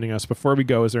for joining us. Before we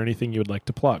go, is there anything you would like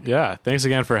to plug? Yeah, thanks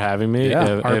again for having me.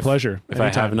 Yeah, our pleasure. If I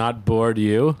Anytime. have not bored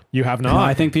you, You have No, not.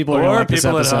 I think people are gonna or like this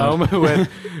people at episode. home with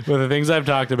the things I've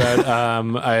talked about,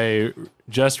 I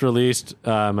just released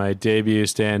my debut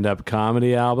stand-up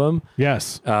comedy album.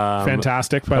 Yes.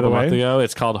 Fantastic, by a the month way. ago.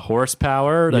 It's called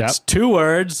Horsepower. That's Yep. 2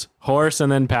 words, horse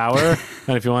and then power.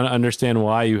 And if you want to understand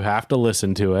why, you have to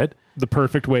listen to it. The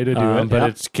perfect way to do it. But Yep.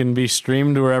 it can be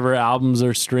streamed wherever albums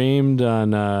are streamed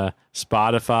on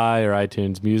Spotify or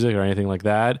iTunes Music or anything like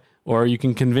that. Or you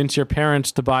can convince your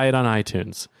parents to buy it on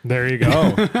iTunes. There you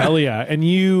go. Hell yeah. And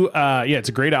it's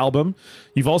a great album.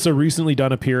 You've also recently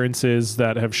done appearances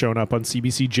that have shown up on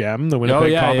CBC Gem, the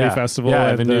Winnipeg Comedy Festival, Yeah,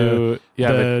 and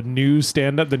the new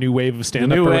stand-up, the new wave of The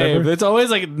stand-up new or wave. whatever. It's always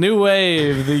like new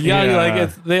wave. The young, Yeah.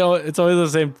 it's always the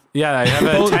same. Yeah, I have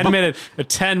a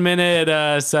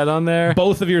 10-minute set on there.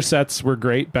 Both of your sets were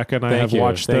great. Becca and I Thank have you.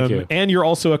 watched Thank them. you. And you're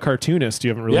also a cartoonist. You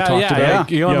haven't really talked about yeah.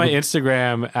 it. You go on have my a-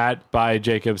 Instagram at by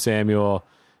Jacob Samuel,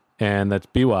 and that's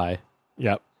BY.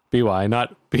 Yep. BY,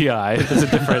 not BI. That's a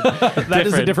different. That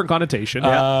is a different connotation.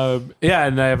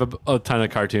 And I have a ton of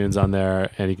cartoons on there,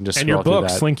 and you can just and scroll your book, through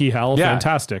that. Slinky Hell, Yeah.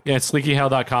 fantastic. Yeah, it's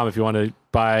slinkyhell.com if you want to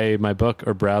buy my book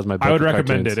or browse my book. I would of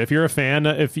recommend cartoons. it if you're a fan.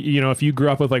 If you grew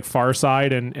up with like Far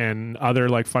Side and other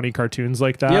like funny cartoons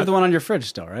like that. You have the one on your fridge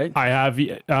still, right? I have.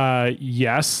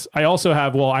 Yes, I also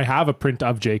have. Well, I have a print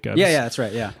of Jacob's. Yeah, that's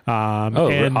right. Yeah.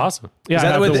 And awesome. Yeah, Is I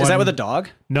that, have with, the is that one- with a dog?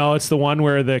 No, it's the one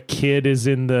where the kid is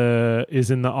in the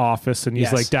office and he's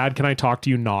Yes. like, "Dad, can I talk to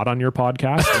you not on your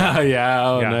podcast?" Oh yeah.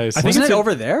 Oh Yeah. nice. I think Wasn't it's it in-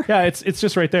 over there? Yeah, it's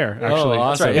just right there. Actually,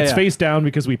 awesome. right, yeah, It's yeah. face down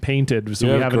because we painted, so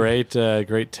you we have haven't.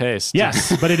 great taste.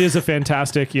 Yes, but it is a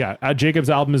fantastic. Yeah, Jacob's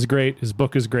album is great. His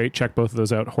book is great. Check both of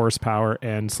those out: Horsepower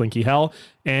and Slinky Hell.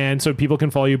 And so people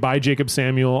can follow you by Jacob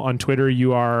Samuel on Twitter.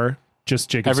 You are just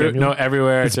Jacob Samuel.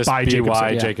 Everywhere. It's It's just by Jacob BY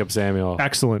Samuel. Jacob Samuel.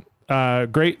 Excellent.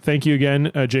 Great. Thank you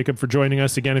again, Jacob, for joining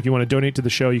us. Again, if you want to donate to the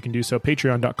show, you can do so.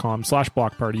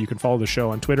 Patreon.com/Block Party. You can follow the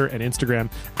show on Twitter and Instagram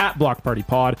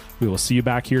 @BlockPartyPod. We will see you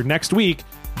back here next week.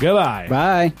 Goodbye.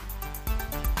 Bye.